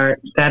is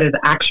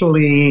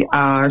actually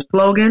our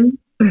slogan,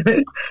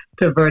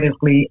 to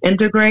vertically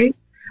integrate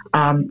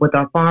with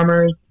our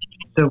farmers,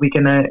 so we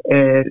can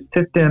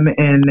assist them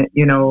in,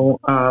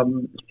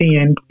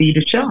 seeing seed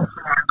to shelf.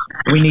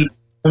 We need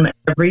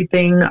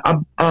everything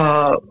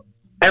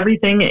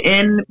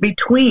in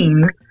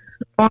between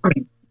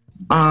farming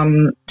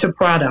to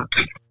product.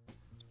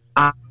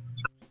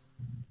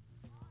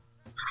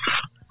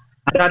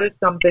 That is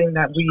something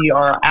that we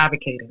are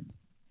advocating,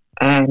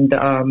 and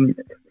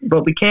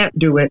but we can't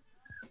do it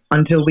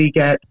until we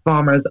get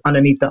farmers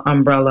underneath the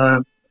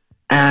umbrella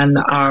and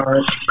our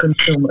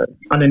consumers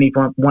underneath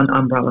one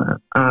umbrella.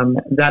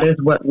 That is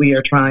what we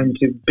are trying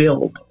to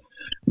build,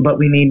 but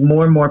we need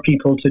more and more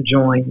people to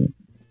join,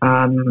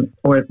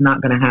 or it's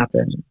not going to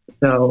happen.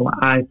 So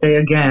I say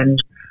again,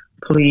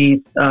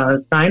 please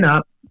sign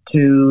up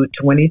to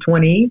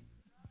 2020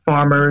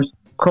 Farmers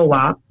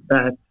Co-op.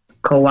 That's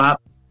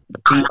co-op,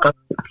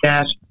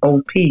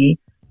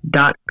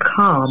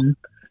 op.com,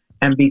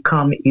 and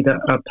become either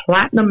a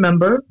platinum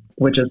member,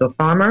 which is a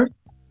farmer,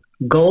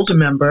 gold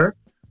member,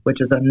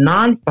 which is a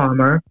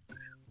non-farmer,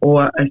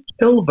 or a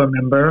silver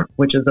member,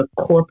 which is a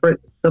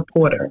corporate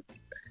supporter.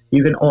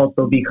 You can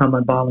also become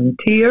a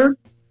volunteer.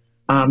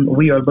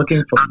 We are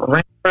looking for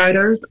grant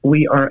writers.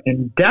 We are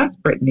in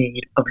desperate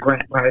need of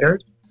grant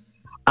writers.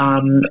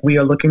 We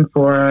are looking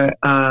for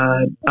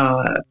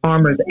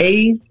farmers'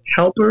 aides,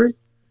 helpers.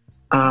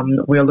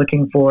 We are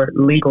looking for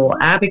legal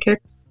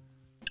advocates,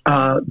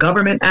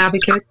 government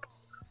advocates,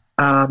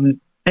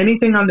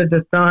 anything under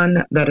the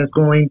sun that is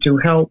going to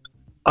help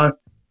us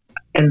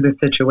in this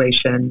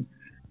situation.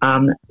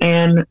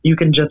 And you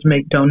can just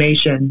make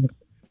donations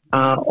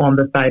on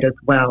the site as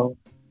well.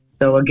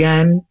 So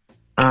again,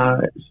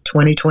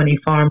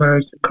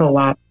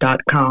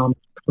 2020farmerscoop.com.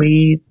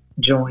 Please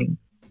join.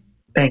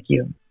 Thank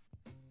you.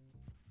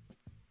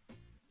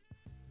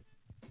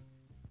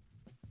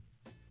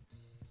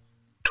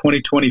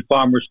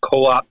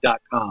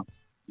 .2020farmerscoop.com.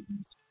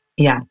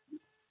 Yeah.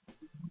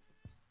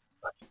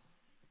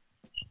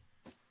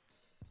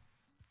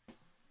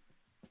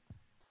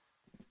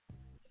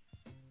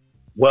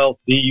 Well,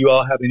 do you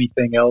all have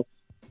anything else?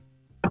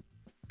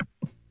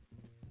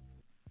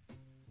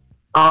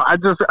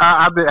 I've been,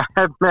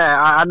 man,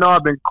 I know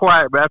I've been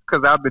quiet, but that's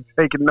because I've been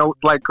taking notes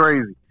like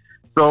crazy.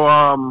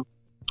 So,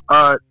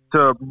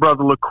 to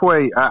Brother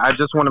LaQuay, I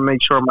just want to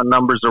make sure my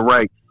numbers are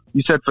right.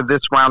 You said for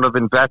this round of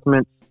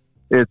investments,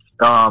 it's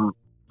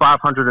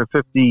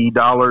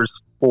 $550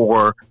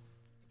 for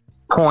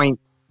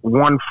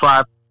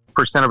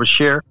 0.15% of a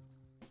share?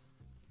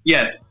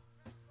 Yes.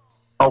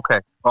 Okay,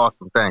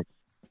 awesome, thanks.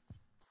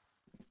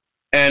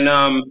 And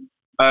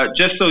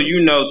just so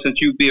you know, since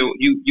you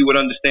would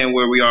understand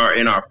where we are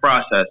in our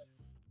process,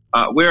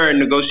 we're in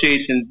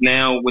negotiations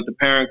now with the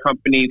parent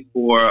company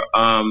for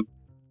 $2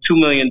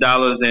 million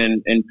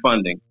in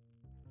funding.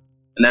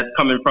 And that's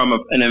coming from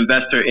an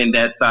investor in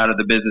that side of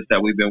the business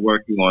that we've been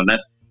working on.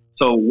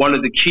 So one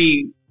of the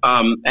key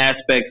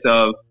aspects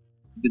of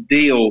the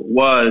deal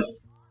was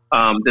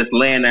this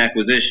land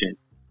acquisition.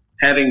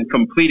 Having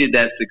completed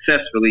that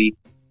successfully,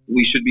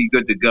 we should be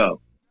good to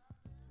go.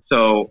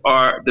 So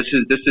this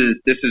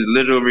is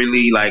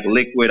literally like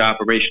liquid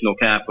operational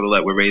capital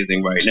that we're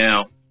raising right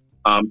now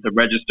to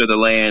register the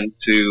land,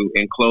 to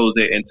enclose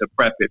it, and to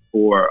prep it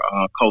for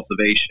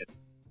cultivation.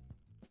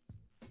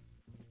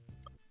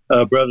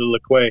 Brother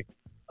LaQuay,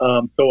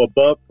 so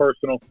above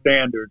personal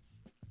standards,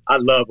 I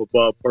love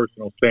above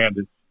personal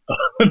standards.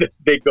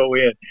 They go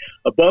in.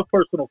 Above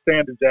personal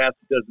standards asks,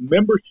 does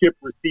membership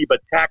receive a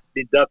tax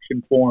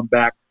deduction form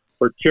back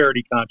for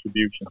charity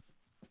contributions?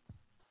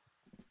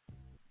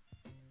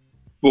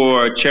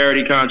 For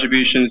charity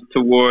contributions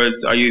towards,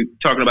 are you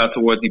talking about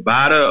towards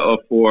Ibadah or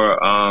for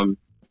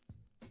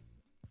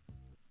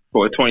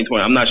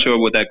 2020? I'm not sure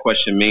what that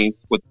question means.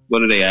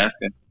 What are they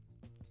asking?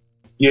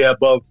 Yeah,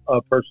 above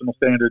personal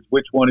standards.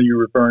 Which one are you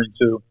referring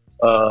to?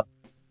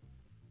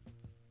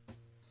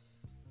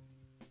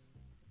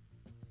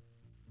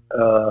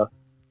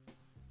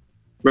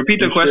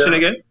 Repeat the question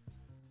again?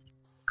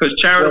 Because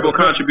charitable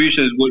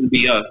contributions wouldn't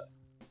be us.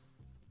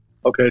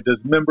 Okay, does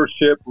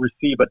membership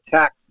receive a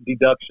tax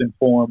deduction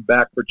form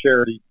back for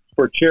charity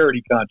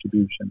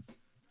contributions?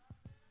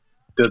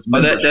 That's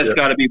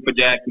got to be for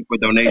Jackie for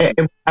donations.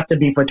 It would have to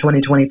be for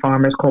 2020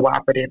 Farmers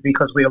Cooperative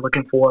because we are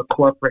looking for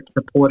corporate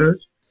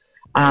supporters.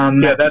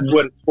 Yeah, that's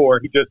what it's for.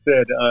 He just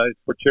said it's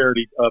for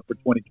charity for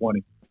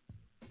 2020.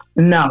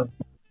 No.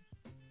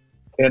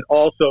 And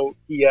also,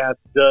 he asked,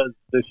 does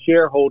the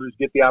shareholders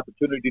get the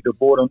opportunity to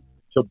vote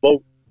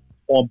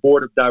on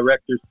board of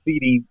directors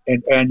seating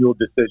and annual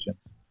decisions?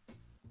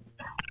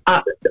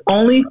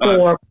 Only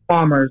for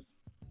farmers.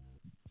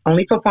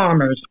 Only for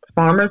farmers.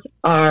 Farmers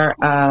are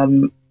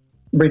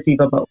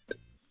receive a vote.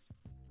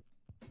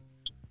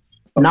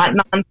 Not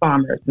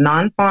non-farmers.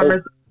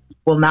 Non-farmers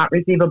will not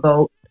receive a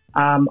vote.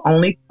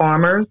 Only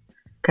farmers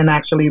can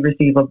actually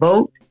receive a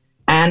vote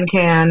and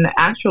can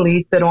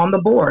actually sit on the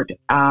board,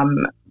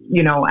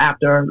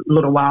 after a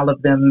little while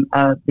of them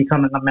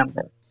becoming a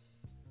member.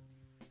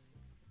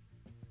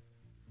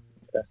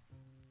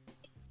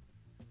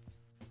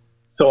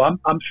 So I'm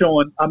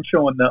showing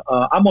the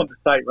I'm on the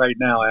site right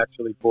now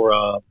actually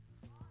for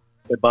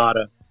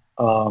Ibadah,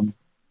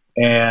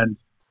 and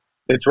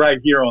it's right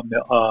here on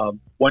the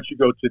once you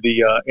go to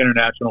the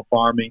international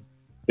farming,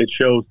 it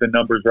shows the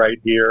numbers right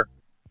here,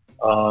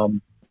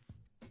 and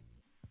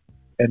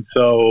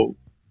so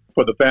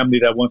for the family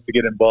that wants to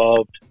get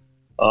involved,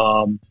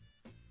 I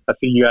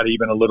see you got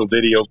even a little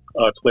video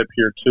clip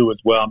here too as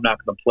well. I'm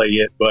not going to play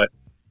it, but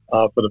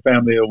for the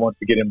family that wants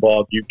to get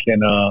involved, you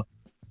can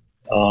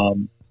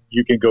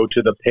go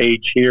to the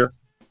page here,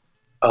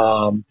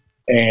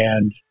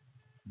 and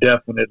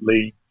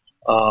definitely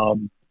all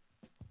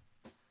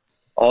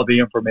the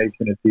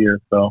information is here.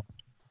 So,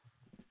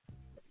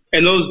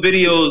 and those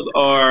videos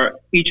are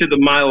each of the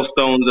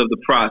milestones of the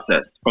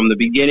process from the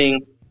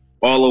beginning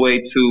all the way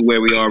to where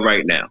we are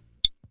right now.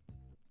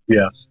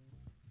 Yes.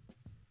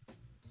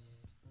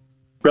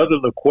 Brother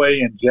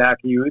LaQuay and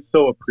Jackie, we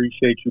so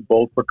appreciate you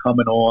both for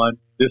coming on.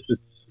 This is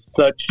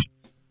such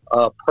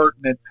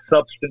pertinent,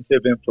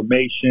 substantive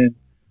information.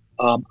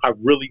 I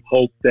really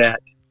hope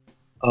that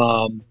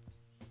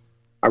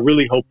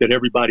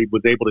everybody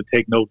was able to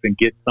take notes and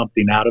get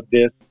something out of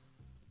this.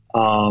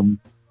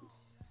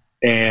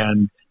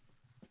 And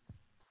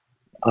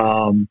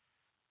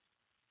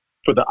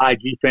for the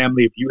IG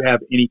family, if you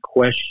have any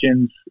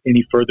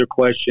further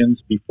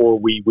questions before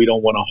we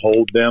don't want to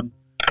hold them.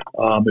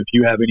 If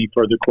you have any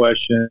further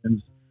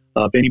questions,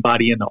 if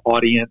anybody in the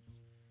audience,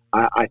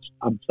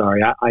 I'm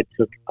sorry, I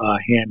took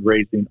hand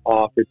raising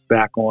off. It's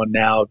back on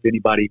now. If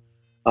anybody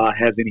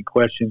has any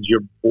questions,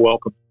 you're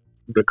welcome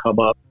to come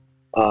up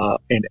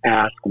and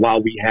ask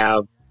while we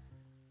have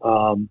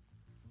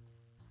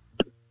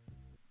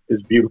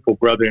his beautiful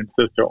brother and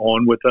sister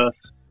on with us.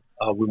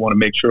 We want to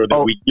make sure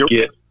that we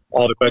get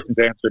all the questions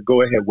answered.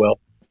 Go ahead, Will.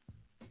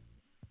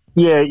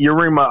 Yeah,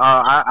 Yarima,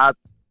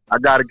 I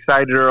got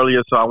excited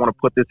earlier, so I want to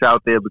put this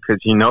out there because,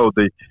 you know,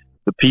 the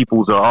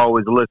peoples are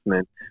always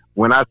listening.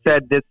 When I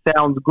said this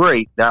sounds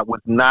great, that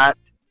was not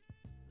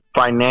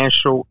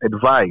financial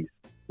advice.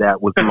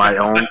 That was my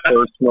own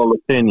personal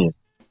opinion.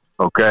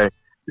 Okay?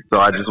 So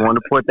I just want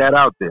to put that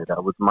out there.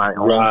 That was my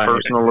own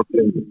personal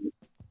opinion.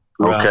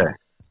 Okay.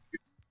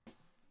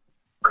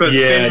 Because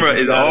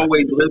FINRA is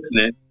always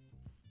listening.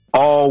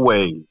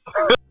 Always.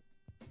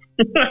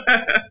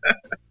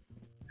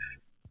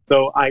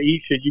 So,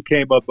 Aisha, you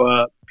came up,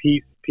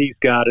 peace,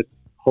 goddess.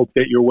 Hope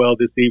that you're well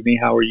this evening.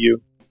 How are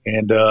you?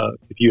 And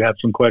if you have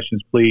some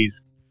questions, please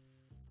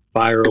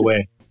fire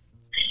away.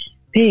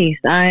 Peace.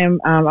 I'm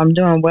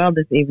doing well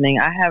this evening.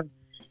 I have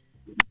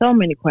so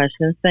many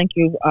questions. Thank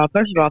you.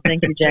 First of all,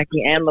 thank you,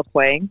 Jackie and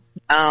LaQuay.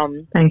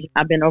 Thank you.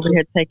 I've been over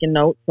here taking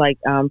notes like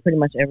pretty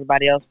much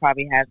everybody else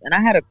probably has. And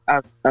I had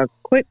a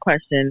quick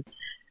question.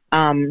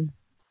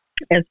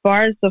 As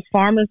far as the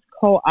Farmers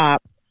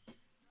Co-op,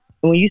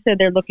 when you said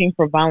they're looking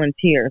for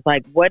volunteers,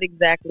 like what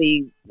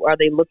exactly are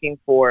they looking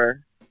for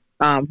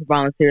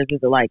volunteers? Is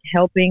it like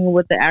helping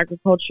with the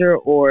agriculture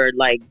or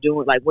like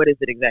doing, like what is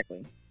it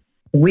exactly?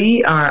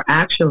 We are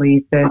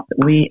actually,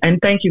 and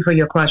thank you for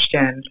your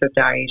question,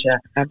 Sister Aisha.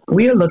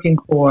 We are looking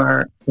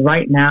for,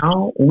 right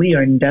now, we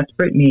are in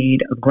desperate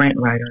need of grant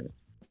writers.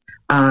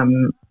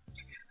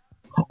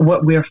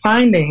 What we're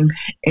finding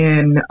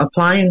in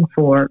applying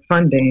for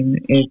funding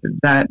is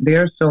that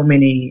there are so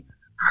many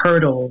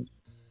hurdles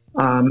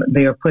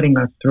they are putting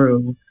us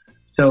through.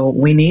 So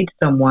we need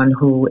someone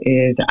who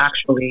is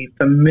actually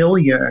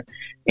familiar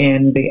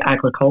in the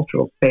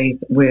agricultural space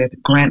with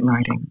grant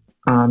writing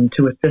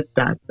to assist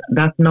us.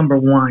 That's number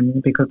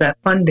one, because that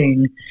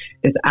funding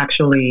is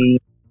actually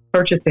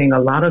purchasing a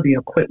lot of the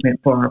equipment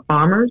for our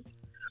farmers.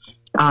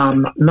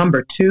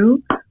 Number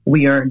two,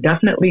 we are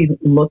definitely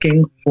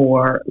looking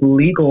for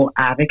legal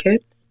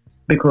advocates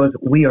because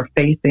we are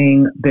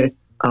facing this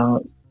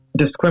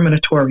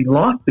discriminatory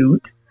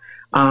lawsuit,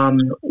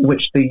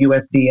 which the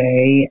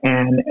USDA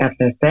and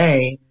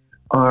FSA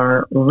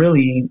are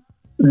really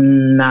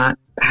not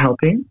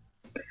helping.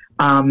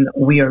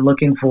 We are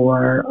looking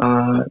for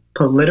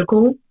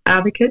political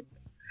advocates,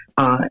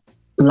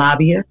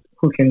 lobbyists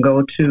who can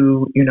go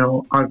to,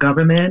 our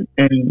government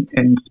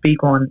and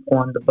speak on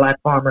the Black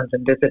farmers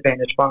and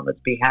disadvantaged farmers'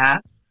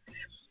 behalf.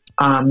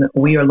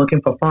 We are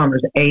looking for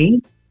farmers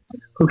aid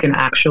who can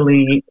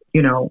actually,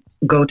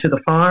 go to the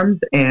farms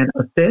and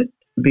assist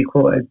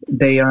because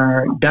they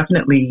are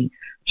definitely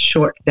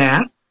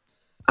short-staffed.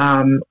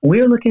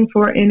 We're looking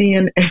for any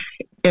and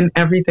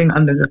everything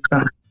under the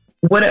sun.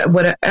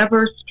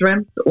 Whatever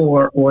strengths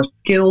or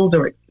skills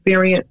or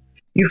experience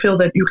you feel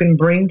that you can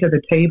bring to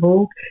the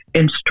table,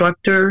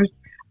 instructors,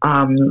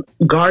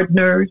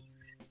 gardeners,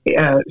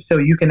 so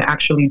you can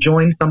actually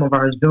join some of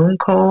our Zoom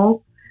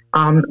calls.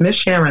 Miss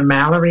Sharon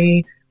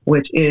Mallory,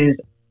 which is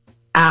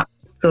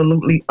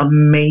absolutely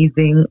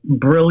amazing,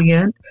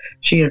 brilliant.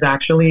 She is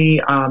actually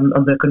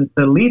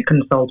the lead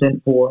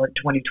consultant for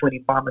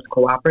 2020 Farmers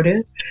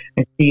Cooperative,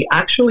 and she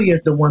actually is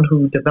the one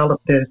who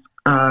developed this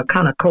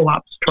kind of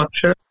co-op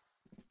structure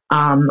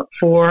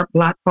for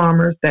Black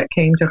farmers that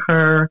came to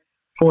her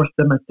for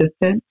some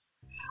assistance.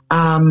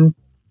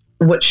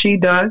 What she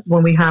does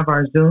when we have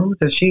our Zooms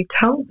is she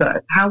tells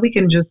us how we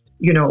can just,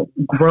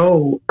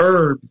 grow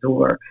herbs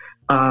or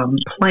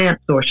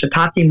plants or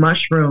shiitake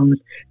mushrooms,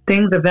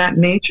 things of that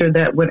nature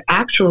that would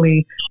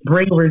actually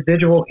bring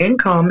residual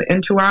income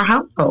into our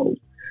household,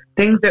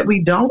 things that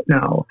we don't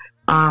know.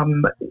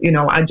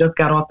 I just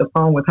got off the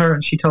phone with her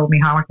and she told me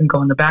how I can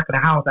go in the back of the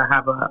house. I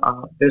have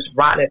this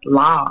rotted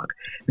log.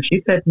 And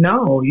she said,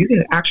 no, you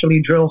can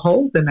actually drill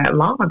holes in that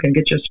log and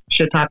get your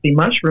shiitake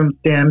mushroom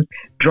stems,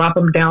 drop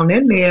them down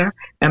in there.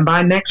 And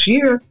by next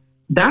year,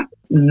 that's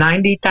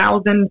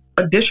 $90,000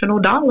 additional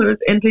dollars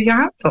into your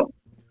household,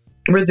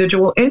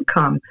 residual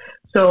income.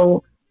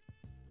 So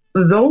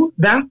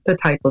that's the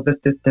type of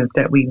assistance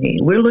that we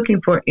need. We're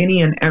looking for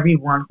any and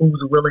everyone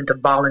who's willing to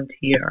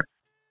volunteer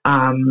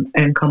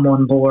and come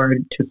on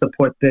board to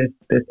support this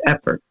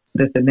effort,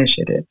 this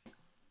initiative.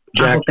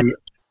 Jackie,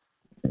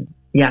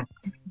 yeah.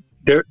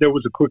 There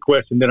was a quick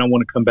question, then I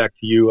want to come back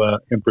to you,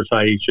 Empress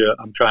Aisha.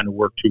 I'm trying to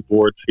work two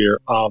boards here.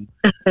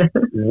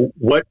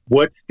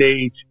 What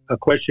stage, a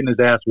question is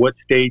asked, what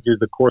stage is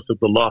the course of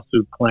the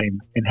lawsuit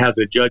claim, and has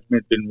a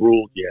judgment been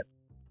ruled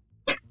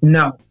yet?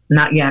 No,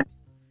 not yet.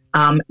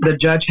 The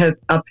judge has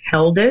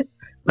upheld it,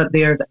 but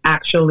there's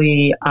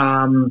actually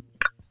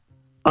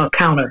a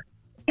counter.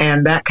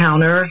 And that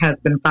counter has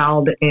been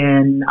filed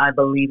in, I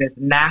believe it's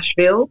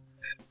Nashville.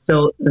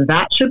 So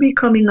that should be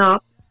coming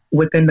up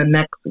within the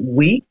next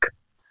week.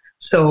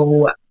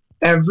 So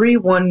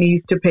everyone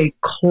needs to pay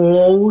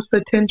close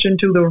attention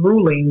to the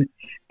ruling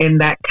in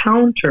that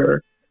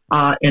counter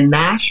in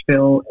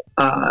Nashville.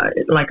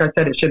 Like I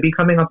said, it should be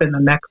coming up in the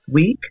next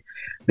week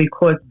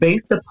because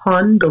based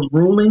upon the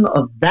ruling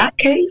of that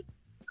case,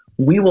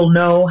 we will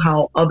know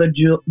how other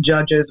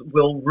judges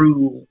will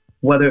rule,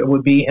 whether it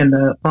would be in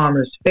the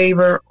farmer's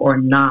favor or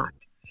not.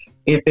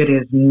 If it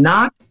is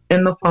not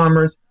in the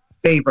farmer's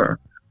favor,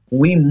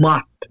 we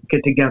must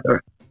get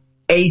together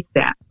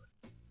ASAP,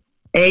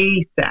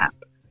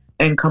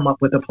 and come up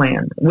with a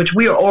plan, which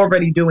we are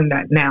already doing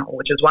that now,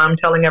 which is why I'm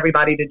telling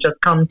everybody to just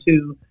come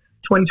to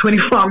 2020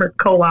 Farmers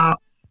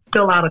Co-op,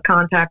 fill out a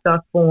contact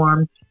us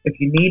form. If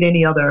you need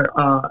any other,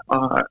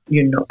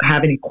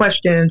 have any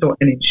questions or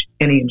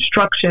any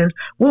instructions,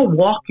 we'll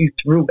walk you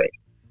through it.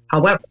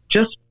 However,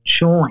 just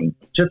join,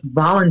 just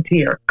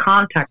volunteer,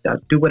 contact us,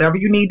 do whatever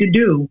you need to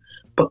do,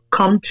 but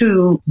come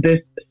to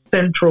this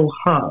central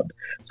hub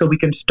so we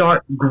can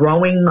start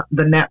growing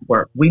the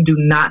network. We do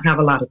not have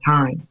a lot of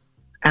time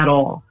at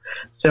all.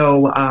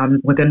 So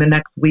within the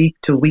next week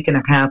to a week and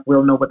a half,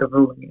 we'll know what the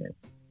ruling is.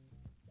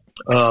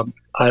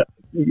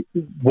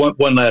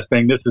 One last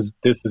thing. This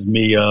is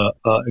me, and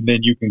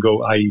then you can go,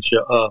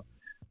 Aisha.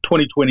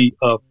 2020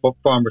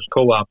 Farmers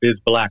Co-op is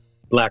black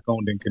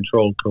owned and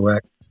controlled,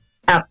 correct?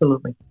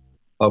 Absolutely.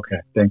 Okay,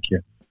 thank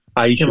you.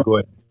 Aisha, go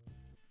ahead.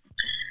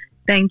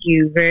 Thank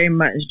you very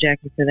much,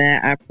 Jackie, for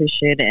that. I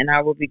appreciate it, and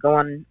I will be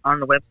going on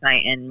the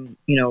website and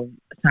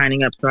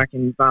signing up so I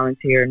can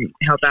volunteer and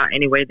help out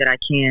any way that I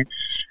can.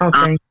 Oh,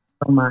 thank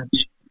you so much.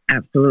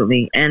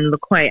 Absolutely. And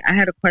LaQuay, I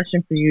had a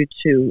question for you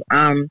too.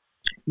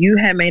 You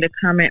had made a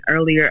comment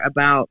earlier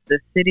about the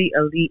City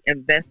Elite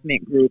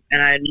Investment Group,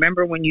 and I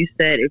remember when you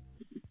said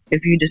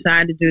if you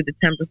decide to do the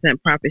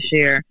 10% profit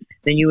share,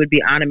 then you would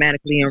be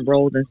automatically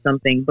enrolled in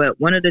something. But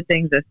one of the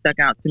things that stuck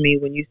out to me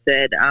when you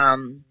said,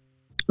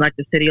 like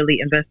the City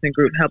Elite Investment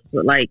Group helps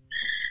with like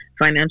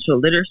financial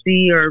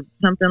literacy or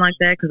something like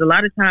that, because a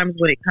lot of times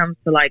when it comes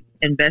to like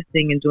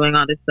investing and doing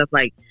all this stuff,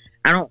 like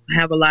I don't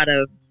have a lot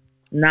of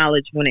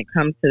knowledge when it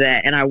comes to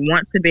that, and I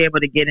want to be able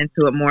to get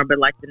into it more, but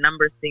like the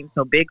numbers seem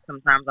so big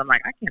sometimes I'm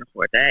like, I can't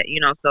afford that,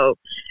 so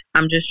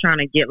I'm just trying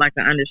to get like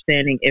an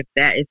understanding if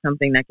that is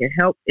something that can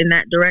help in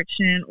that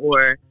direction,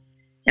 or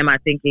am I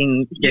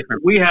thinking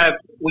different? We have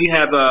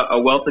a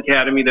Wealth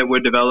Academy that we're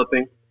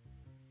developing.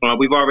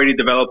 We've already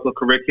developed a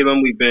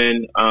curriculum. We've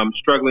been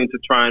struggling to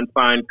try and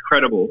find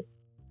credible,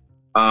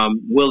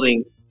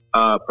 willing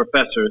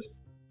professors.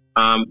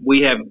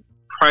 We have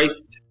priced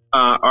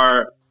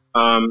our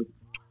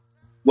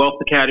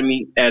Wealth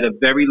Academy at a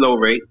very low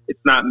rate.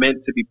 It's not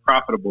meant to be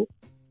profitable.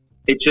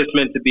 It's just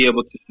meant to be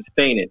able to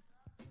sustain it.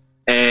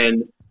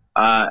 And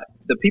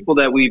the people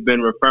that we've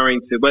been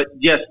referring to, but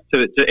yes,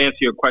 to answer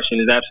your question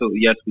is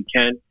absolutely yes, we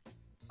can.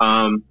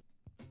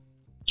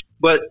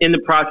 But in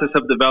the process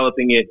of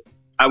developing it,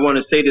 I want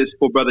to say this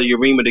for Brother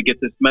Yarima to get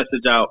this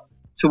message out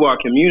to our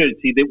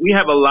community, that we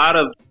have a lot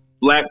of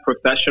black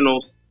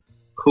professionals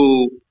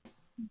who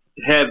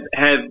have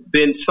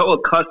been so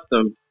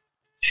accustomed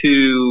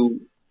to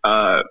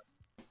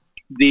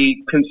the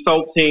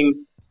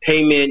consulting,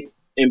 payment,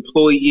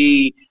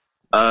 employee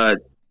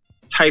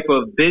type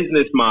of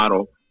business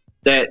model,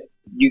 that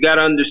you got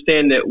to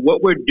understand that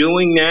what we're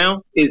doing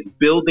now is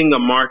building a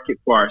market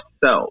for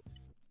ourselves.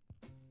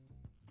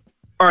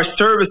 Our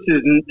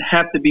services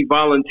have to be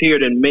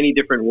volunteered in many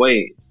different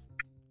ways,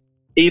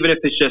 even if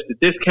it's just a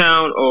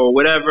discount or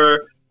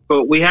whatever.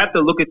 But we have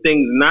to look at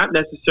things not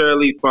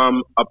necessarily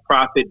from a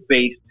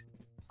profit-based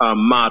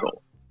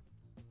model.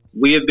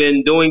 We have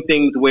been doing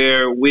things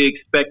where we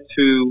expect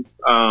to,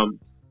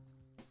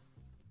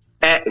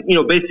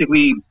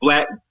 basically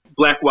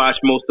blackwash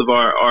most of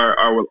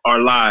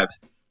our lives.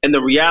 And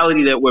the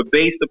reality that we're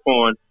based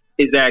upon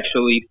is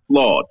actually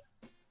flawed,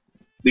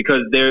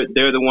 because they're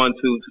the ones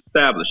who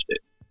established it.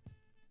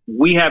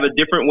 We have a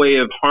different way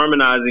of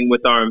harmonizing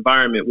with our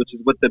environment, which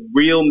is what the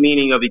real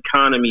meaning of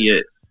economy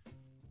is,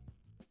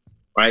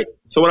 right?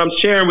 So what I'm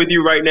sharing with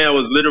you right now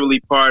is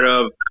literally part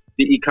of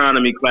the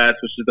economy class,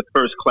 which is the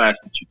first class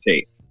that you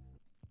take.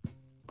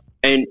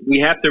 And we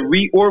have to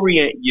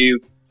reorient you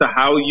to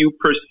how you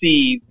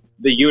perceive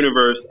the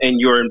universe and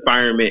your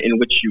environment in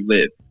which you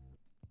live.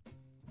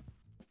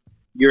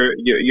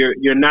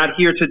 You're not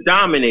here to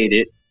dominate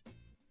it.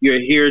 You're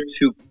here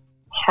to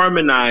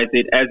harmonize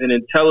it as an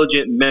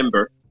intelligent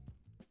member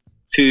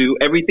to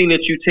everything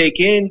that you take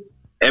in,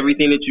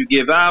 everything that you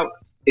give out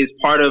is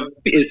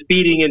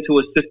feeding into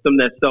a system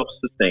that's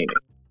self-sustaining.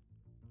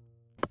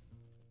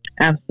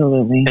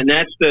 Absolutely. And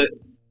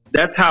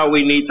that's how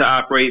we need to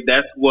operate.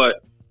 That's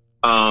what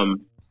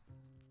some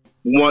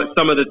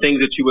of the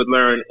things that you would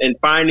learn, and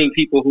finding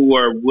people who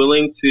are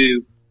willing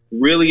to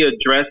really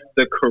address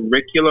the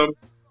curriculum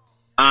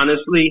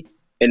honestly,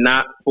 and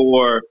not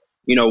for,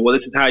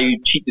 this is how you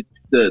cheat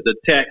the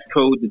tax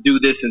code to do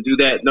this and do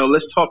that. No,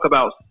 let's talk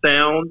about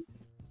sound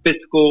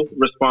fiscal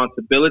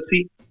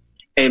responsibility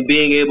and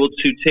being able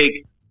to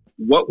take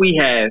what we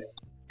have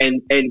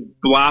and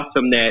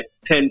blossom that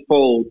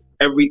tenfold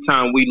every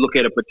time we look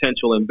at a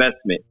potential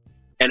investment,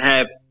 and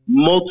have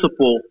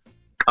multiple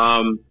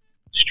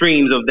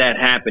streams of that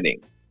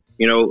happening.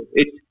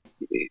 It's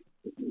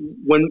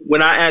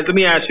when I ask, let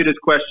me ask you this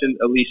question,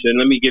 Alicia, and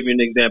let me give you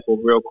an example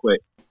real quick.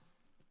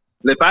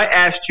 If I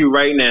asked you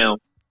right now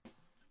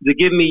to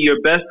give me your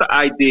best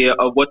idea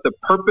of what the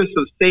purpose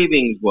of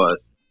savings was,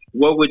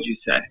 what would you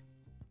say?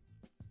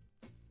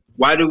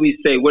 Why do we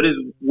say why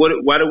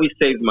do we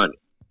save money?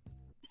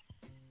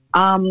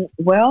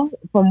 Well,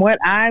 from what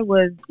I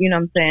was,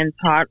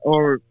 taught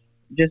or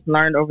just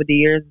learned over the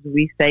years,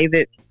 we save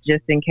it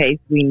just in case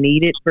we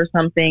need it for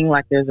something,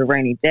 like there's a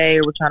rainy day,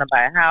 or we're trying to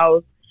buy a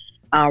house,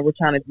 we're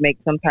trying to make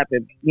some type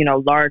of,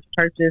 large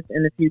purchase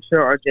in the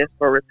future, or just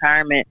for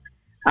retirement.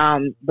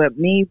 But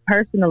me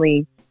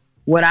personally,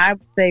 what I've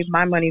saved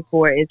my money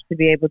for is to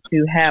be able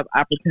to have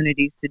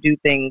opportunities to do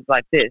things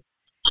like this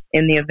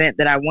in the event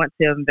that I want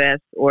to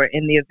invest, or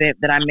in the event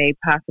that I may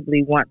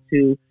possibly want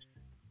to,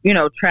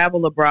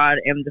 travel abroad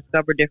and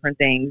discover different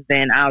things.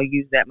 Then I'll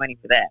use that money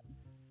for that.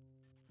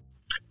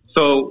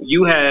 So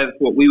you have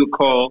what we would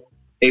call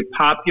a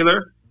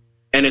popular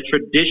and a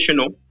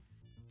traditional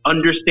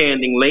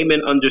understanding,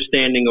 layman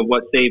understanding of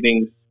what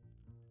savings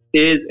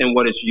is and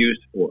what it's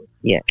used for.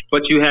 Yes.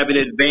 But you have an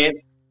advanced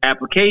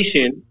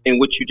application in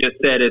which you just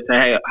said as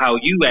to how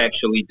you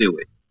actually do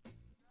it.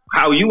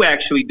 How you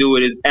actually do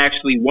it is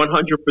actually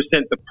 100%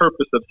 the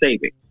purpose of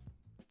savings.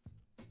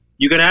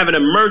 You can have an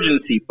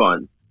emergency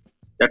fund.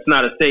 That's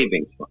not a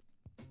savings fund.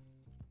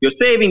 Your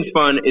savings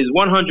fund is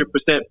 100%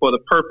 for the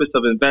purpose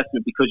of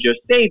investment, because your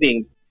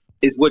savings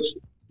is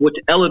which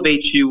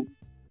elevates you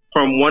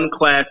from one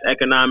class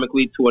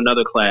economically to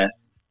another class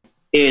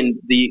in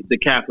the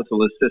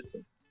capitalist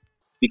system,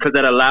 because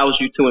that allows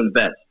you to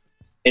invest.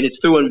 And it's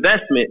through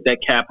investment that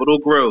capital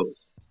grows.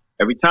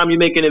 Every time you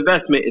make an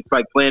investment, it's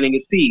like planting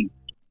a seed.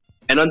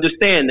 And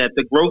understand that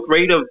the growth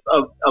rate of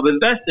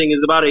investing is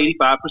about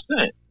 85%.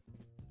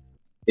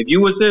 If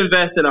you were to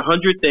invest in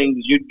 100 things,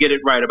 you'd get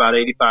it right about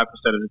 85% of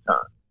the time.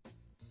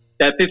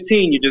 That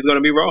 15, you're just going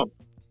to be wrong.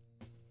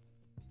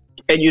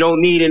 And you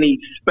don't need any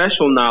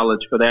special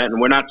knowledge for that.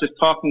 And we're not just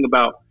talking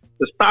about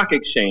the stock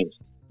exchange.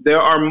 There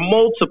are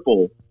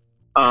multiple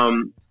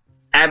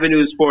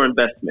avenues for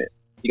investment.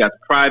 You got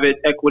the private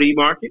equity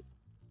market.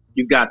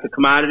 You've got the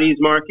commodities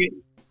market.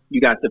 You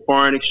got the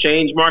foreign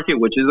exchange market,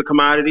 which is a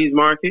commodities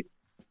market.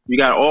 You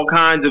got all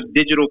kinds of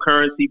digital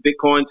currency,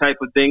 Bitcoin type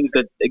of things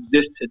that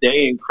exist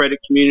today in credit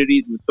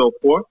communities and so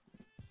forth.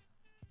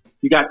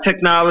 You got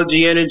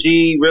technology,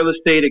 energy, real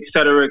estate, et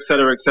cetera, et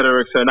cetera, et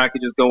cetera, et cetera. And I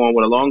could just go on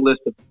with a long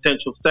list of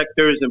potential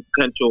sectors and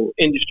potential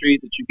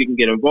industries that you can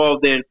get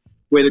involved in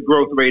where the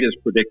growth rate is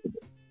predictable.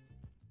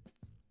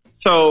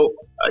 So,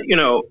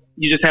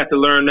 you just have to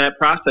learn that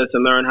process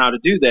and learn how to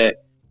do that.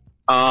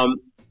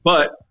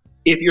 But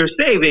if you're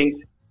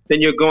savings,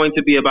 then you're going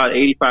to be about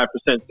 85%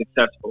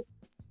 successful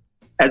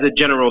as a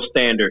general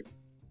standard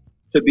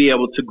to be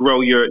able to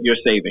grow your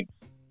savings.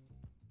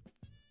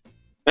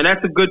 And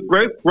that's a good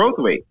growth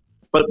rate.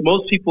 But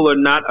most people are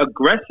not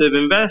aggressive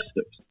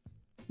investors.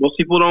 Most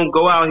people don't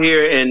go out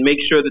here and make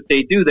sure that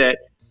they do that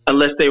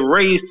unless they're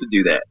raised to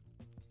do that.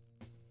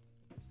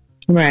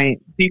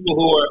 Right. People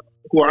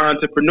who are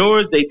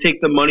entrepreneurs, they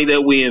take the money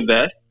that we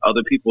invest,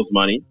 other people's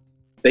money.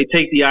 They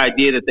take the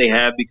idea that they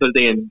have because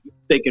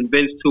they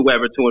convinced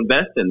whoever to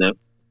invest in them.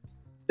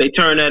 They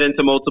turn that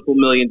into multiple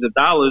millions of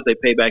dollars. They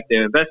pay back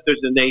their investors,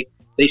 and they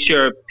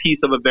share a piece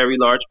of a very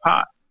large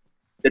pot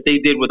that they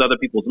did with other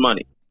people's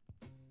money.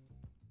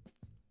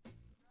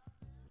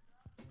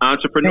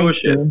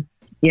 Entrepreneurship.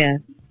 Yeah.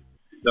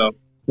 So,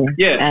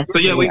 yeah. So,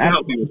 yeah, we can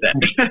help you with that.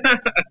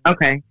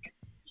 Okay.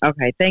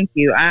 Thank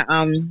you.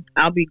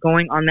 I'll be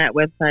going on that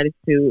website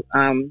too,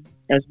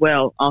 as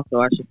well, also,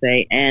 I should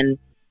say. And,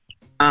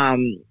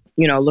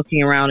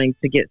 looking around and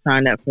to get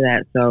signed up for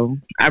that. So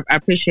I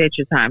appreciate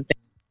your time.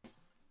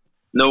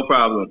 No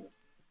problem.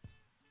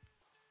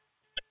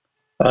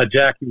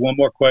 Jackie, one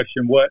more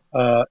question. What,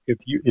 if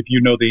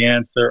you know the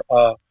answer,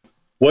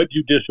 what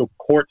judicial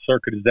court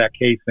circuit is that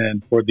case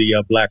in for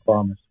the black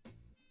farmers?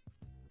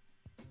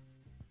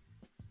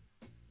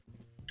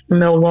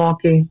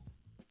 Milwaukee.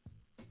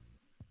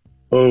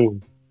 Oh,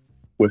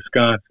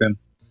 Wisconsin.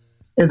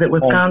 Is it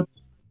Wisconsin?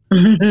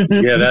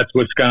 Yeah, that's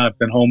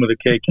Wisconsin, home of the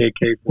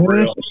KKK for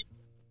real.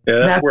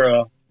 Yeah, that's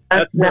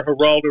where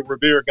Geraldo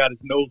Rivera got his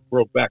nose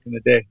broke back in the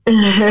day.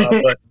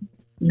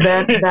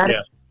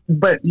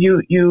 But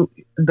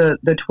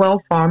the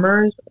 12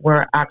 farmers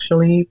were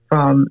actually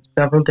from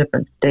several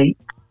different states.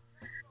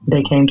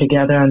 They came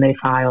together and they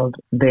filed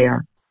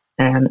there,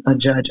 and a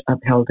judge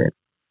upheld it.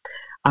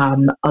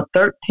 A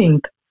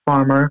 13th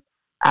farmer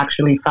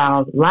actually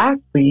filed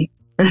last week.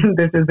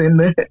 This is in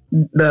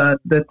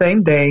the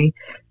same day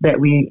that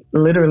we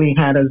literally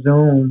had a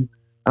Zoom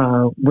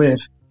with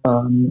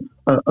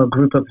a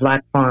group of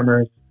black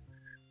farmers,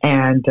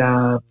 and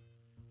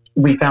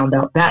we found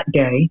out that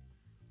day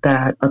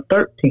that a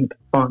 13th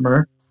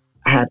farmer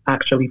had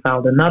actually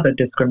filed another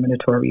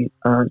discriminatory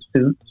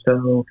suit.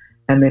 So,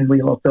 and then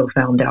we also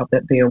found out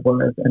that there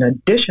was an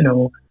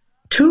additional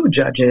 2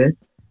 judges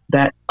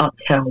that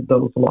upheld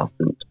those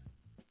lawsuits.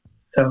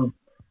 So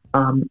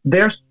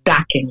they're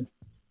stacking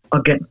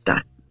against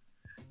us.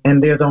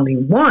 And there's only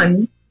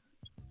one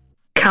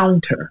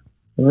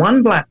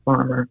black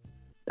farmer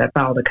that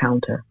filed a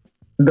counter.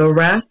 The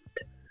rest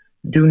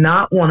do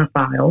not want to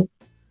file.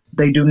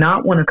 They do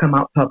not want to come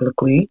out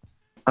publicly.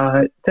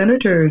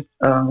 Senators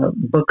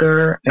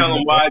Booker... Tell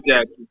them why,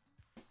 Jackie.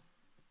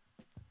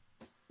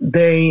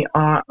 They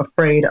are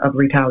afraid of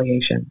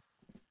retaliation.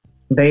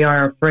 They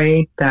are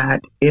afraid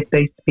that if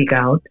they speak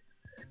out,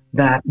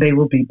 that they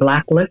will be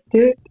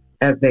blacklisted,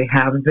 as they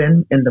have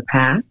been in the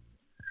past,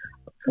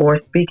 for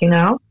speaking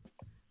out.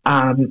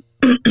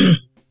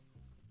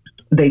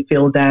 They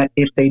feel that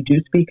if they do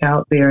speak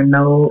out, they're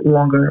not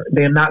going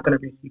to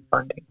receive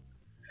funding.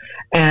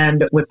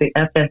 And with the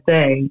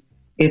FSA,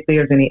 if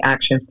there's any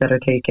actions that are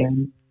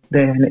taken,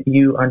 then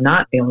you are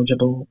not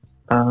eligible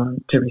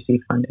to receive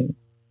funding.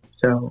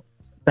 So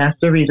that's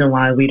the reason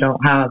why we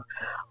don't have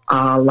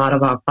a lot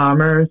of our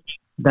farmers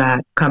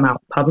that come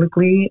out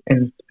publicly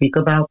and speak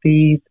about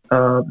these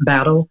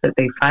battles that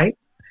they fight.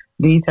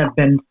 These have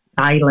been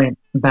silent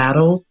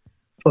battles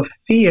for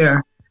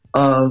fear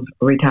of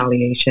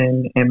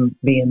retaliation and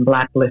being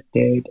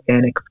blacklisted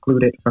and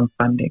excluded from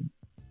funding.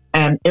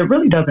 And it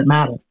really doesn't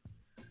matter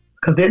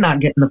because they're not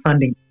getting the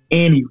funding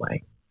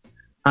anyway.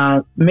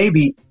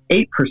 Maybe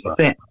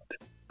 8%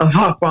 of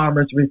our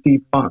farmers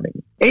receive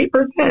funding.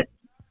 8%.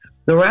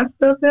 The rest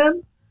of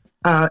them,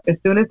 as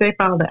soon as they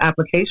filed the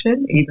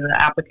application, either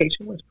the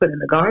application was put in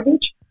the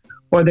garbage,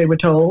 or they were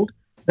told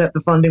that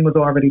the funding was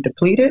already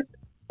depleted,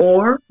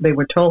 or they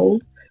were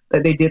told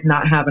that they did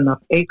not have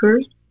enough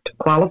acres to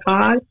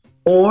qualify,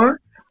 or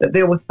that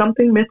there was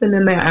something missing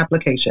in their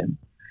application.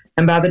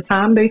 And by the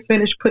time they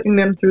finished putting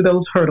them through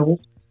those hurdles,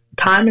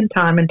 time and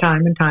time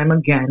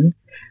again,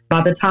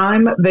 by the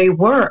time they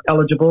were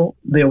eligible,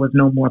 there was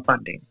no more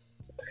funding.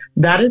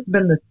 That has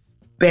been the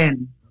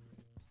spin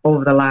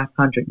over the last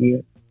 100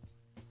 years.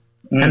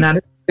 And that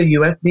is the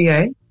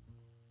USDA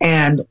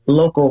and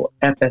local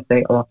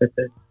FSA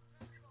offices.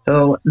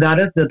 So that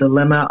is the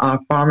dilemma our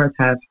farmers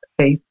have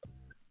faced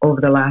over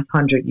the last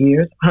 100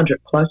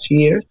 plus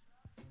years.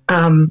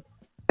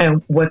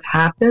 And what's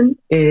happened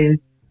is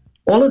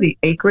all of the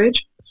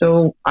acreage.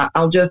 So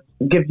I'll just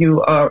give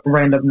you a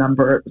random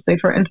number. Say,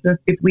 for instance,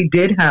 if we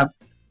did have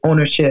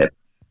ownership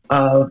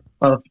of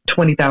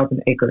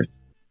 20,000 acres,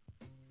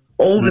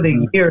 over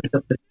the years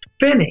of the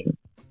spinning,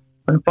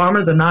 when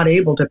farmers are not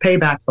able to pay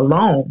back the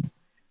loan,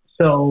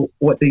 so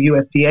what the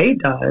USDA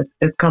does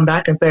is come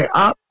back and say,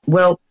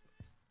 well,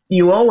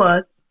 you owe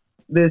us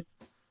this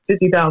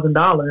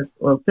 $50,000.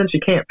 Well, since you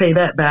can't pay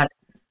that back,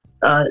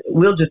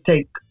 we'll just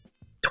take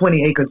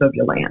 20 acres of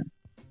your land.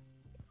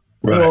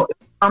 Right. Well, if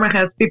a farmer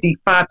has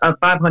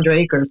 500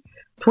 acres,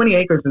 20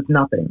 acres is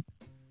nothing.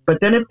 But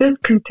then if this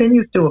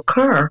continues to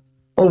occur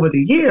over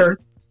the years,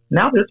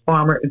 now this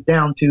farmer is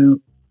down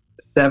to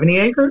 70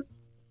 acres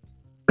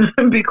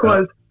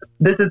because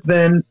this has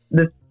been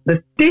the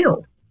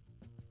steal.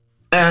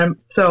 And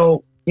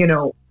so,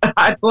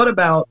 I thought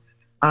about,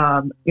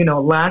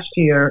 last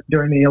year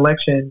during the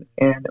election,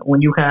 and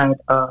when you had,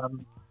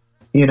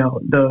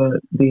 the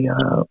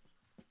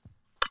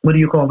what do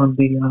you call them?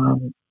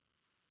 The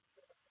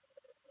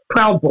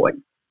Proud Boys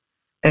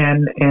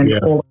and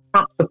all the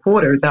Trump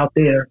supporters out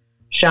there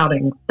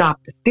shouting, "Stop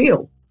the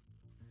steal."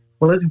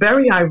 Well, it's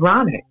very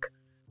ironic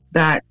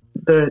that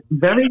the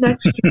very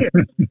next year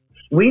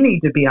we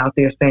need to be out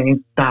there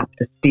saying, "Stop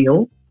the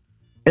steal,"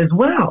 as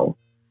well.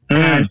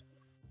 And,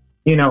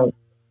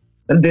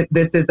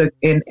 this is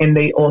and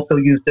they also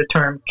use the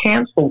term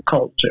cancel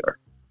culture.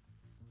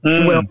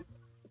 Well,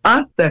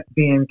 us that's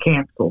being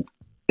canceled.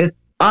 It's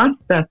us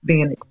that's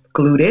being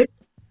excluded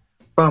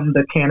from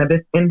the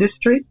cannabis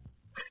industry.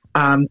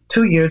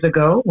 2 years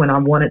ago, when I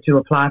wanted to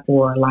apply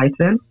for a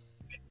license,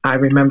 I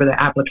remember the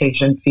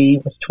application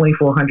fee was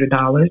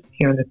 $2,400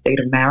 here in the state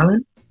of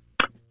Maryland.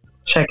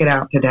 Check it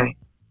out today.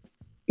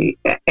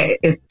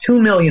 It's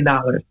 $2 million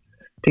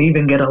to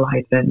even get a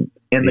license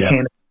in the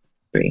cannabis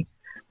industry.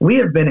 We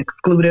have been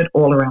excluded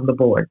all around the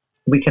board.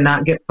 We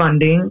cannot get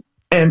funding,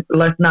 and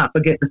let's not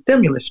forget the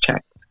stimulus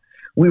checks.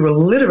 We were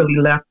literally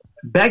left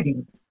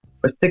begging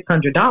for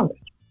 $600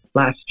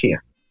 last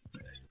year.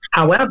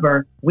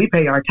 However, we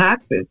pay our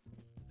taxes.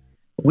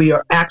 We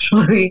are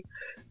actually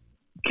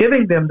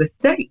giving them the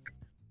steak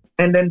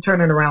and then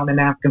turning around and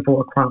asking for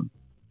a crumb.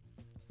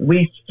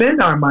 We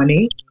spend our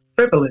money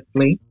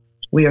frivolously.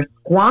 We are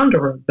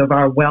squanderers of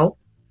our wealth.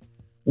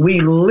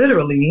 We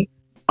literally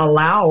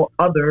allow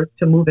others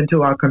to move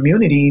into our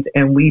communities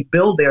and we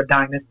build their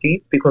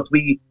dynasties because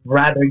we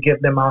rather give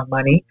them our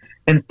money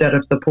instead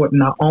of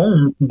supporting our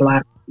own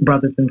Black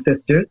brothers and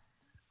sisters.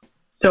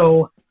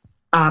 So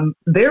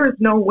there is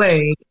no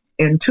way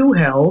in two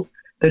hells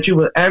that you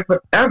will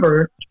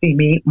ever see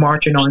me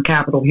marching on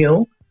Capitol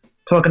Hill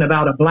talking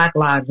about a Black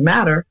Lives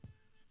Matter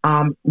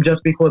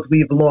just because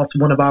we've lost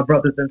one of our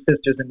brothers and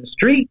sisters in the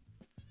street,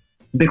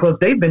 because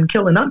they've been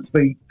killing us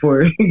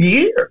for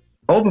years,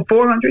 over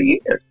 400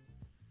 years.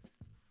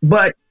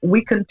 But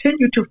we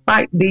continue to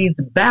fight these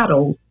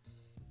battles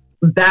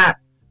that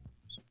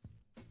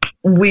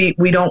we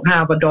don't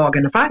have a dog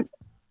in the fight.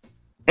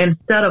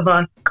 Instead of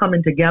us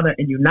coming together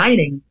and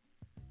uniting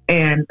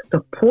and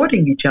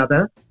supporting each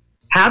other,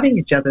 having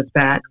each other's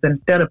backs,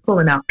 instead of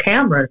pulling out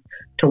cameras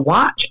to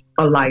watch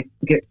a life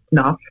get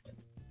snuffed,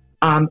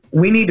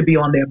 we need to be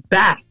on their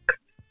backs.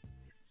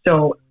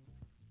 So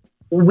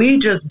we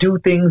just do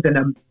things in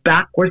a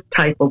backwards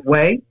type of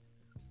way,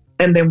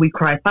 and then we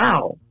cry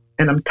foul.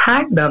 And I'm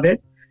tired of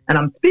it, and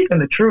I'm speaking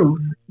the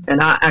truth,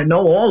 and I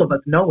know all of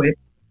us know it.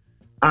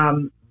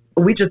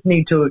 We just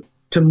need to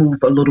move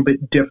a little bit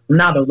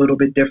not a little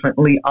bit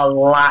differently, a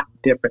lot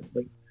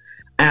differently.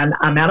 And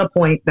I'm at a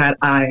point that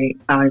I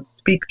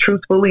speak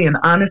truthfully and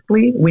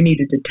honestly. We need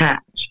to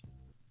detach.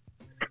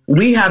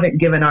 We haven't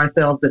given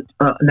ourselves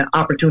an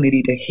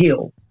opportunity to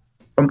heal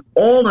from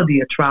all of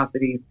the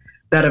atrocities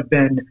that have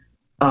been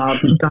done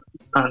to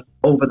us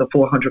over the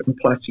 400 and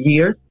plus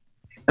years.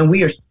 And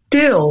we are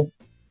still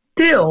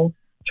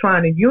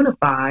trying to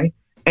unify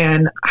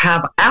and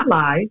have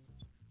allies,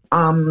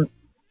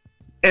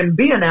 and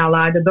be an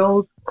ally to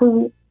those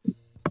who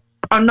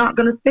are not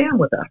going to stand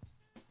with us.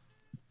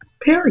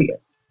 Period.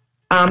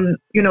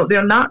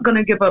 They're not going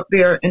to give up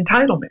their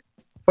entitlement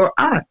for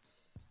us.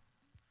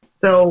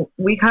 So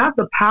we have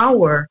the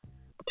power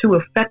to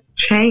affect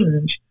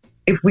change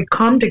if we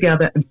come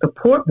together and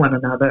support one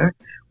another.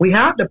 We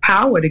have the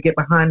power to get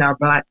behind our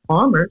Black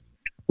farmers.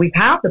 We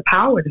have the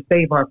power to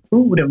save our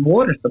food and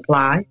water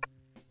supply.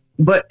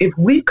 But if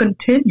we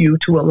continue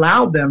to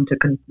allow them to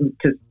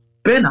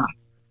spin us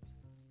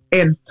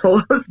and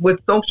with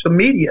social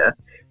media,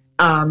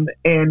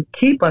 and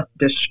keep us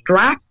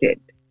distracted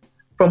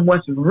from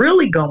what's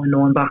really going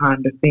on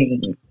behind the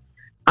scenes,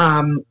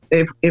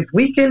 if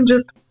we can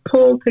just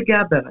pull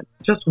together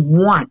just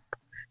once,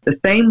 the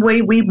same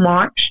way we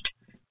marched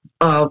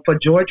for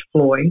George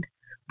Floyd,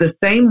 the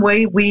same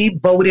way we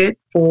voted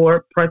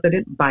for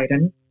President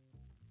Biden,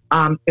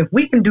 if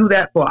we can do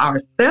that for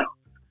ourselves,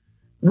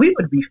 we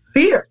would be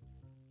fierce.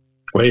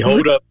 Wait,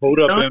 hold up,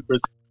 Empress.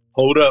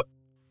 Hold up.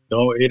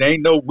 No, it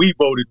ain't no we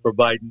voted for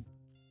Biden.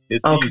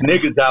 It's these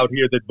niggas out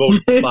here that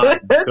voted for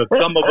Biden. Because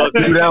some of us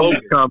knew that was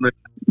coming.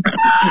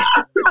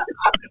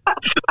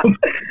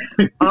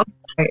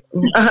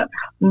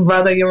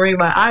 Brother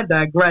Yarima, I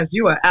digress.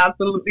 You are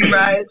absolutely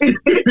right.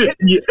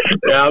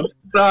 Yeah, I'm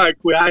sorry,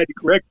 I had to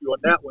correct you on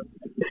that one.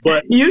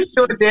 But you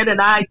sure did,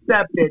 and I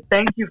accept it.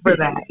 Thank you for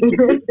that.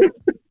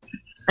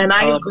 And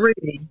I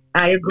agree.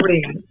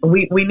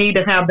 We need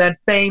to have that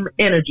same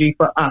energy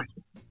for us.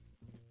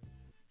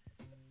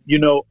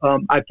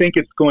 I think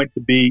it's going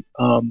to be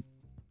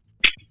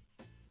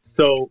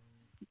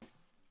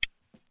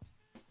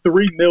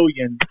 3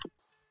 million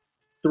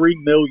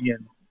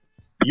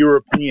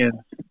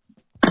Europeans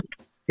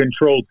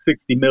controlled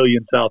 60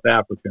 million South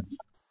Africans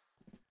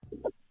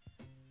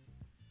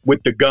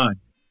with the gun.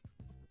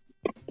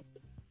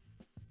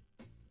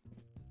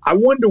 I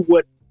wonder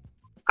what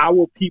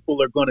our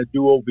people are going to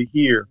do over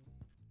here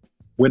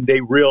when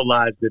they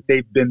realize that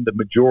they've been the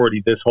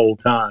majority this whole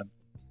time.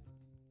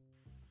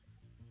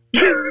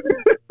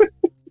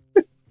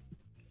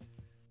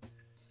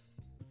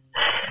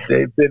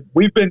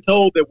 We've been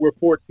told that we're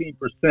 14%.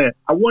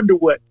 I wonder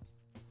what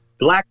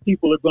Black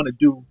people are going to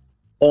do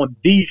on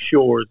these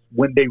shores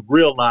when they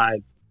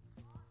realize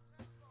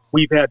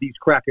we've had these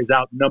crackers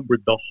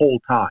outnumbered the whole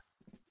time.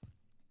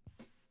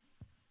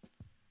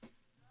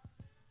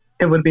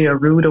 It would be a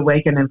rude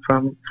awakening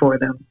for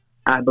them,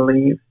 I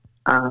believe.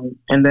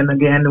 And then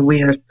again,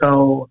 we are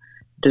so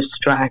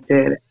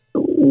distracted.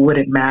 Would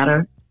it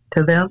matter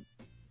to them?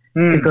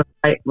 Because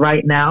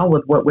right now,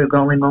 with what we're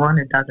going on,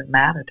 it doesn't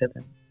matter to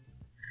them.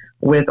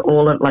 With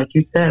all of, like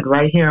you said,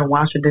 right here in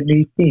Washington,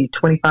 D.C.,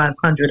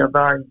 2,500 of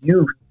our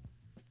youth,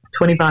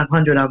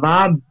 2,500 of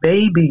our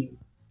babies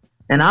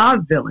in our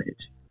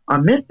village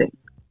are missing.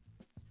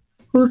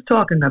 Who's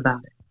talking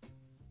about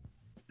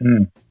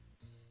it?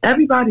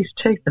 Everybody's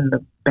chasing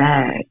the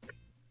bag.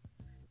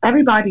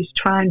 Everybody's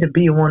trying to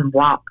be on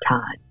WAP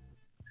time.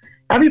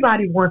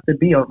 Everybody wants to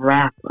be a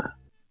rapper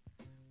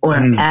or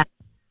an actor.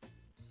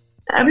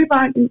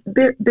 Everybody,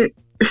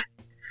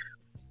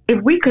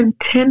 if we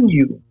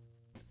continue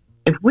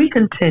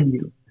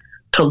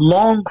to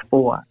long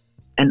for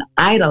and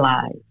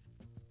idolize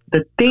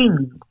the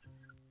things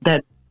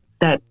that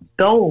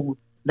those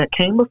that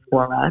came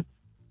before us,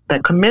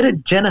 that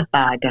committed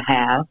genocide to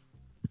have,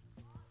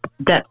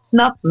 that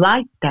snuff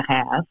life to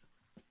have,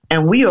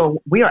 and we are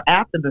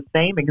after the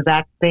same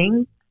exact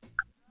thing,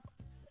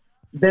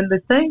 then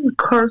the same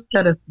curse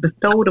that is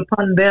bestowed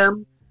upon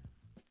them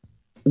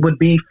would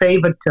be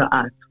favored to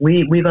us.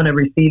 We're going to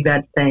receive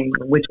that same,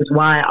 which is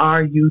why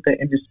our youth are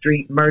in the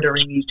street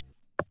murdering each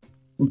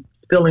other,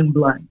 spilling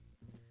blood,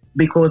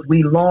 because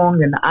we long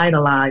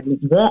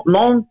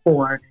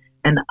for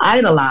and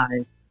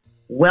idolize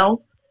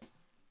wealth,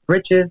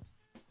 riches,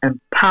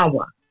 and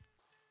power.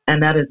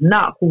 And that is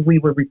not who we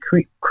were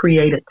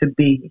created to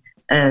be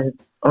as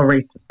a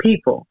race of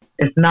people.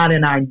 It's not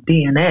in our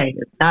DNA.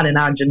 It's not in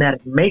our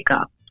genetic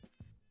makeup.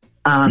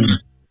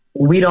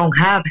 We don't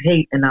have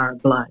hate in our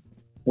blood.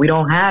 We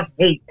don't have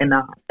hate in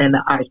our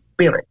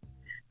spirit.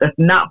 That's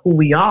not who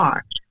we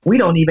are. We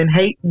don't even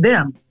hate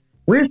them.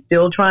 We're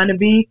still trying to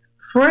be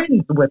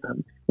friends with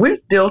them. We're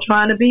still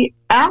trying to be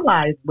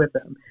allies with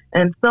them.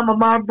 And some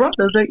of our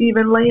brothers are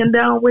even laying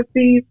down with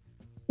these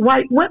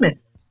white women.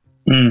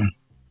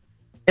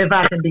 If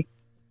I can be.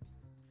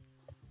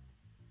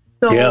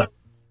 So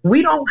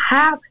we don't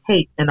have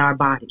hate in our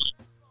bodies.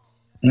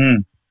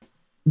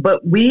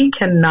 But we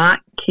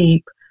cannot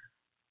keep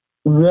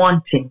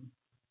wanting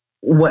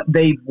what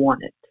they've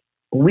wanted.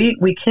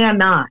 We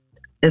cannot.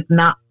 It's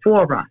not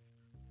for us.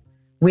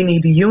 We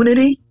need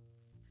unity.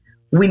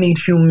 We need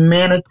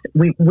humanity.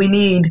 We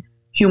need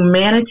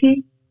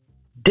humanity,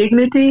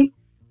 dignity,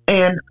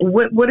 and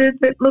what is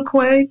it,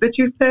 LaQuay, that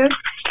you said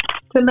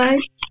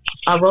tonight?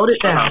 I wrote it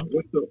down.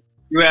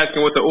 You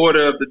asking what the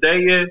order of the day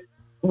is?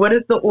 What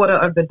is the order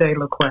of the day,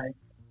 LaQuay?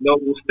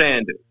 Noble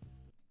standard.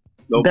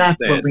 That's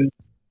what we.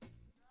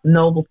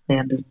 Noble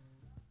standard.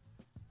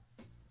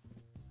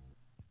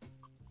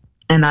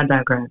 And I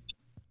digress.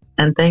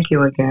 And thank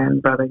you again,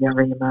 Brother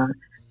Yarima,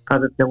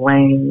 Brother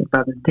Dwayne,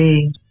 Brother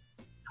D,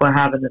 for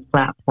having this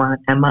platform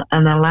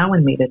and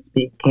allowing me to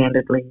speak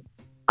candidly.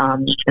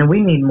 And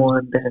we need more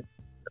of this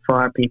for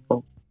our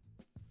people.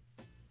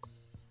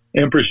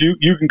 Empress,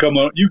 you can come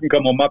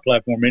on my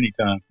platform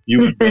anytime.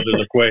 You and Brother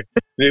LaQuay.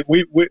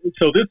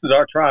 So this is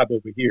our tribe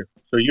over here.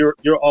 So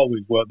you're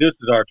always well. This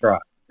is our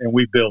tribe, and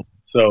we build.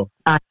 So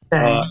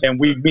and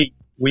we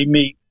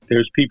meet.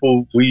 There's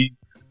people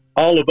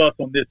all of us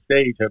on this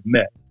stage have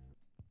met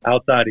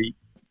outside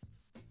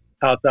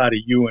of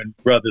you and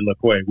Brother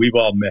LaQuay. We've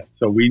all met,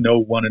 so we know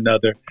one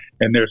another.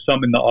 And there's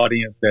some in the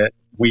audience that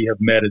we have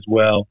met as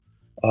well.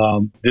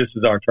 This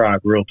is our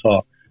tribe, real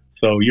talk.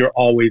 So you're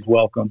always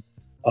welcome.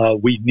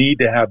 We need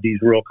to have these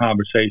real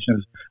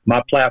conversations.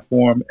 My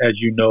platform, as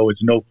you know, is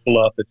no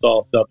fluff. It's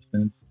all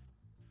substance.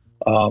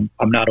 I'm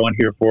not on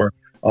here for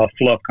a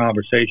fluff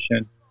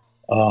conversation.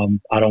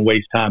 I don't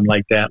waste time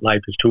like that.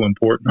 Life is too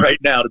important right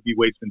now to be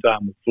wasting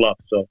time with fluff.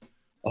 So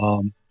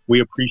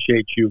we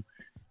appreciate you,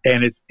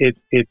 and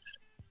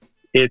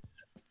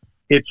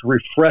it's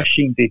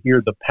refreshing to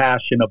hear the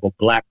passion of a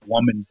Black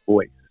woman's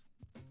voice.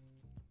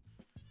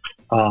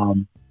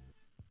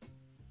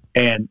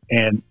 And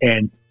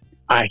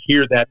I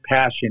hear that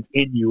passion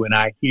in you, and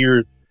I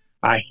hear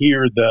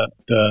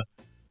the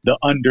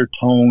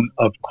undertone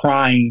of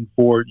crying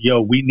for,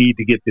 we need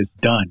to get this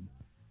done.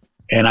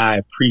 And I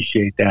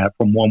appreciate that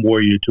from one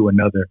warrior to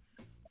another.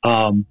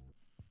 I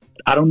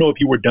don't know if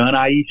you were done,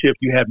 Aisha, if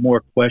you had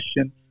more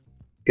questions.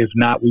 If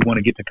not, we want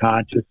to get to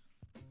Conscious.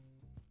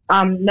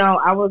 No,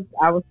 I was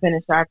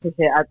finished. I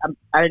appreciate it.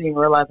 I didn't even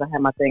realize I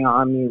had my thing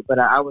on mute, but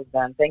I was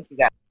done. Thank you,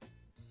 guys.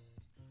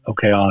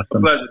 Okay,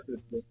 awesome. Pleasure,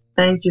 sister.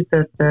 Thank you,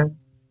 sister.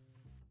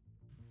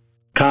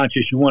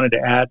 Conscious, you wanted to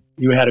add?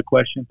 You had a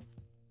question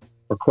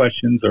or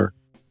questions or?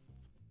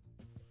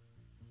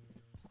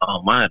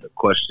 I had a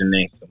question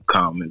and some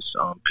comments.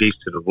 Peace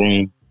to the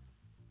room.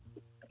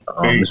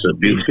 It's a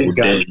beautiful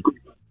day.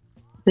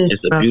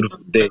 It's a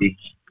beautiful day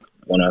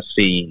when I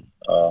see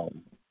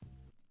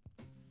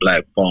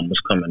Black farmers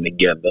coming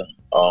together.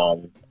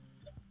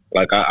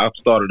 I've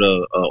started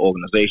a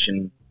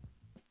organization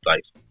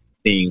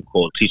thing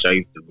called Teach Our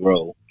Youth to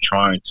Grow,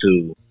 trying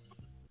to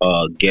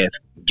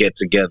get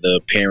together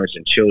parents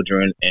and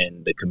children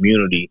and the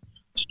community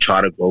to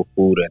try to grow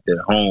food at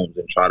their homes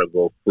and try to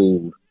grow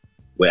food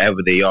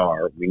wherever they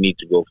are. We need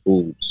to grow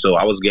food. So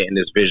I was getting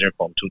this vision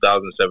from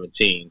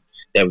 2017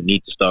 that we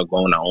need to start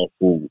growing our own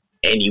food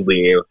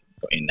anywhere,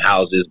 in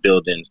houses,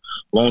 buildings.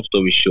 Long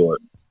story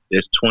short,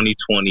 this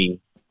 2020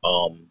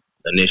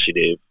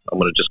 initiative, I'm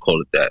going to just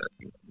call it that,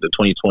 the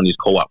 2020's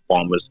Co-op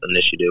Farmers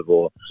Initiative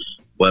or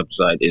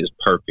website is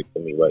perfect for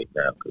me right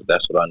now because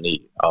that's what I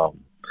need.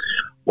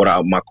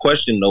 My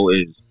question though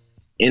is,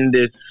 in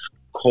this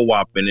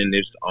co-op and in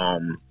this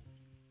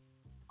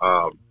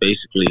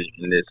basically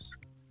in this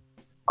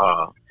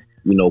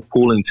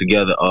pooling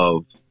together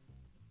of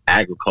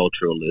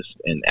agriculturalists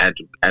and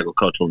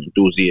agricultural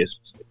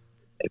enthusiasts,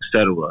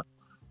 etc.,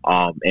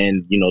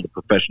 and the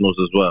professionals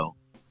as well,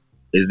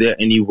 is there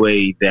any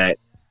way that,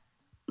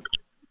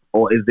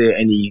 or is there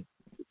any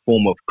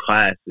form of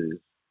classes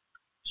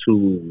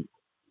to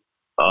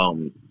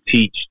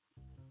teach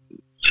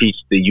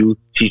the youth,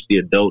 teach the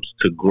adults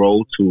to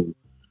grow to?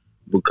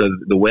 Because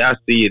the way I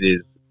see it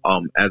is,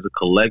 as a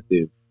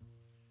collective,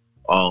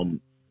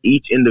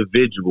 each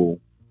individual,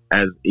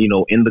 as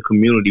in the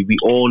community, we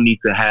all need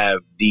to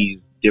have these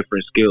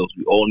different skills.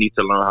 We all need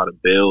to learn how to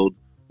build,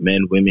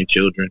 men, women,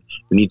 children.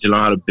 We need to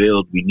learn how to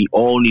build.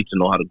 All need to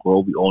know how to grow.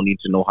 We all need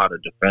to know how to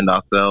defend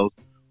ourselves.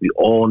 We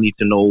all need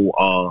to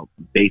know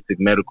basic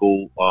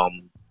medical,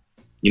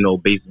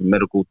 basic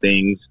medical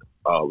things.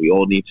 We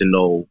all need to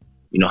know,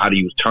 how to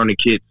use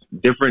tourniquets,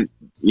 different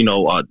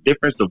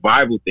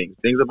survival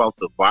things about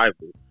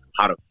survival,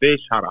 how to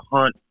fish, how to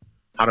hunt,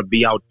 how to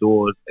be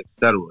outdoors,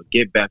 etc.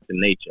 Get back to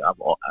nature.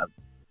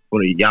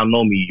 Y'all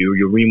know me,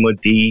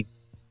 Yarima, D,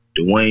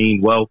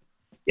 Dwayne, Wealth.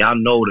 Y'all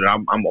know that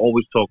I'm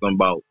always talking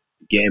about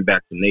getting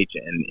back to nature,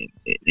 and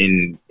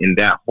in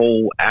that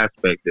whole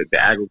aspect, that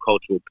the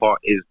agricultural part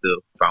is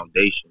the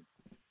foundation.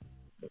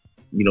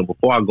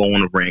 Before I go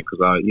on a rant, because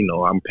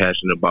I'm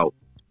passionate about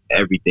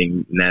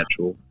everything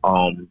natural.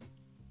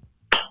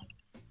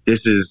 This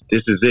is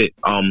it.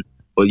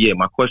 But yeah,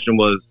 my question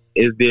was: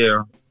 is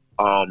there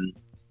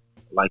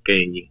like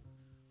a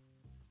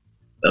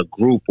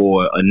group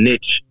or a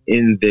niche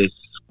in this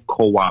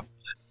co-op?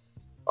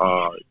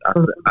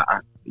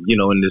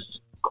 In this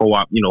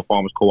co-op,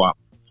 farmers co-op,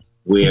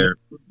 where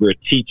we're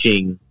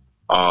teaching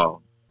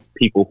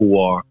people who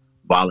are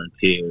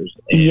volunteers.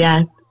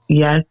 Yes,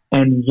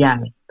 and yes.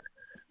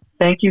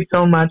 Thank you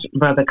so much,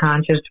 Brother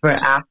Conscious, for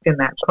asking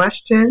that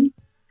question,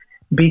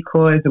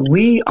 because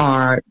we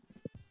are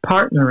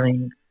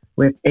partnering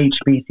with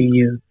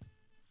HBCUs.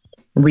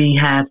 We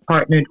have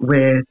partnered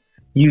with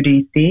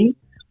UDC,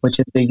 which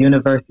is the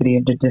University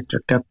of the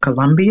District of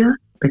Columbia,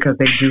 because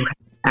they do have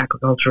an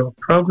agricultural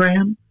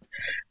program.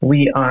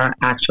 We are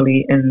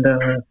actually in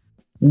the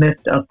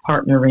midst of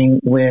partnering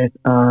with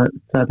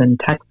Southern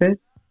Texas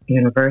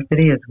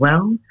University as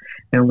well,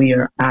 and we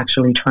are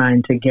actually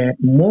trying to get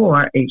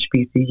more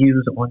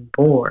HBCUs on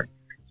board.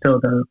 So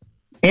the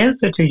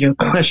answer to your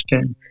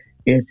question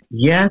is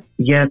yes,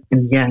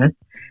 and yes.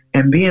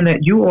 And being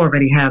that you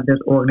already have this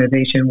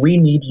organization, we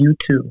need you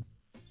too.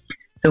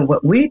 So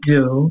what we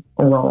do,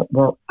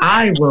 well,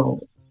 I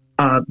will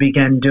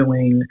begin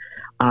doing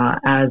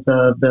as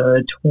of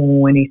the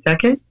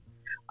 22nd.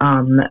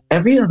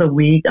 Every other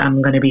week,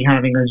 I'm going to be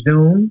having a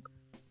Zoom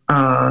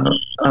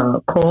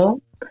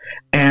call,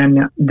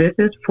 and this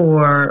is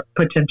for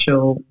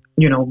potential,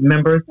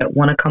 members that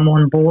want to come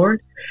on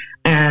board.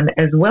 And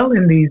as well,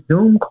 in these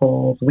Zoom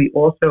calls, we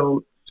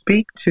also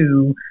speak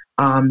to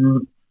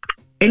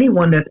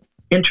anyone that's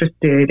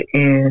interested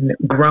in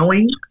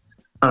growing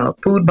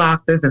food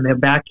boxes in their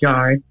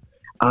backyard,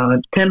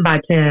 10 by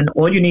 10.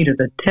 All you need is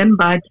a 10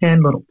 by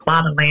 10 little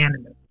plot of land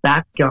in the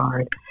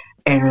backyard,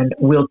 and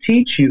we'll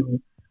teach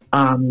you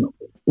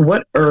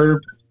what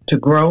herbs to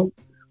grow,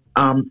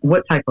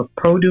 what type of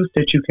produce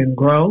that you can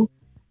grow,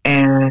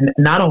 and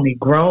not only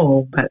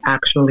grow, but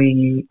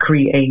actually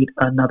create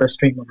another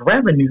stream of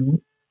revenue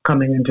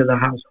coming into the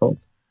household.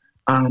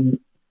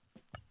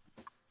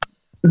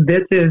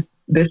 This is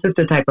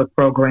the type of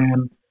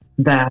program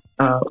that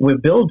we're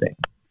building,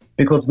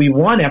 because we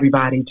want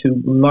everybody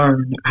to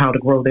learn how to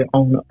grow their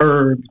own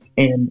herbs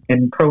and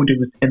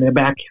produce in their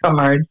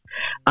backyards.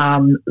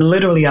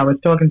 Literally, I was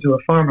talking to a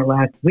farmer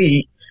last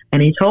week,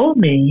 and he told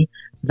me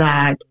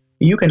that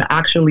you can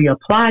actually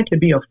apply to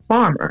be a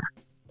farmer.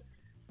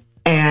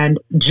 And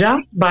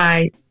just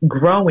by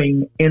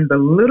growing in the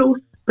little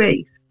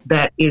space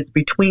that is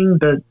between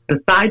the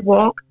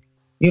sidewalk,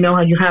 you know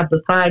how you have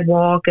the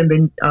sidewalk and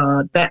then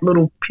that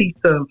little piece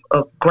of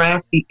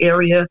grassy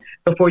area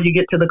before you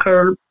get to the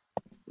curb?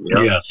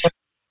 Yes.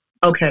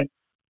 Okay.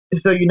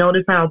 So you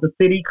notice how the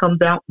city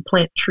comes out and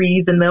plant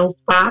trees in those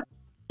spots,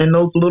 in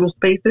those little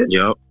spaces?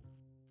 Yep.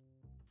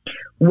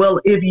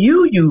 Well, if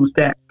you use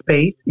that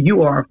space,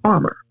 you are a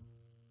farmer.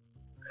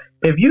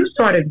 If you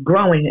started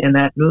growing in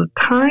that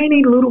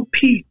tiny little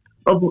piece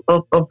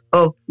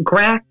of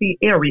grassy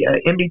area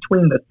in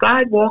between the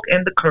sidewalk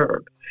and the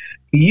curb,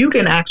 you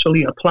can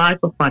actually apply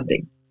for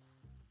funding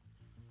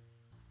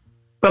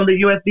from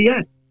the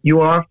USDA.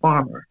 You are a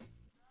farmer.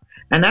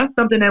 And that's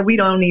something that we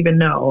don't even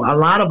know. A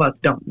lot of us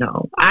don't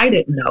know. I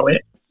didn't know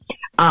it.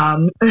 But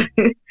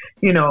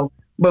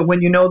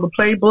when you know the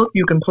playbook,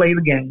 you can play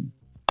the game.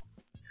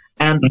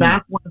 And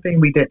that's one thing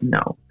we didn't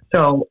know.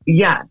 So,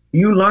 yes,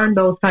 you learn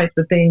those types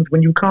of things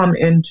when you come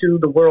into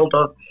the world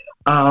of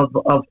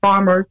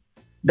farmers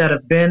that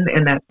have been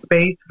in that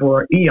space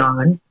for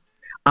eons.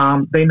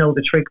 They know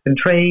the tricks and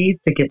trades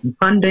to getting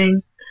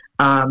funding.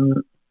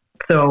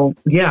 So,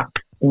 yeah,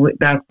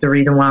 that's the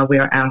reason why we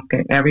are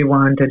asking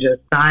everyone to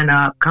just sign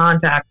up,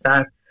 contact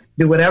us,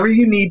 do whatever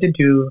you need to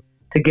do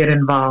to get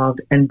involved.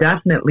 And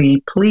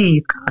definitely,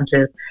 please,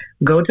 Conscious,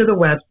 go to the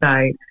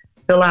website,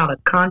 fill out a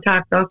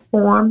contact us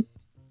form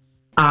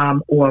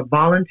or a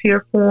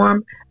volunteer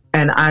form,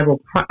 and I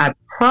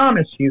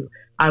promise you,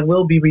 I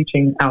will be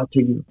reaching out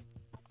to you.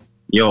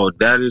 Yo,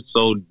 that is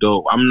so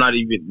dope. I'm not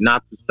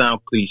to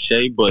sound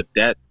cliche, but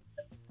that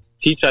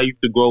Teach How You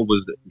to Grow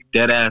was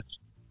dead ass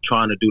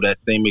trying to do that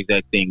same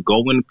exact thing.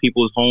 Go into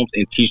people's homes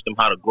and teach them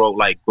how to grow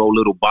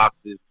little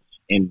boxes,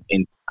 and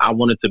I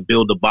wanted to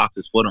build the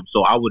boxes for them.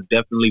 So I would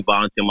definitely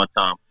volunteer my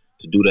time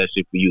to do that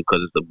shit for you,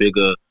 because it's a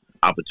bigger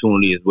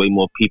opportunity. It's way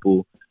more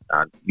people.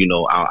 I'd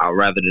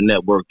rather the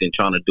network than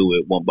trying to do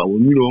it one by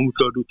one. I'm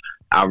gonna do.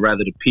 I'd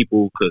rather the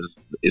people, because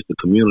it's the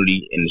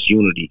community and it's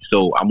unity.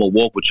 So I'm gonna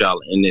walk with y'all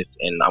in this,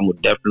 and I'm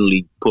gonna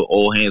definitely put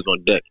all hands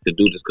on deck to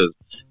do this, because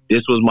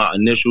this was my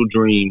initial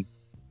dream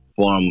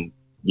from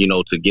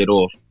to get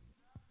off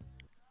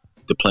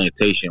the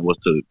plantation, was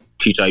to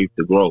teach how you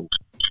to grow.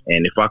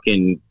 And if I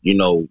can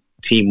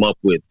team up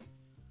with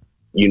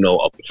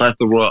a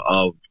plethora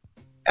of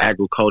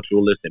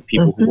agriculturalists and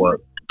people who are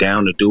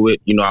down to do it.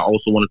 I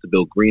also wanted to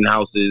build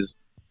greenhouses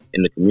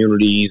in the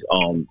communities,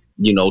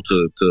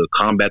 to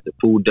combat the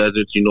food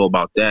deserts,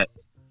 about that.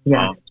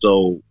 Yeah.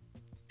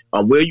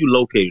 Where are you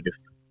located?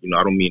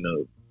 I don't mean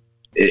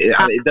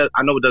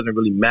I know it doesn't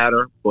really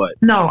matter, but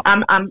no,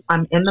 I'm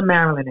in the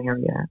Maryland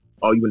area.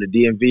 Oh, you in the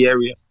DMV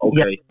area?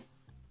 Okay. Yep.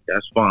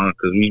 That's fine,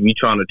 because we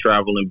trying to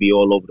travel and be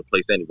all over the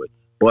place anyway.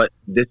 But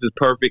this is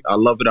perfect. I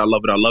love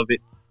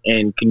it.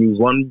 And can you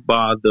run me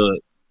by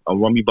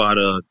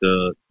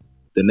the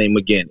name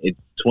again? It's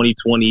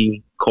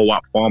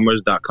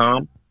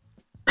 2020coopfarmers.com.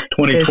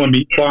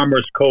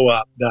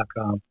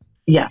 2020farmerscoop.com.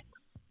 Yes.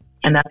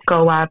 And that's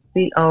co-op,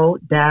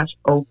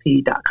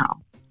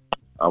 co-op.com.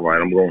 All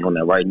right, I'm going on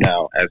that right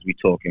now as we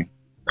talking.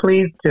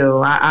 Please do.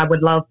 I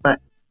would love for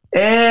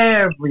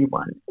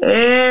everyone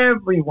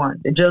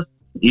to just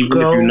even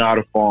go. If you're not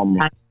a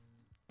farmer.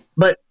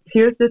 But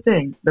here's the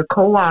thing: the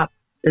co-op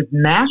is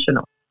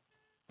national.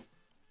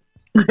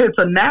 It's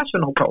a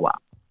national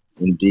co-op.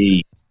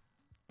 Indeed.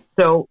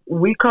 So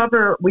we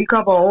cover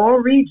all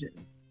regions.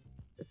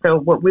 So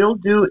what we'll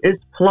do is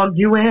plug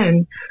you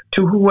in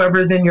to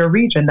whoever's in your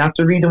region. That's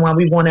the reason why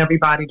we want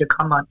everybody to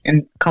come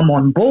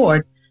on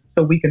board,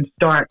 so we can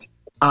start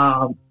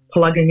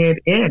plugging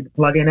in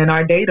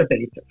our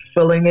database,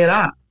 filling it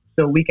up,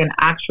 so we can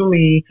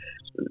actually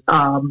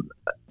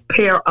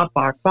pair up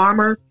our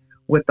farmers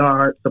with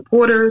our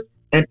supporters,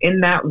 and in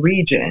that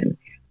region,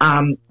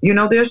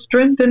 there's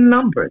strength in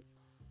numbers.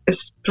 It's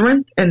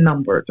strength in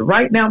numbers.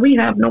 Right now, we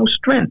have no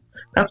strength.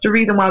 That's the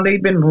reason why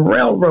they've been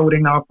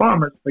railroading our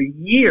farmers for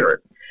years.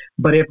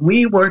 But if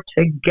we were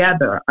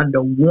together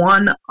under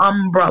one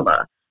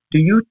umbrella, do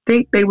you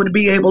think they would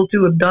be able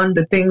to have done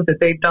the things that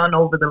they've done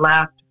over the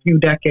last few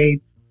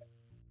decades?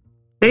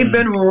 They've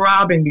been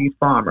robbing these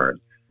farmers.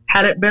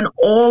 Had it been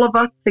all of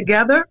us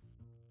together,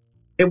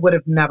 it would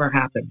have never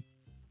happened.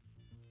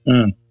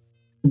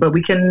 But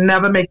we can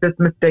never make this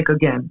mistake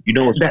again. You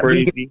know what's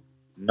crazy?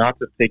 Not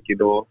to take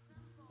it off,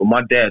 but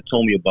my dad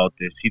told me about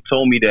this. He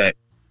told me that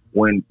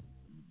when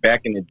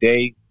back in the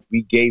day,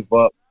 we gave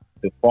up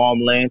the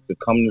farmland to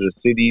come to the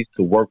cities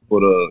to work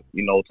for the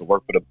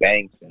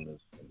banks and the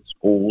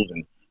schools,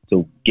 and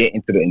to get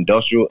into the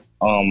industrial,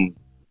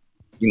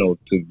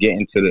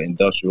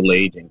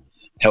 age and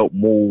help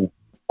move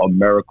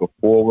America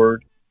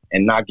forward,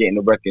 and not getting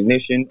the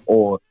recognition,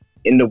 or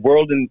in the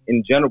world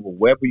in general,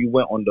 wherever you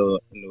went in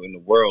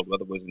the world,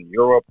 whether it was in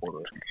Europe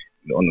or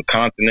on the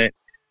continent,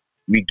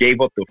 we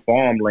gave up the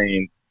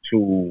farmland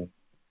to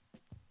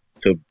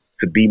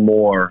be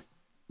more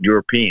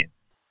European,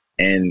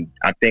 and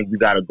I think we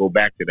got to go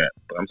back to that.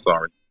 But I'm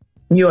sorry.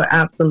 You are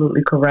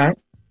absolutely correct.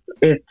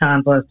 It's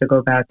time for us to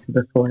go back to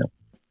the soil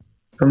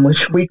from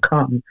which we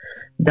come.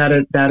 That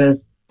is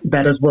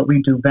what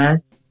we do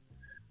best.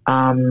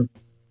 I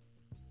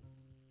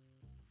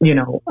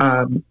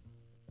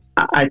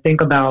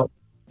think about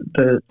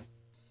the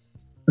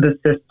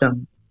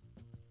system,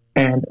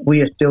 and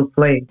we are still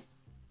slaves.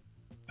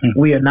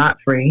 We are not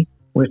free.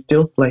 We're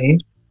still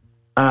slaves.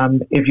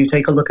 If you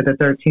take a look at the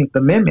 13th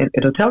Amendment,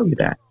 it'll tell you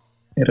that.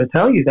 It'll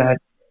tell you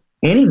that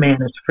any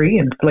man is free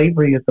and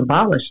slavery is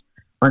abolished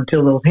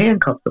until those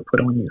handcuffs are put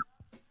on you.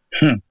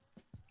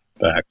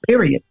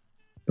 Period.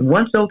 And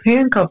once those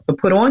handcuffs are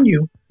put on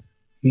you,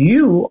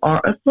 you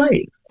are a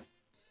slave.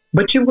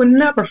 But you were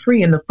never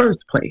free in the first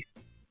place.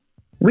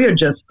 We are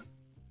just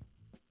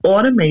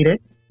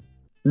automated,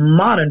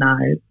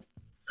 modernized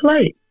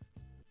slaves.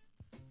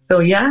 So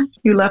yes,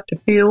 you left the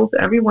fields.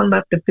 Everyone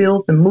left the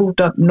fields and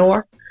moved up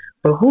north.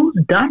 But whose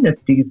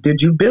dynasties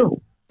did you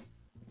build?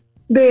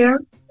 There.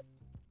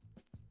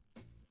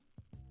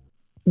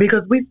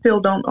 Because we still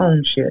don't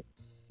own shit.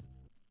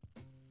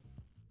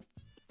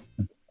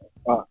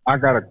 I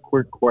got a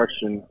quick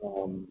question.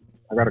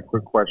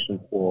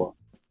 For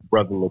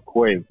Brother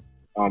LaQuay.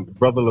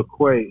 Brother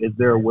LaQuay, is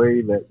there a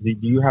way that, do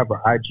you have an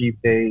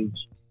IG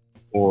page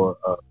or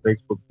a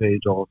Facebook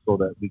page also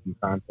that we can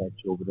contact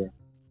you over there?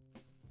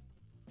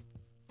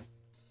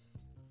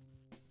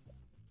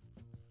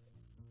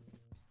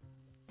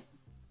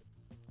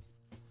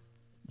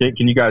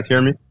 Can you guys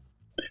hear me?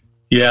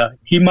 Yeah,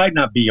 he might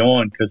not be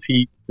on because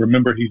he's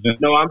in.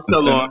 No, I'm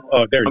still on.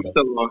 Oh, there you go. I'm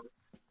still on.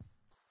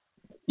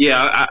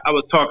 Yeah, I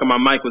was talking. My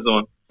mic was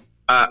on.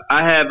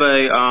 I have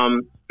a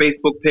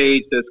Facebook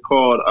page that's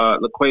called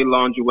LaQuay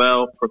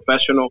Longueuil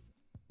Professional,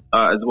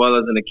 as well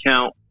as an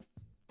account.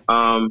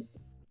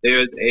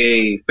 There's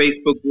a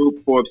Facebook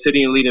group for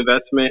Obsidian Elite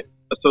Investment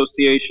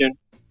Association.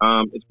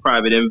 It's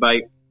private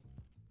invite.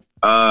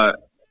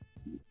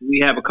 We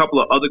have a couple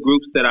of other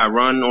groups that I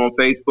run on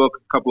Facebook,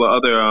 a couple of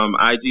other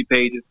IG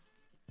pages.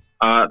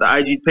 The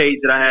IG page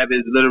that I have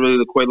is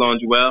literally LaQuay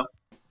Longueuil,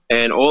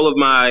 and all of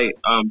my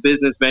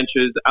business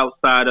ventures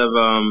outside of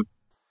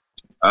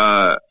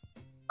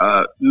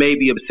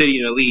maybe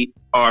Obsidian Elite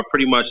are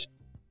pretty much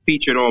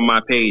featured on my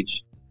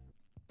page.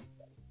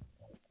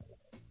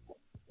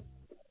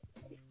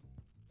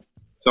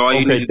 So all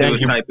you need to do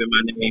is type in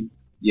my name.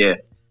 Yeah.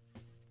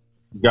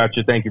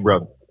 Gotcha. Thank you,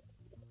 brother.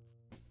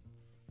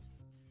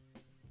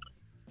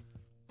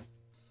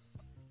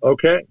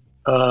 Okay.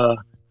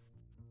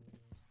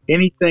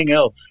 Anything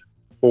else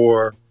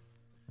for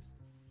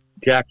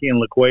Jackie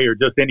and LaQuay, or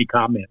just any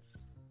comments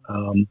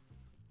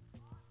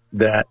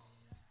that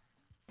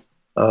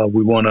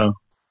we want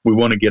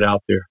to get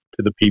out there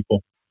to the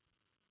people?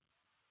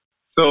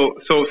 So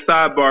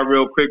sidebar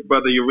real quick,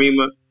 Brother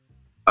Yarima.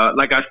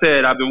 Like I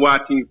said, I've been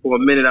watching you for a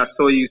minute. I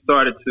saw you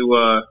started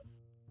to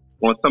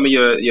on some of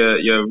your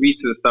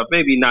research stuff,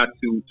 maybe not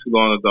too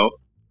long ago.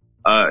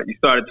 You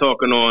started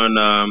talking on.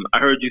 I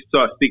heard you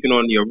start speaking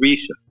on the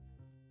Orisha.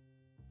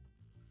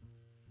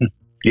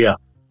 Yeah.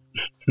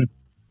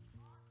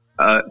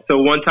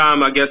 So one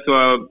time, I guess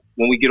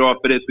when we get off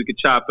of this, we could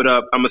chop it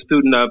up. I'm a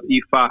student of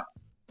Ifa,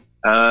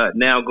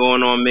 now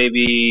going on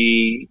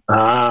maybe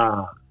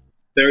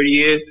 30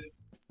 years.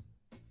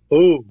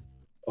 Oh,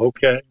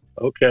 okay.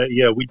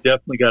 Yeah, we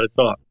definitely got to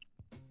talk.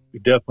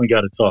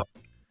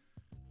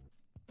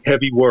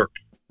 Heavy work.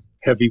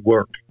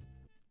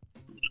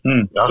 So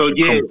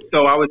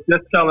I was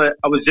just telling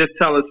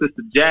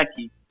Sister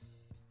Jackie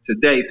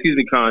today, excuse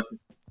me, Conscious,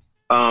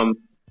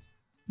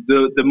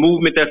 the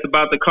movement that's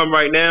about to come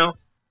right now,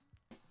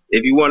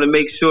 if you want to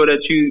make sure that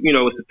it's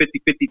a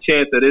 50-50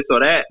 chance of this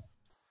or that,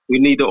 we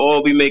need to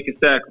all be making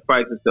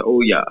sacrifices to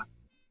Oya.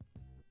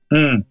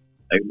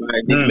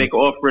 Everybody needs to make an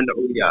offering to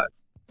Oya.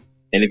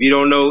 And if you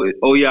don't know,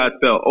 Oya is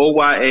spelled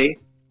Oya.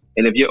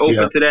 And if you're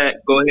open to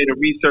that, go ahead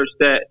and research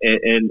that.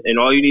 And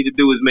all you need to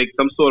do is make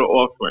some sort of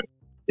offering.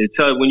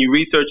 When you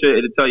research it,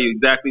 it'll tell you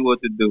exactly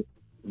what to do.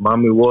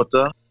 Mommy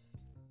water.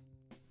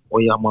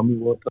 Oya mommy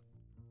water.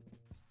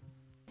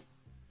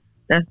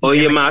 That's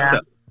Oya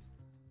Mata.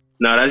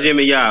 No, that's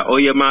Jimmy Ya.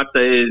 Oya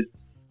Mata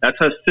that's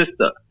her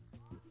sister.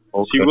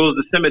 Okay. She rules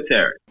the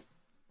cemetery.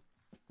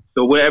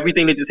 So where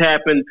everything that just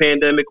happened,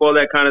 pandemic, all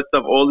that kind of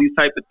stuff, all these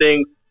type of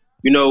things,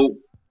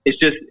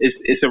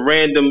 it's a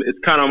random, it's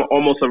kind of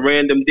almost a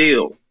random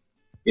deal,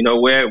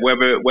 whether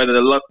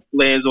the luck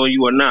lands on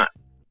you or not.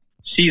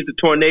 She's the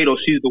tornado.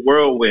 She's the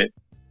whirlwind.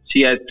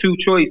 She has two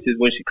choices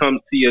when she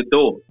comes to your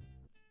door.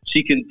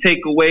 She can take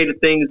away the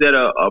things that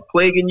are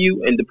plaguing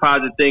you and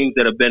deposit things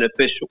that are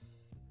beneficial.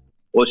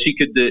 Or she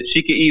could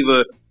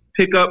either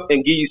pick up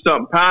and give you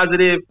something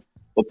positive,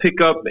 or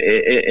pick up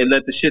and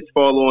let the shit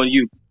fall on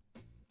you.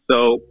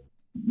 So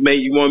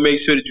you want to make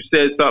sure that you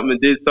said something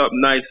and did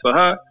something nice for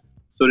her,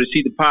 so that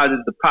she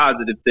deposits the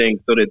positive things,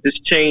 so that this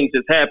change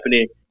that's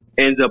happening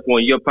ends up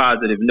on your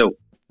positive note.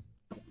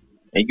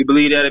 And you can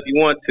believe that if you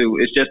want to.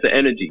 It's just the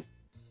energy.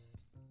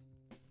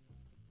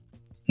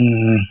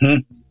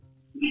 Are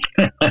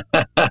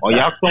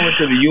y'all coming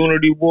to the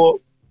Unity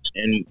Walk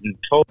in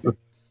Tulsa?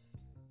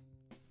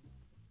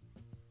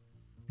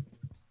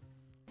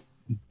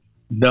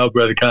 No,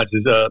 Brother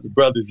Conscious. The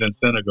brother's in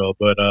Senegal,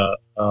 but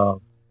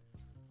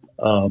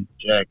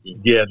Jackie.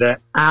 Yeah,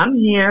 that. I'm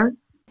here.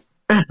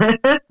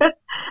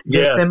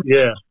 Yeah.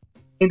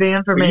 The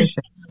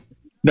information.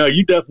 No,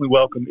 you definitely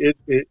welcome.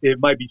 It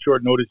might be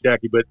short notice,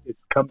 Jackie, but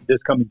this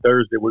coming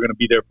Thursday. We're going to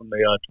be there from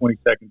the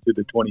 22nd to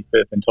the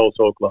 25th in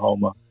Tulsa,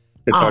 Oklahoma.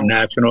 It's our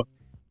national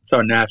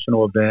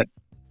event.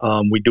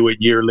 We do it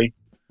yearly.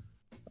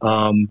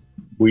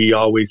 We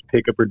always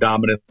pick a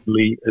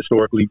predominantly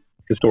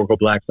historical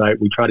Black site.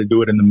 We try to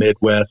do it in the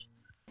Midwest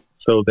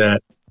so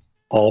that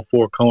all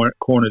four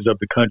corners of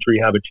the country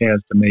have a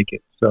chance to make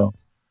it. So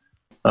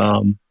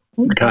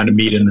we kind of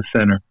meet in the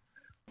center.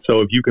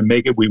 So if you can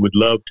make it, we would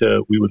love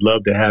to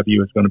have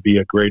you. It's going to be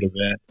a great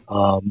event.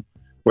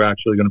 We're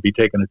actually going to be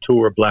taking a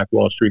tour of Black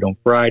Wall Street on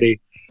Friday,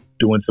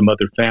 doing some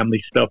other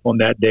family stuff on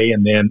that day.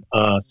 And then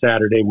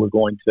Saturday, we're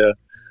going to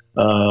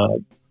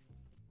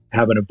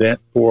have an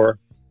event for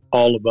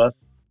all of us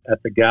at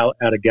a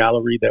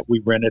gallery that we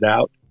rented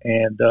out.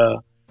 And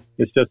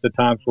it's just a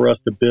time for us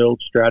to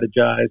build,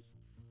 strategize,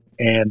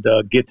 and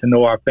get to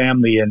know our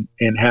family and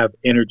have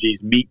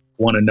energies meet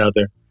one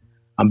another.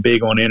 I'm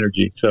big on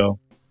energy. So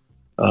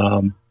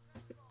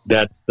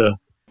that's the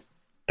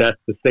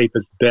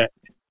safest bet.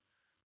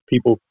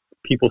 People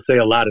say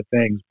a lot of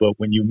things, but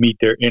when you meet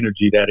their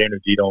energy, that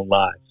energy don't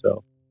lie.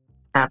 So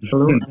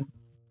absolutely.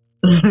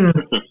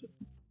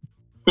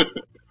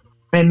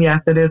 And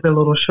yes, it is a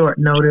little short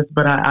notice,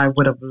 but I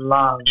would have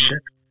loved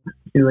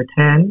to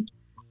attend.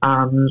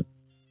 I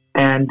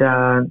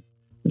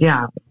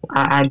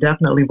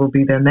definitely will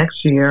be there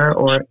next year,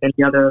 or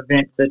any other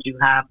events that you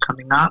have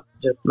coming up.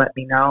 Just let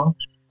me know.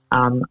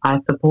 I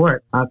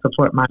support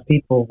my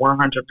people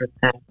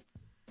 100%.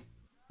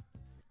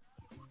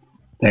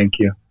 Thank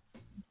you.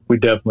 We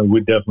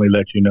definitely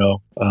let you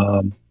know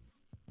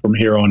from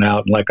here on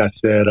out. And like I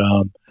said,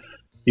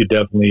 you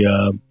definitely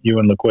you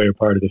and LaQuay are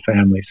part of the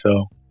family.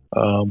 So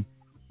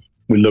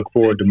we look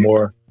forward to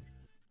more.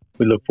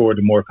 We look forward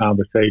to more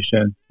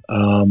conversation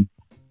and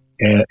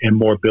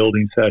more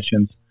building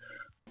sessions.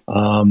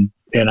 And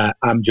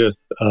I'm just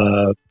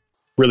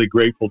really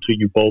grateful to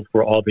you both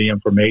for all the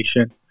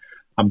information.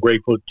 I'm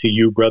grateful to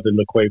you, Brother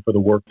LaQuay, for the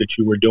work that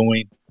you were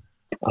doing.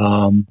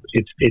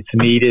 It's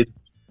needed.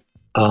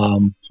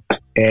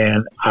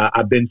 And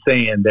I've been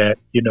saying that,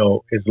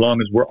 as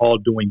long as we're all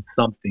doing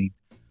something,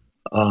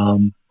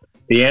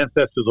 the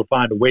ancestors will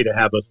find a way to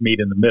have us meet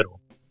in the middle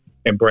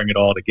and bring it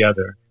all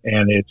together.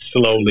 And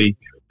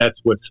that's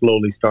what's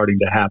slowly starting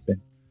to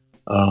happen.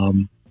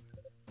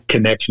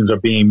 Connections are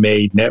being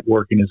made,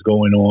 networking is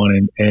going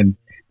on, and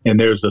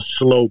there's a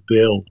slow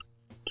build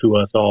to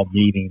us all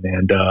meeting.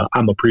 And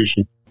I'm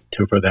appreciative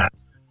for that.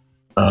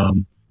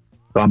 So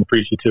I'm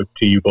appreciative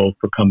to you both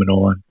for coming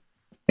on,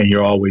 and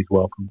you're always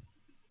welcome.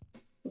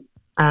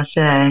 Ashe,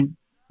 and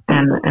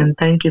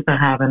thank you for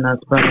having us,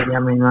 Brother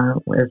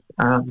Yamina.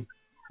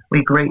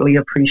 We greatly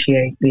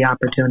appreciate the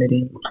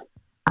opportunity.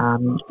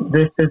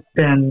 This has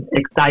been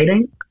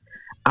exciting.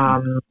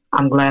 I'm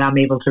glad I'm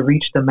able to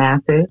reach the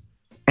masses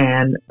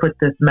and put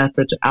this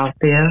message out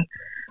there.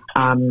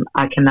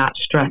 I cannot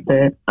stress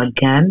it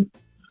again.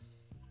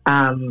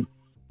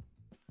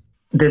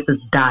 This is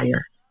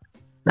dire.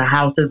 The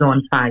house is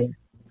on fire,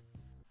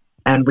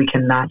 and we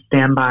cannot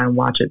stand by and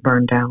watch it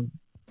burn down.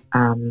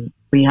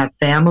 We have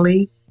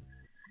family,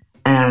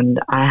 and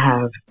I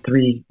have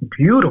 3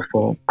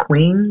 beautiful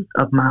queens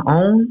of my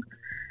own.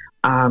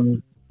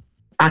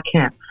 I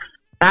can't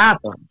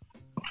fathom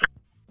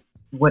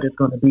what it's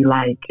going to be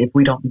like if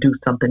we don't do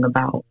something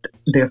about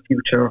their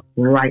future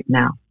right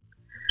now.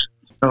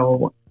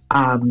 So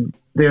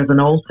there's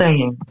an old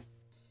saying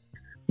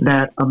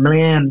that a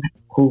man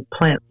who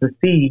plants the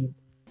seed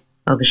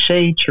of a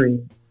shade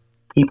tree,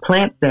 he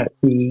plants that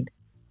seed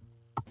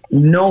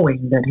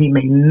knowing that he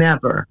may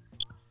never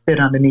sit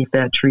underneath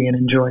that tree and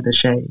enjoy the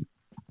shade.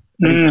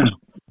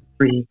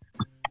 Tree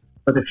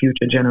for the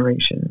future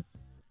generations.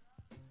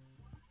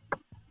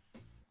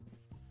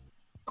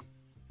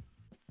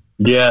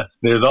 Yes,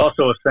 there's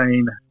also a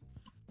saying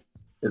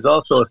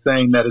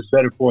that it's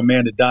better for a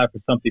man to die for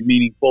something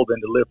meaningful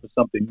than to live for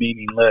something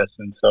meaningless.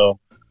 And so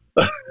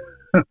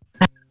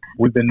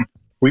we've been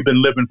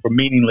living for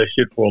meaningless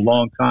shit for a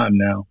long time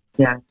now.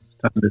 Yeah.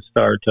 It's time to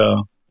start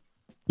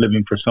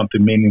living for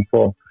something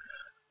meaningful.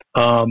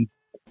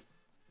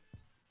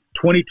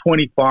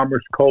 2020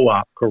 Farmers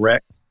Co-op,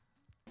 correct?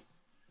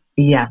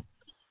 Yes.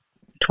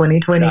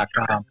 2020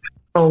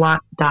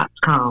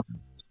 co-op.com.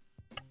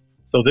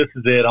 So this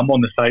is it. I'm on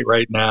the site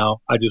right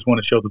now. I just want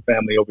to show the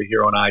family over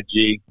here on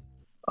IG.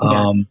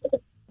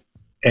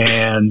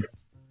 And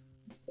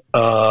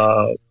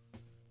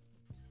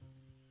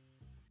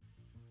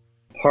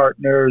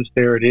partners,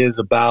 there it is.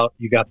 About,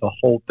 you got the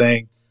whole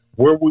thing.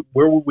 Where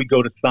would we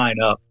go to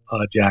sign up,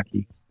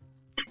 Jackie?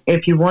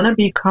 If you want to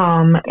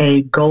become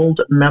a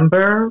gold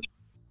member,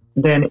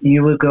 then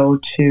you would go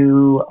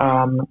to,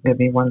 give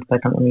me 1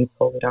 second, let me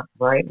pull it up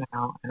right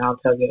now, and I'll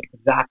tell you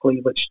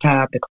exactly which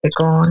tab to click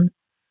on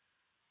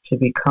to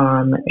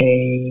become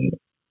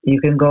you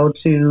can go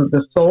to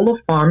the Soul of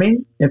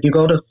Farming. If you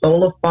go to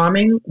Soul of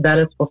Farming, that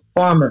is for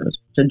farmers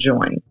to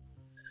join.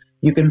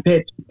 You can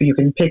pick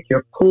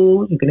your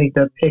pool. You can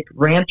either pick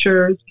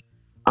ranchers,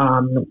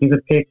 you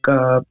could pick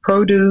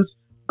produce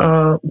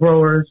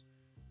growers,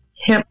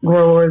 hemp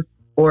growers,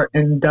 or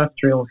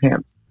industrial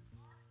hemp.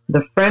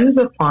 The Friends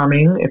of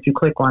Farming, if you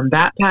click on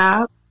that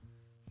tab,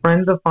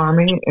 Friends of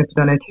Farming, it's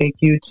going to take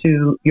you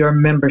to your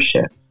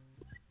membership.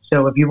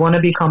 So if you want to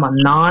become a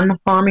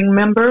non-farming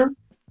member,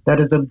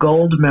 that is a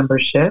gold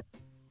membership.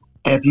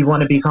 If you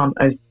want to become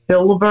a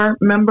silver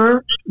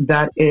member,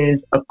 that is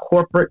a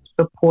corporate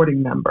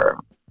supporting member.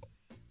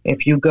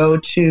 If you go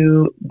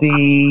to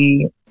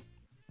the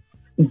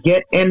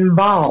Get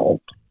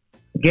Involved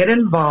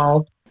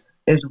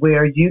is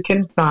where you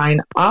can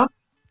sign up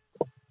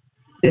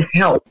to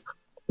help.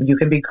 You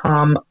can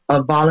become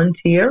a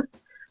volunteer.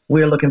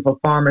 We're looking for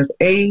Farmers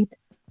Aid,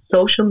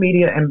 social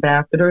media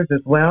ambassadors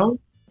as well.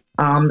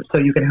 So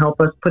you can help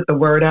us put the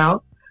word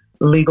out,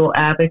 legal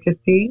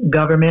advocacy,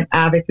 government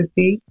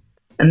advocacy,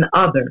 and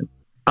others.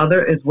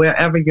 Other is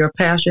wherever your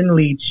passion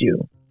leads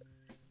you.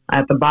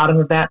 At the bottom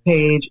of that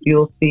page,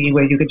 you'll see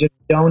where you could just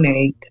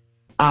donate,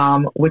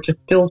 which is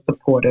still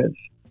supportive.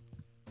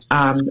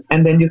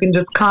 And then you can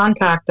just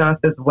contact us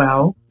as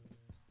well.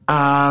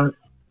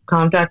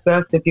 Contact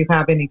us if you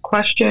have any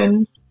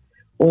questions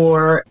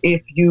or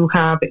if you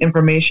have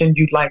information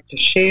you'd like to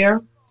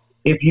share.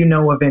 If you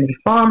know of any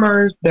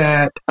farmers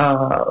that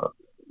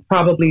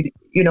probably,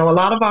 a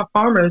lot of our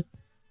farmers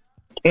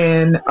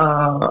in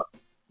the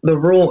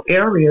rural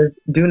areas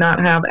do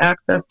not have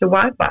access to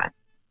Wi-Fi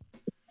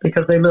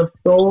because they live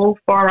so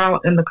far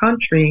out in the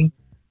country,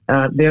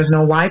 there's no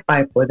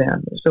Wi-Fi for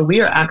them. So we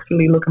are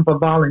actually looking for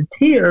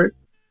volunteers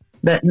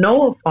that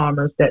know of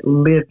farmers that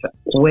live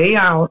way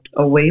out,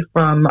 away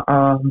from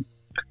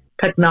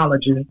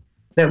technology,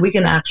 that we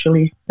can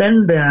actually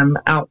send them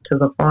out to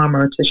the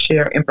farmer to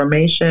share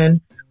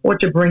information or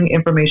to bring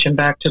information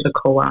back to the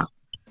co-op.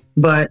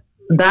 But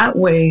that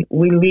way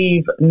we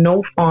leave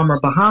no farmer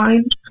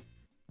behind,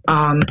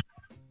 and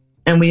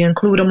we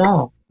include them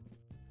all.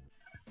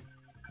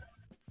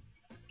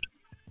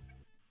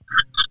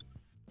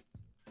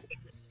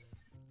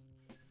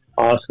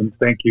 Awesome.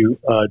 Thank you,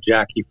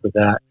 Jackie, for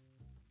that.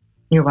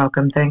 You're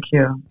welcome. Thank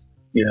you.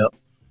 Yeah.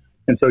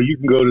 And so you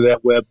can go to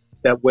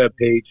that web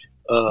page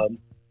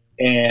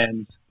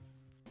and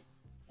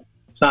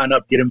sign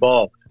up, get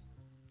involved.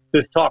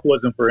 This talk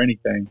wasn't for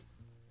anything.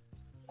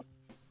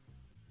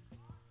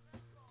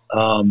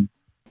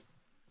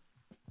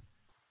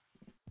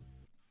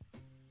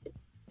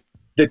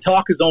 The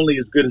talk is only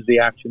as good as the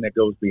action that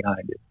goes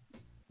behind it.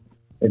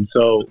 And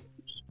so,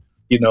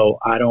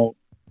 I don't,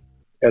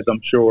 as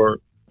I'm sure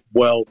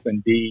Wealth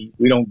and Dee,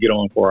 we don't get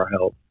on for our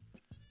health.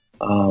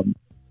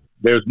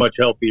 There's much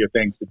healthier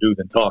things to do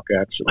than talk,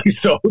 actually.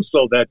 So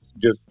that's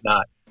just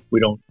not, we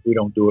don't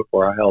do it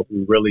for our health.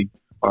 We really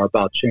are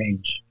about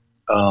change.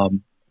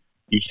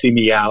 You see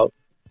me out,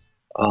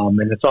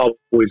 and it's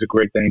always a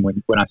great thing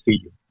when I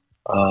see you.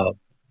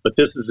 But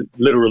this is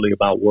literally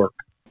about work.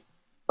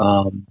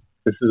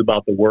 This is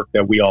about the work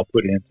that we all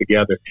put in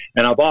together.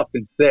 And I've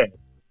often said,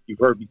 you've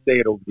heard me say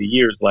it over the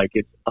years, like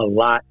it's a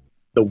lot.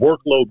 The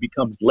workload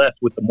becomes less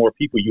with the more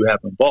people you have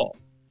involved.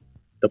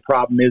 The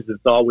problem is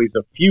it's always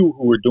a few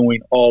who are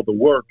doing all the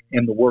work,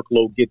 and the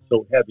workload gets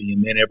so heavy,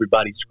 and then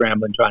everybody's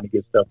scrambling trying to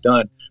get stuff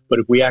done. But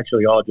if we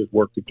actually all just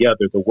work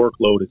together, the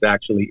workload is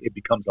actually, it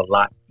becomes a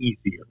lot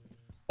easier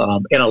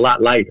and a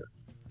lot lighter.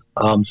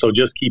 So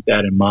just keep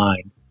that in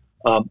mind.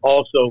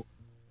 Also,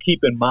 keep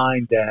in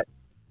mind that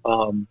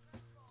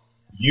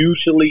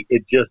usually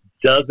it just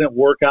doesn't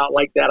work out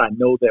like that. I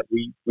know that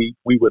we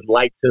would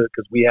like to,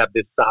 because we have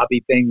this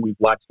Sabi thing. We've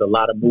watched a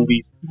lot of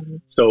movies. Mm-hmm.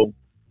 So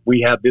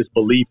we have this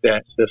belief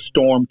that the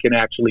storm can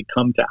actually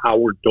come to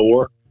our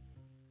door.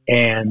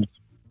 And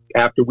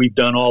after we've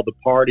done all the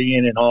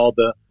partying and all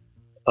the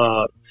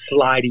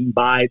sliding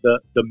by the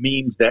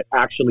means that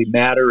actually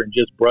matter and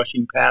just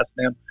brushing past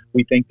them,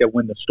 we think that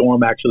when the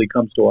storm actually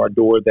comes to our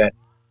door that,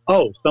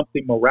 oh,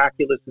 something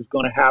miraculous is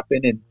going to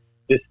happen and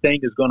this thing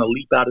is going to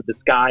leap out of the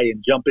sky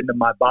and jump into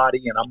my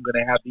body and I'm going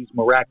to have these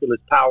miraculous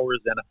powers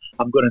and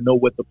I'm going to know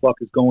what the fuck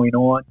is going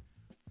on.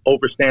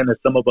 Understand that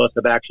some of us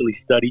have actually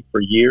studied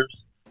for years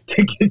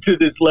to get to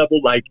this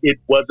level. Like, it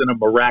wasn't a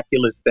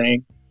miraculous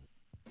thing.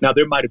 Now,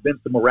 there might have been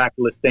some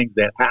miraculous things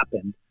that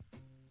happened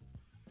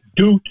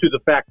due to the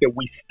fact that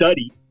we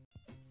studied.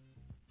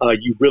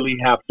 You really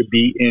have to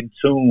be in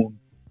tune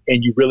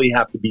and you really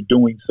have to be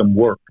doing some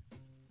work.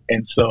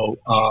 And so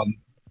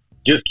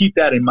just keep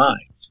that in mind.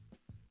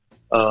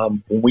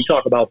 When we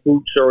talk about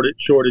food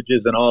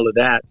shortages and all of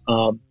that,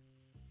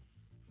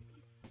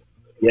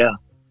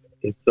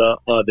 it's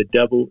the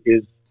devil's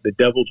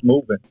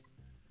moving.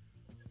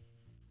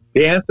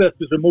 The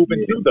ancestors are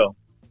moving too, though.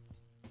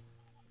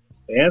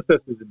 The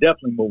ancestors are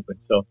definitely moving.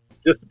 So it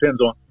just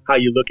depends on how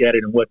you look at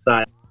it and what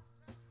side.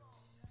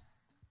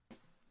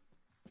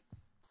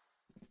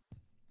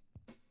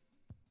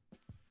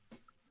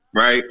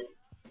 Right.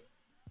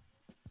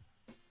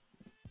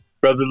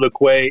 Brother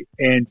LaQuay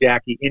and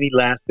Jackie, any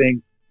last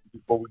things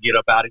before we get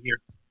up out of here?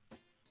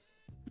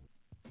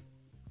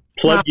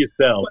 Plug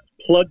yourself.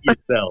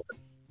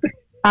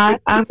 I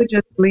would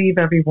just leave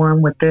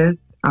everyone with this.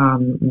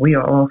 We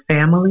are all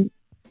family,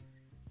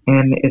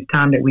 and it's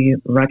time that we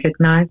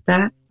recognize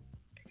that.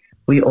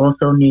 We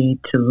also need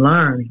to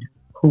learn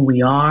who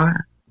we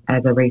are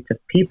as a race of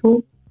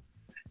people.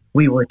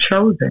 We were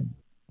chosen,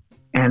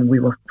 and we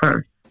were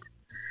first.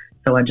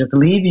 So I just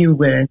leave you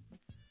with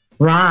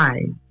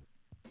rise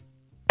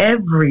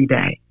every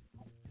day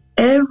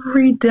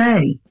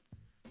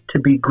to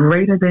be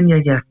greater than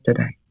your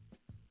yesterday.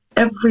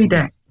 Every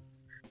day.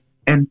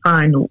 And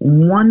find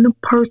one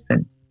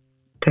person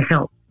to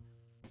help.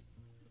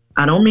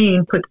 I don't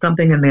mean put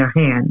something in their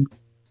hands.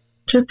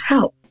 Just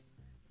help.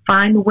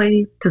 Find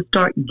ways to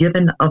start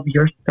giving of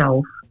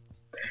yourself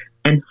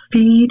and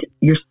feed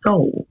your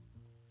soul.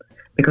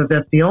 Because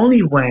that's the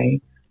only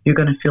way you're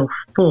going to feel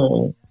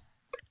full.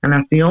 And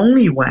that's the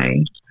only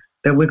way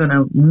that we're going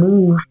to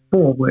move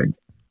forward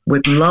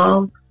with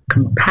love,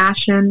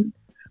 compassion,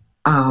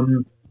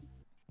 and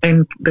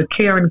the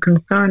care and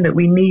concern that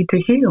we need to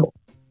heal.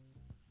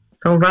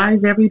 So rise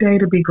every day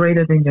to be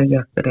greater than your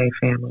yesterday,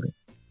 family.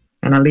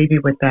 And I'll leave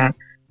you with that.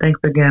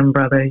 Thanks again,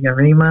 Brother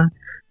Yarima,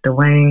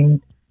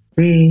 Dwayne,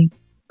 B,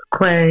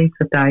 Clay,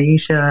 Sister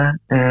Aisha,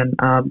 and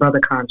Brother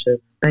Conscious.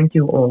 Thank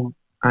you all.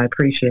 I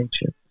appreciate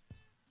you.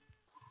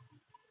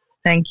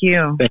 Thank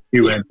you. Thank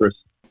you, Empress.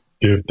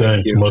 Give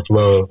thanks. Much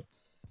love.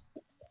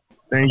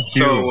 Thank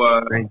you.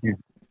 So, thank you.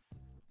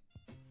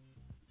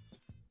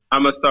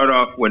 I'm going to start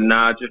off with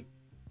Naja,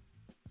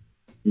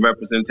 in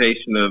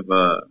representation of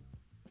the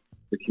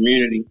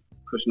community,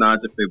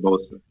 Krishnaja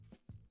Febosa.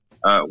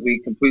 We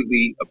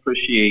completely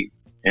appreciate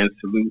and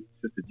salute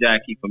Sister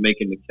Jackie for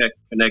making the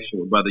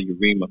connection with Brother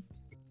Yarima.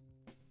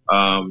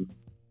 I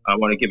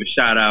want to give a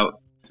shout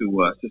out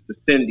to Sister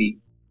Cindy,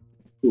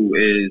 who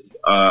is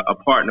a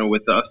partner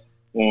with us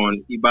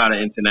on Ibadah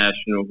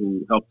International,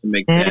 who helped to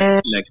make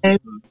that connection.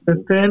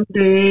 Sister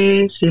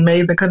Cindy, she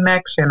made the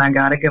connection. I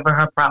got to give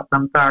her props.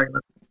 I'm sorry.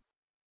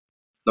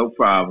 No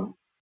problem.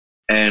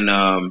 And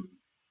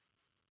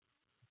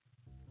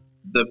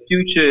the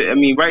future, I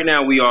mean, right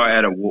now we are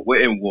at a war.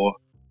 We're in war.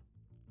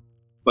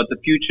 But the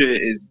future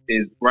is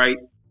bright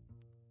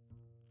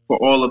for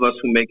all of us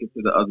who make it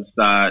to the other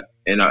side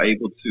and are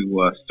able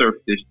to surf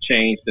this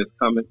change that's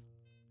coming,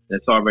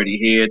 that's already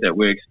here, that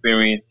we're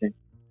experiencing.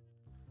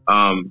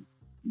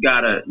 You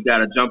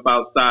gotta jump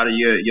outside of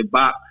your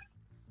box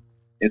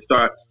and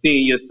start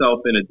seeing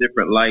yourself in a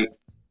different light,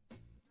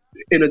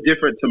 in a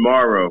different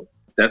tomorrow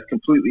that's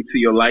completely to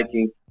your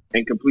liking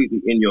and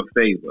completely in your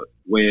favor,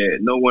 where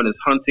no one is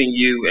hunting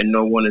you and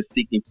no one is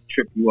seeking to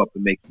trip you up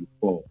and make you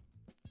fall.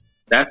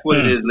 That's what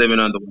it is living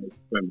under white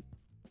supremacy.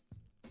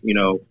 You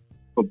know,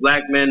 for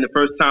black men, the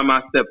first time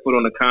I stepped foot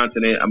on the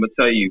continent, I'm going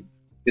to tell you,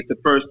 it's the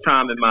first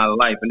time in my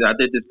life, and I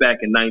did this back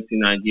in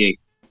 1998.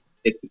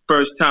 It's the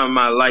first time in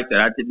my life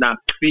that I did not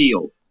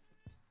feel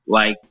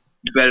like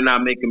you better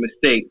not make a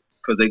mistake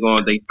because they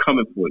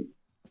coming for you.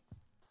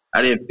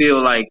 I didn't feel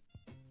like,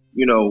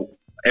 you know,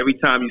 every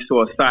time you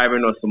saw a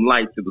siren or some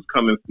lights, it was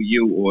coming for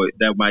you or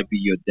that might be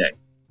your day.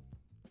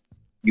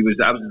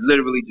 I was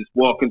literally just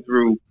walking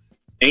through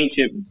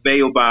ancient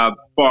baobab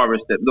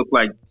forest that looked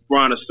like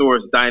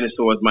brontosaurus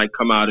dinosaurs might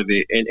come out of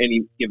it in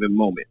any given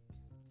moment.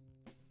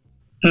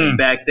 And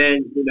back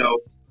then, you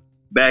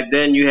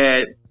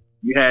had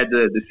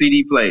the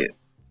CD players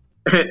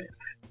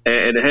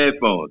and the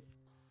headphones.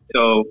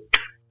 So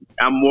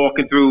I'm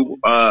walking through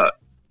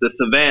the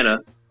savannah,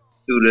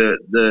 through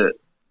the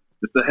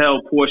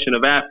Sahel portion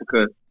of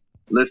Africa,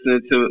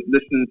 listening to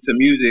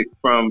music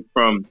from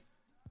I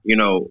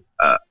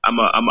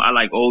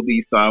like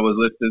oldies, so I was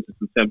listening to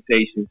some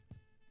Temptations,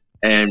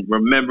 and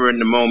remembering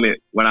the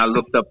moment when I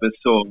looked up and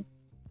saw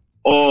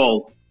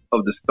all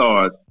of the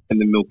stars in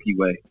the Milky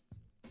Way.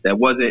 That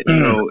wasn't,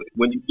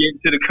 when you get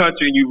into the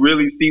country and you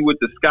really see what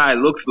the sky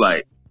looks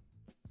like,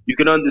 you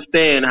can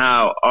understand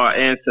how our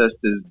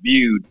ancestors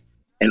viewed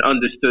and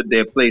understood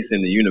their place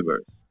in the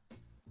universe.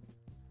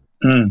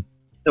 And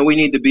we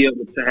need to be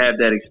able to have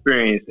that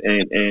experience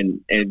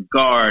and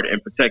guard and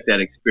protect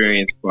that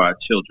experience for our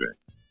children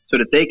so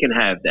that they can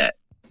have that.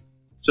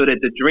 So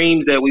that the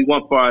dreams that we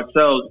want for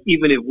ourselves,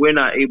 even if we're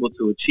not able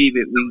to achieve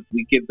it,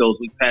 we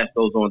pass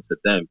those on to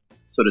them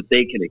so that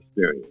they can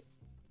experience.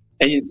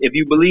 And if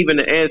you believe in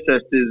the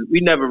ancestors, we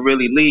never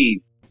really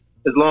leave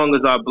as long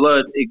as our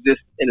blood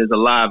exists and is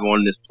alive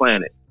on this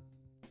planet.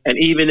 And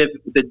even if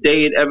the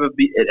day it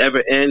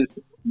ever ends,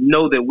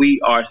 know that we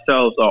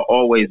ourselves are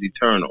always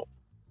eternal.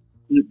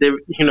 If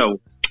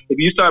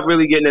you start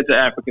really getting into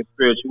African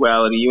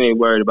spirituality, you ain't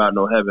worried about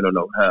no heaven or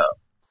no hell.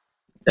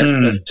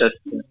 That's just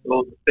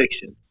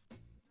fiction.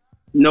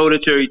 Know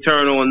that you're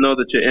eternal and know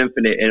that you're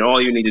infinite, and all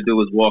you need to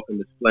do is walk in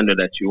the splendor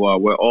that you are.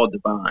 We're all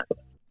divine.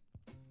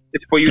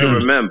 It's for you to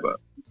remember,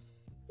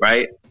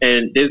 right?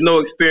 And there's no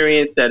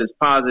experience that is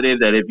positive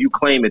that if you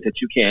claim it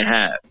that you can't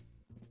have.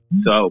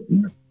 So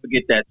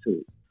forget that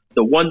too.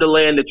 The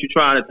wonderland that you're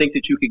trying to think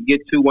that you can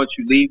get to once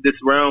you leave this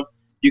realm,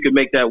 you can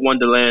make that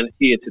wonderland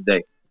here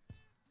today.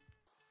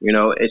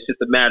 It's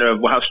just a matter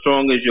of how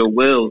strong is your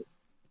will,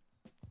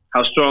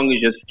 how strong is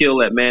your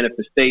skill at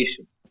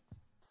manifestation.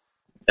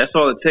 That's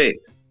all it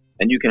takes,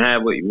 and you can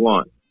have what you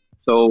want.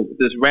 So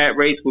this rat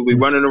race where we're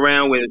running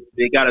around where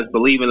they got us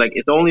believing like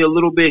it's only a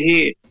little bit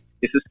here.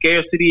 It's a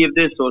scarcity of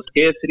this or a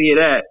scarcity of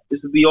that.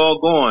 This will be all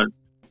gone.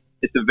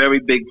 It's a very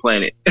big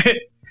planet.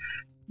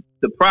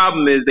 The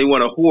problem is they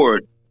want to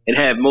hoard and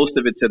have most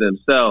of it to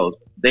themselves.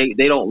 They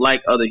don't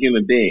like other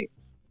human beings.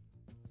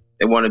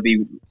 They want to be,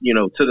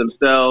 to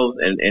themselves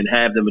and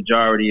have the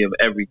majority of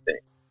everything.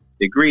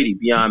 They're greedy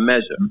beyond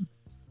measure.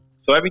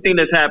 So everything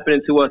that's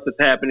happening to us that's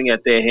happening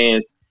at their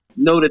hands,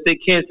 know that they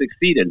can't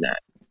succeed in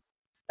that.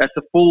 That's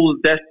a fool's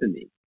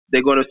destiny.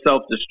 They're going to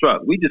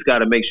self-destruct. We just got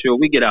to make sure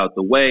we get out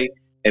the way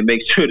and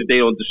make sure that they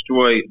don't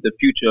destroy the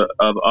future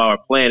of our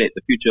planet,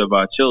 the future of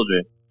our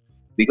children,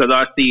 because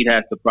our seed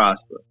has to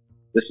prosper.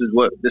 This is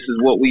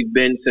what we've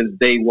been since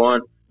day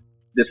one.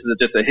 This is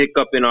just a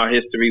hiccup in our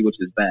history, which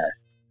is vast.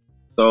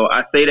 So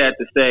I say that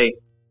to say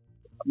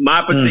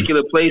my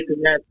particular place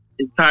in that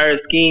entire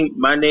scheme,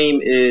 my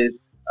name is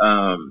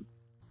Eshu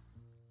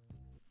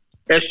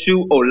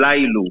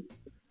Olailu.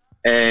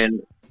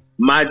 And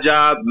my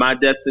job, my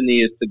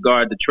destiny is to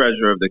guard the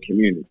treasure of the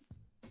community.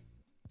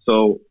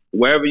 So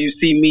wherever you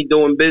see me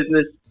doing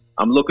business,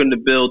 I'm looking to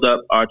build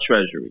up our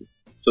treasury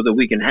so that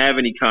we can have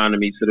an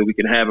economy, so that we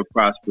can have a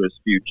prosperous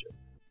future.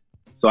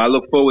 So I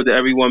look forward to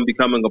everyone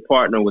becoming a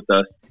partner with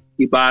us.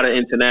 Ibadah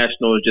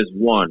International is just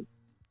one,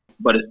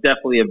 but it's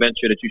definitely a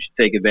venture that you should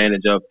take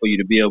advantage of for you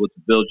to be able to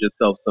build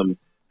yourself some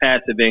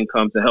passive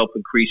income to help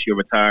increase your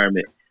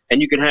retirement.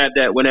 And you can have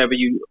that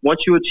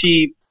once you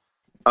achieve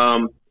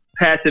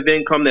passive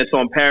income that's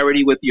on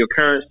parity with your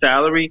current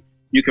salary,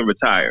 you can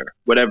retire,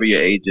 whatever your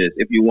age is,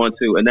 if you want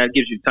to. And that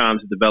gives you time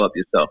to develop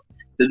yourself.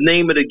 The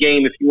name of the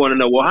game, if you want to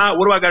know, well,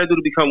 what do I got to do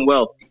to become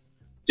wealthy?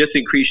 Just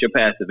increase your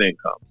passive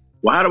income.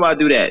 Well, how do I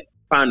do that?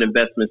 Find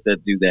investments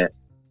that do that.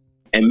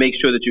 And make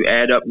sure that you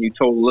add up and you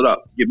total it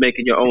up. You're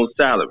making your own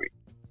salary.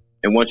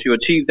 And once you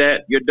achieve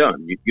that, you're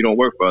done. You don't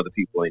work for other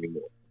people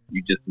anymore.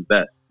 You just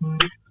invest.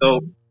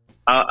 So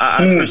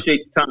I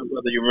appreciate your time,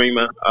 Brother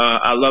Yarima.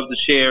 I love to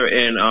share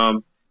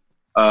and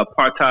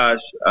partage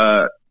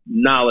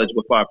knowledge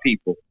with our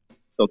people.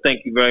 So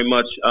thank you very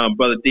much,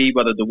 Brother D,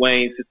 Brother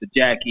Dwayne, Sister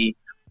Jackie,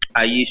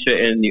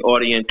 Aisha, and the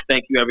audience.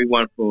 Thank you,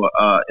 everyone, for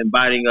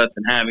inviting us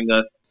and having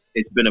us.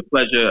 It's been a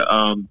pleasure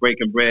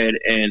breaking bread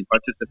and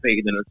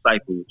participating in a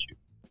cycle with you.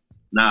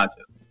 Naja.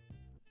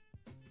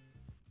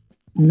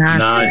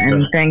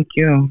 And thank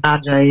you.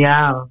 Naja,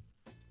 yeah.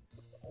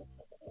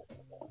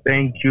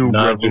 Thank you,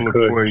 Brother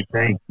LaCoy.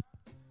 Thank you.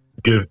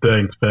 Give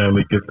thanks,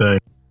 family. Give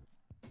thanks.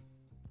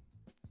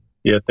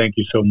 Yeah, thank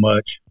you so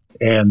much.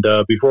 And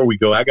before we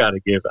go, I gotta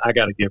give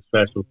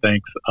special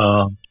thanks.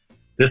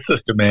 This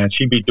sister, man,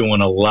 she be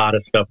doing a lot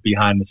of stuff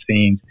behind the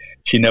scenes.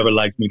 She never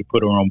likes me to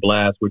put her on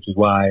blast, which is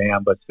why I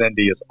am. But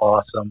Cindy is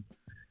awesome.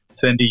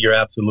 Cindy, you're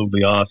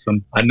absolutely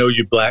awesome. I know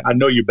you're black. I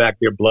know you're back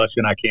there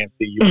blushing. I can't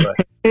see you, but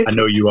I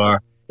know you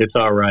are. It's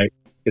all right.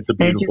 It's a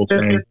beautiful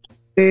thing.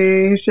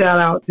 Big shout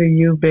out to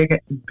you. Big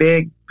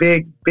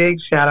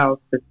shout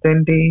out to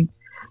Cindy.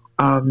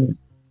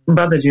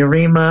 Brother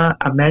Jerima,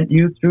 I met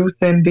you through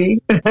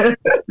Cindy.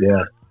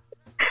 Yeah.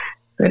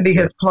 Cindy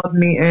has plugged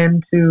me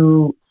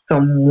into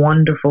some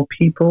wonderful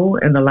people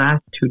in the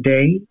last 2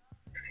 days.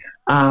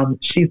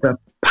 She's a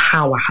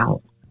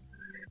powerhouse.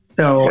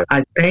 So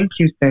I thank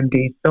you,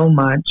 Cindy, so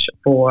much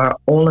for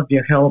all of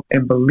your help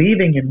and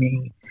believing in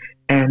me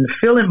and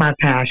feeling my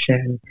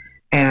passion.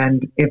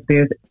 And if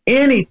there's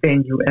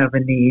anything you ever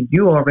need,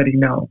 you already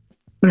know.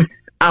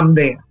 I'm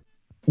there.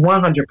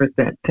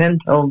 100%. 10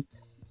 toes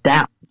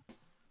down.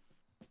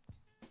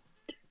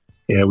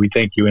 Yeah, we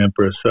thank you,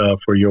 Empress,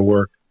 for your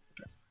work.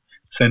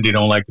 Cindy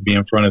don't like to be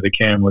in front of the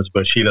cameras,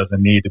 but she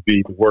doesn't need to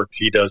be. The work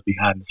she does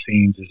behind the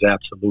scenes is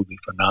absolutely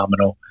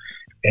phenomenal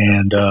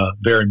and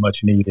very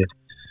much needed.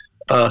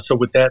 So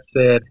with that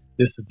said,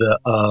 this is the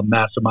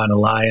Mastermind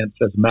Alliance.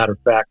 As a matter of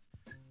fact,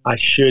 I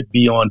should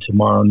be on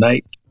tomorrow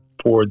night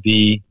for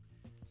the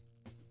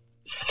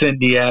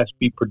Cindy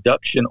Ashby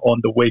production on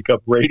the Wake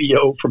Up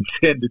Radio from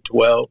 10 to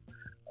 12.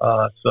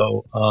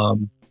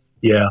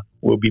 Yeah,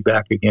 we'll be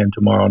back again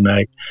tomorrow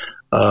night.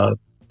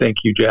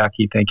 Thank you,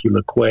 Jackie. Thank you,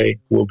 LaQuay.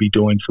 We'll be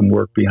doing some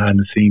work behind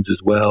the scenes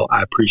as well.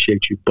 I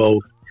appreciate you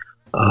both.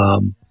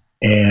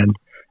 And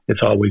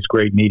it's always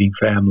great meeting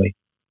family.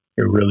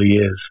 It really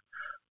is.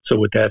 So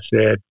with that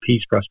said,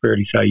 peace,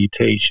 prosperity,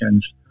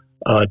 salutations.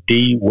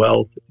 D,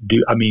 Wealth.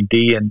 D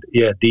and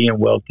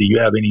Wealth. Do you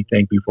have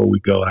anything before we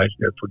go? I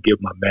forgive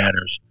my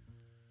manners.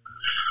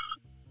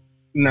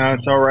 No,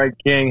 it's all right,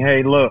 King.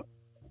 Hey, look,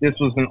 this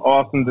was an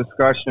awesome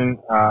discussion.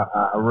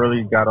 I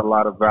really got a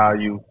lot of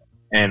value,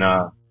 and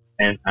the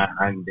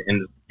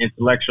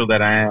intellectual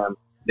that I am,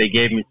 they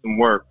gave me some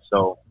work,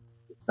 so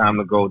it's time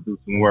to go do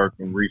some work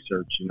and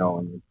research,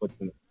 and put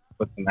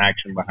some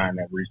action behind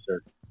that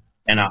research.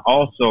 And I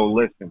also,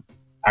 listen,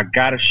 I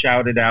gotta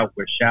shout it out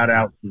where shout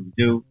outs is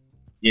due.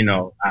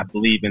 I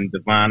believe in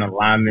divine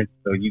alignment,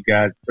 so you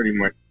guys pretty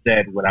much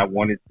said what I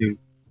wanted to,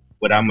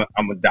 but I'm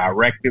a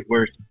direct it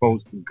where it's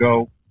supposed to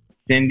go.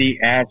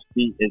 Cindy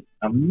Ashby is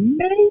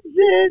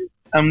amazing.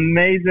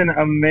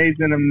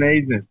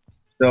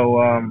 So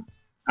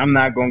I'm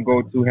not gonna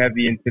go too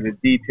heavy into the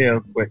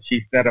details, but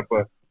she set up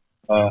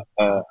a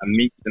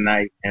meet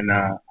tonight, and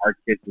our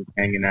kids was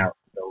hanging out.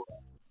 So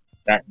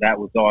that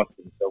was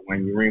awesome. So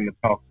when Urema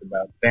talks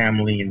about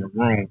family in the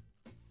room,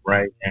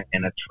 right,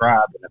 and a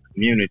tribe and a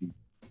community,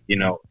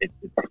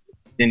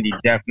 Cindy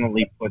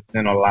definitely puts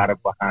in a lot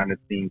of behind the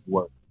scenes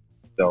work.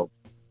 So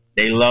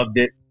they loved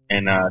it,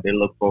 and they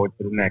look forward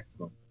to the next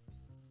one.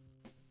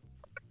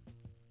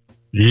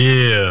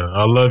 Yeah,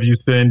 I love you,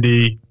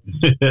 Cindy.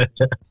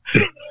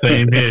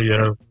 Same here,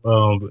 yo.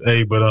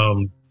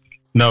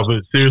 No,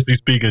 but seriously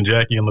speaking,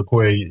 Jackie and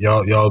LaQuay,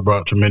 y'all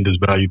brought tremendous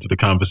value to the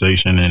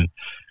conversation, and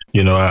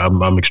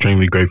I'm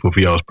extremely grateful for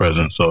y'all's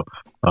presence. So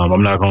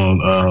I'm not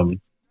gonna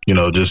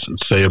just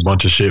say a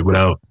bunch of shit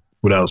without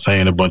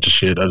saying a bunch of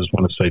shit. I just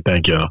want to say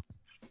thank y'all.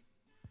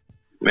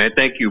 Man,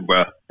 thank you,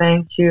 bro.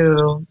 Thank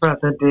you,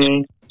 Brother D.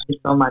 Thank you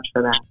so much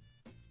for that.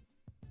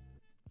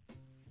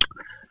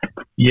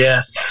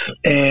 Yes,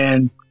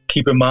 and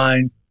keep in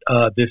mind,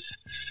 this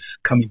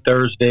coming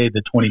Thursday,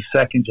 the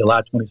 22nd,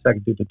 July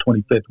 22nd through the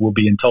 25th, we'll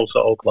be in Tulsa,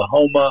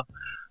 Oklahoma,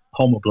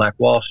 home of Black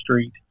Wall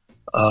Street.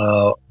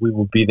 We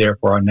will be there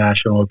for our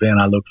national event.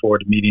 I look forward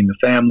to meeting the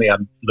family. I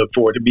look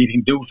forward to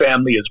meeting new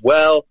family as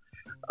well.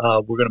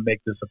 We're going to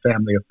make this a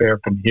family affair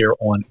from here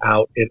on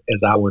out.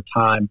 As our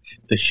time,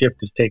 the shift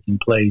is taking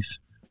place,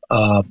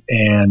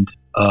 and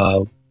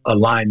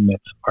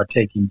alignments are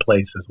taking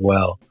place as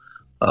well.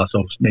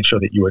 So make sure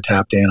that you are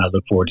tapped in. I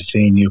look forward to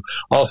seeing you.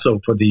 Also,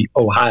 for the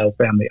Ohio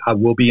family, I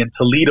will be in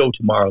Toledo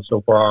tomorrow.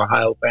 So for our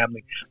Ohio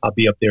family, I'll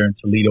be up there in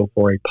Toledo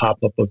for a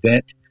pop-up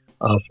event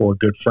for a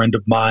good friend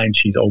of mine.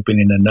 She's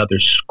opening another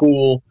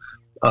school.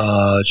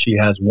 She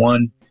has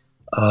one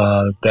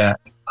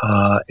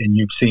and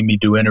you've seen me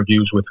do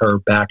interviews with her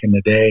back in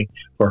the day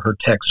for her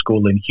tech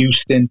school in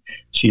Houston.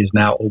 She has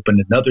now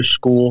opened another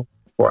school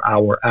for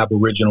our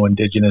Aboriginal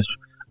Indigenous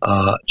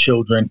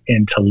children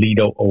in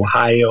Toledo,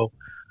 Ohio.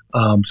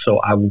 So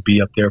I will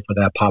be up there for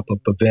that pop-up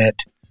event.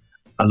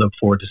 I look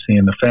forward to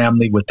seeing the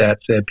family. With that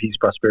said, peace,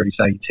 prosperity,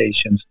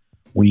 salutations.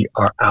 We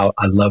are out.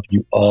 I love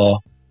you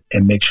all,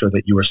 and make sure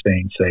that you are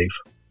staying safe.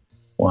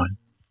 One.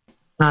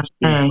 Peace,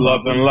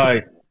 love, and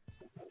life.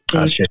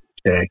 Peace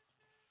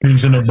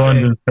and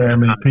abundance,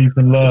 family. Peace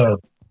and love.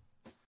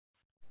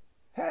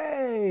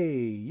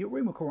 Hey,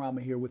 Urema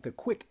Karama here with a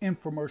quick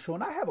infomercial,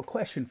 and I have a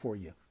question for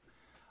you.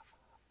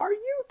 Are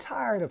you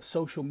tired of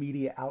social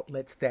media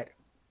outlets that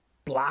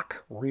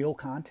block real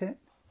content?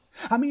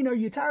 I mean, are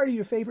you tired of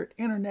your favorite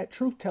internet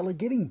truth teller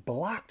getting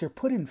blocked or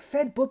put in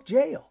FedBook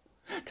jail?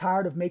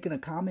 Tired of making a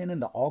comment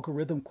and the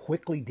algorithm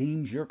quickly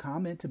deems your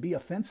comment to be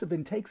offensive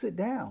and takes it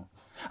down?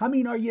 I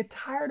mean, are you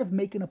tired of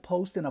making a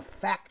post and a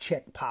fact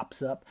check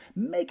pops up,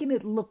 making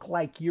it look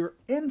like your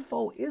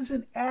info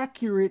isn't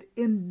accurate,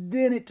 and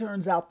then it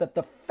turns out that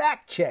the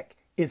fact check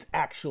is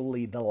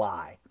actually the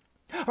lie?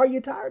 Are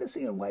you tired of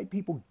seeing white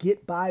people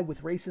get by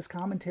with racist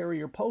commentary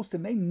or posts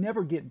and they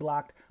never get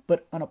blocked,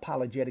 but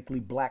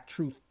unapologetically black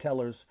truth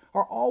tellers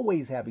are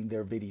always having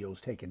their videos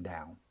taken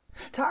down?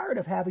 Tired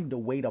of having to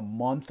wait a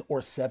month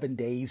or 7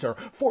 days or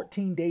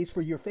 14 days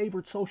for your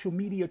favorite social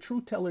media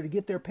truth teller to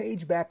get their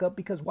page back up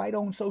because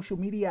white-owned social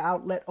media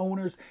outlet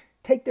owners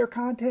take their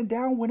content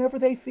down whenever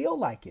they feel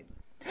like it?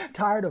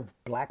 Tired of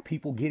black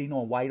people getting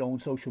on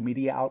white-owned social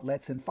media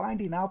outlets and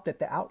finding out that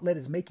the outlet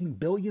is making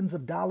billions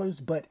of dollars,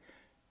 but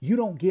you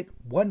don't get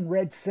 1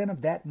 red cent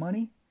of that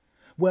money?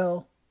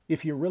 Well,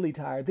 if you're really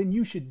tired, then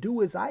you should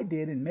do as I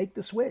did and make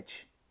the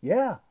switch.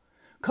 Yeah.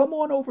 Come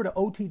on over to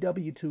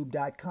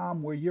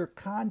otwtube.com where your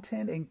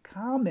content and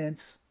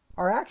comments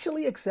are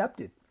actually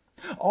accepted.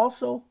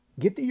 Also,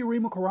 get the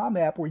Yurima Karama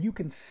app where you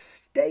can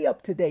stay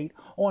up to date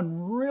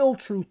on real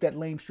truth that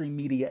lamestream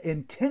media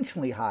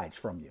intentionally hides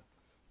from you.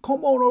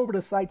 Come on over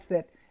to sites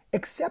that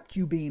accept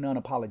you being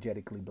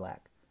unapologetically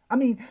black. I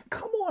mean,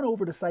 come on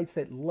over to sites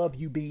that love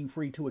you being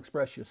free to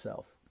express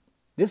yourself.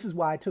 This is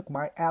why I took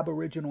my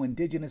Aboriginal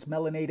Indigenous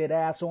melanated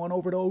ass on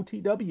over to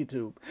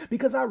OTWTube,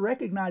 because I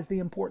recognize the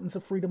importance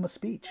of freedom of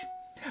speech.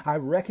 I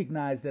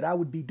recognize that I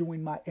would be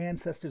doing my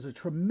ancestors a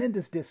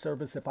tremendous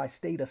disservice if I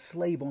stayed a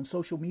slave on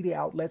social media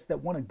outlets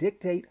that want to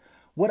dictate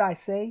what I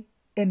say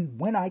and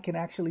when I can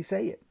actually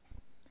say it.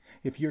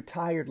 If you're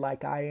tired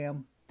like I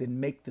am, then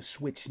make the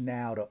switch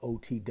now to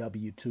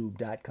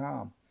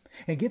otwtube.com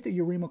and get the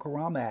Yurima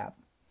Karama app.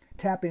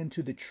 Tap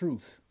into the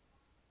truth,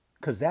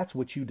 because that's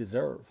what you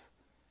deserve.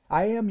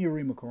 I am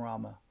Yurima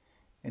Karama,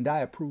 and I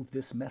approve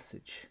this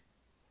message.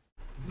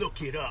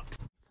 Look it up.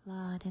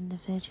 Flawed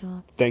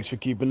individual. Thanks for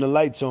keeping the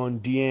lights on,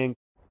 Deang.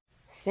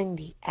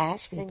 Cindy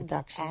Ashby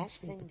Production.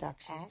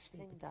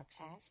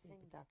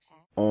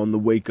 On the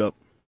Wake Up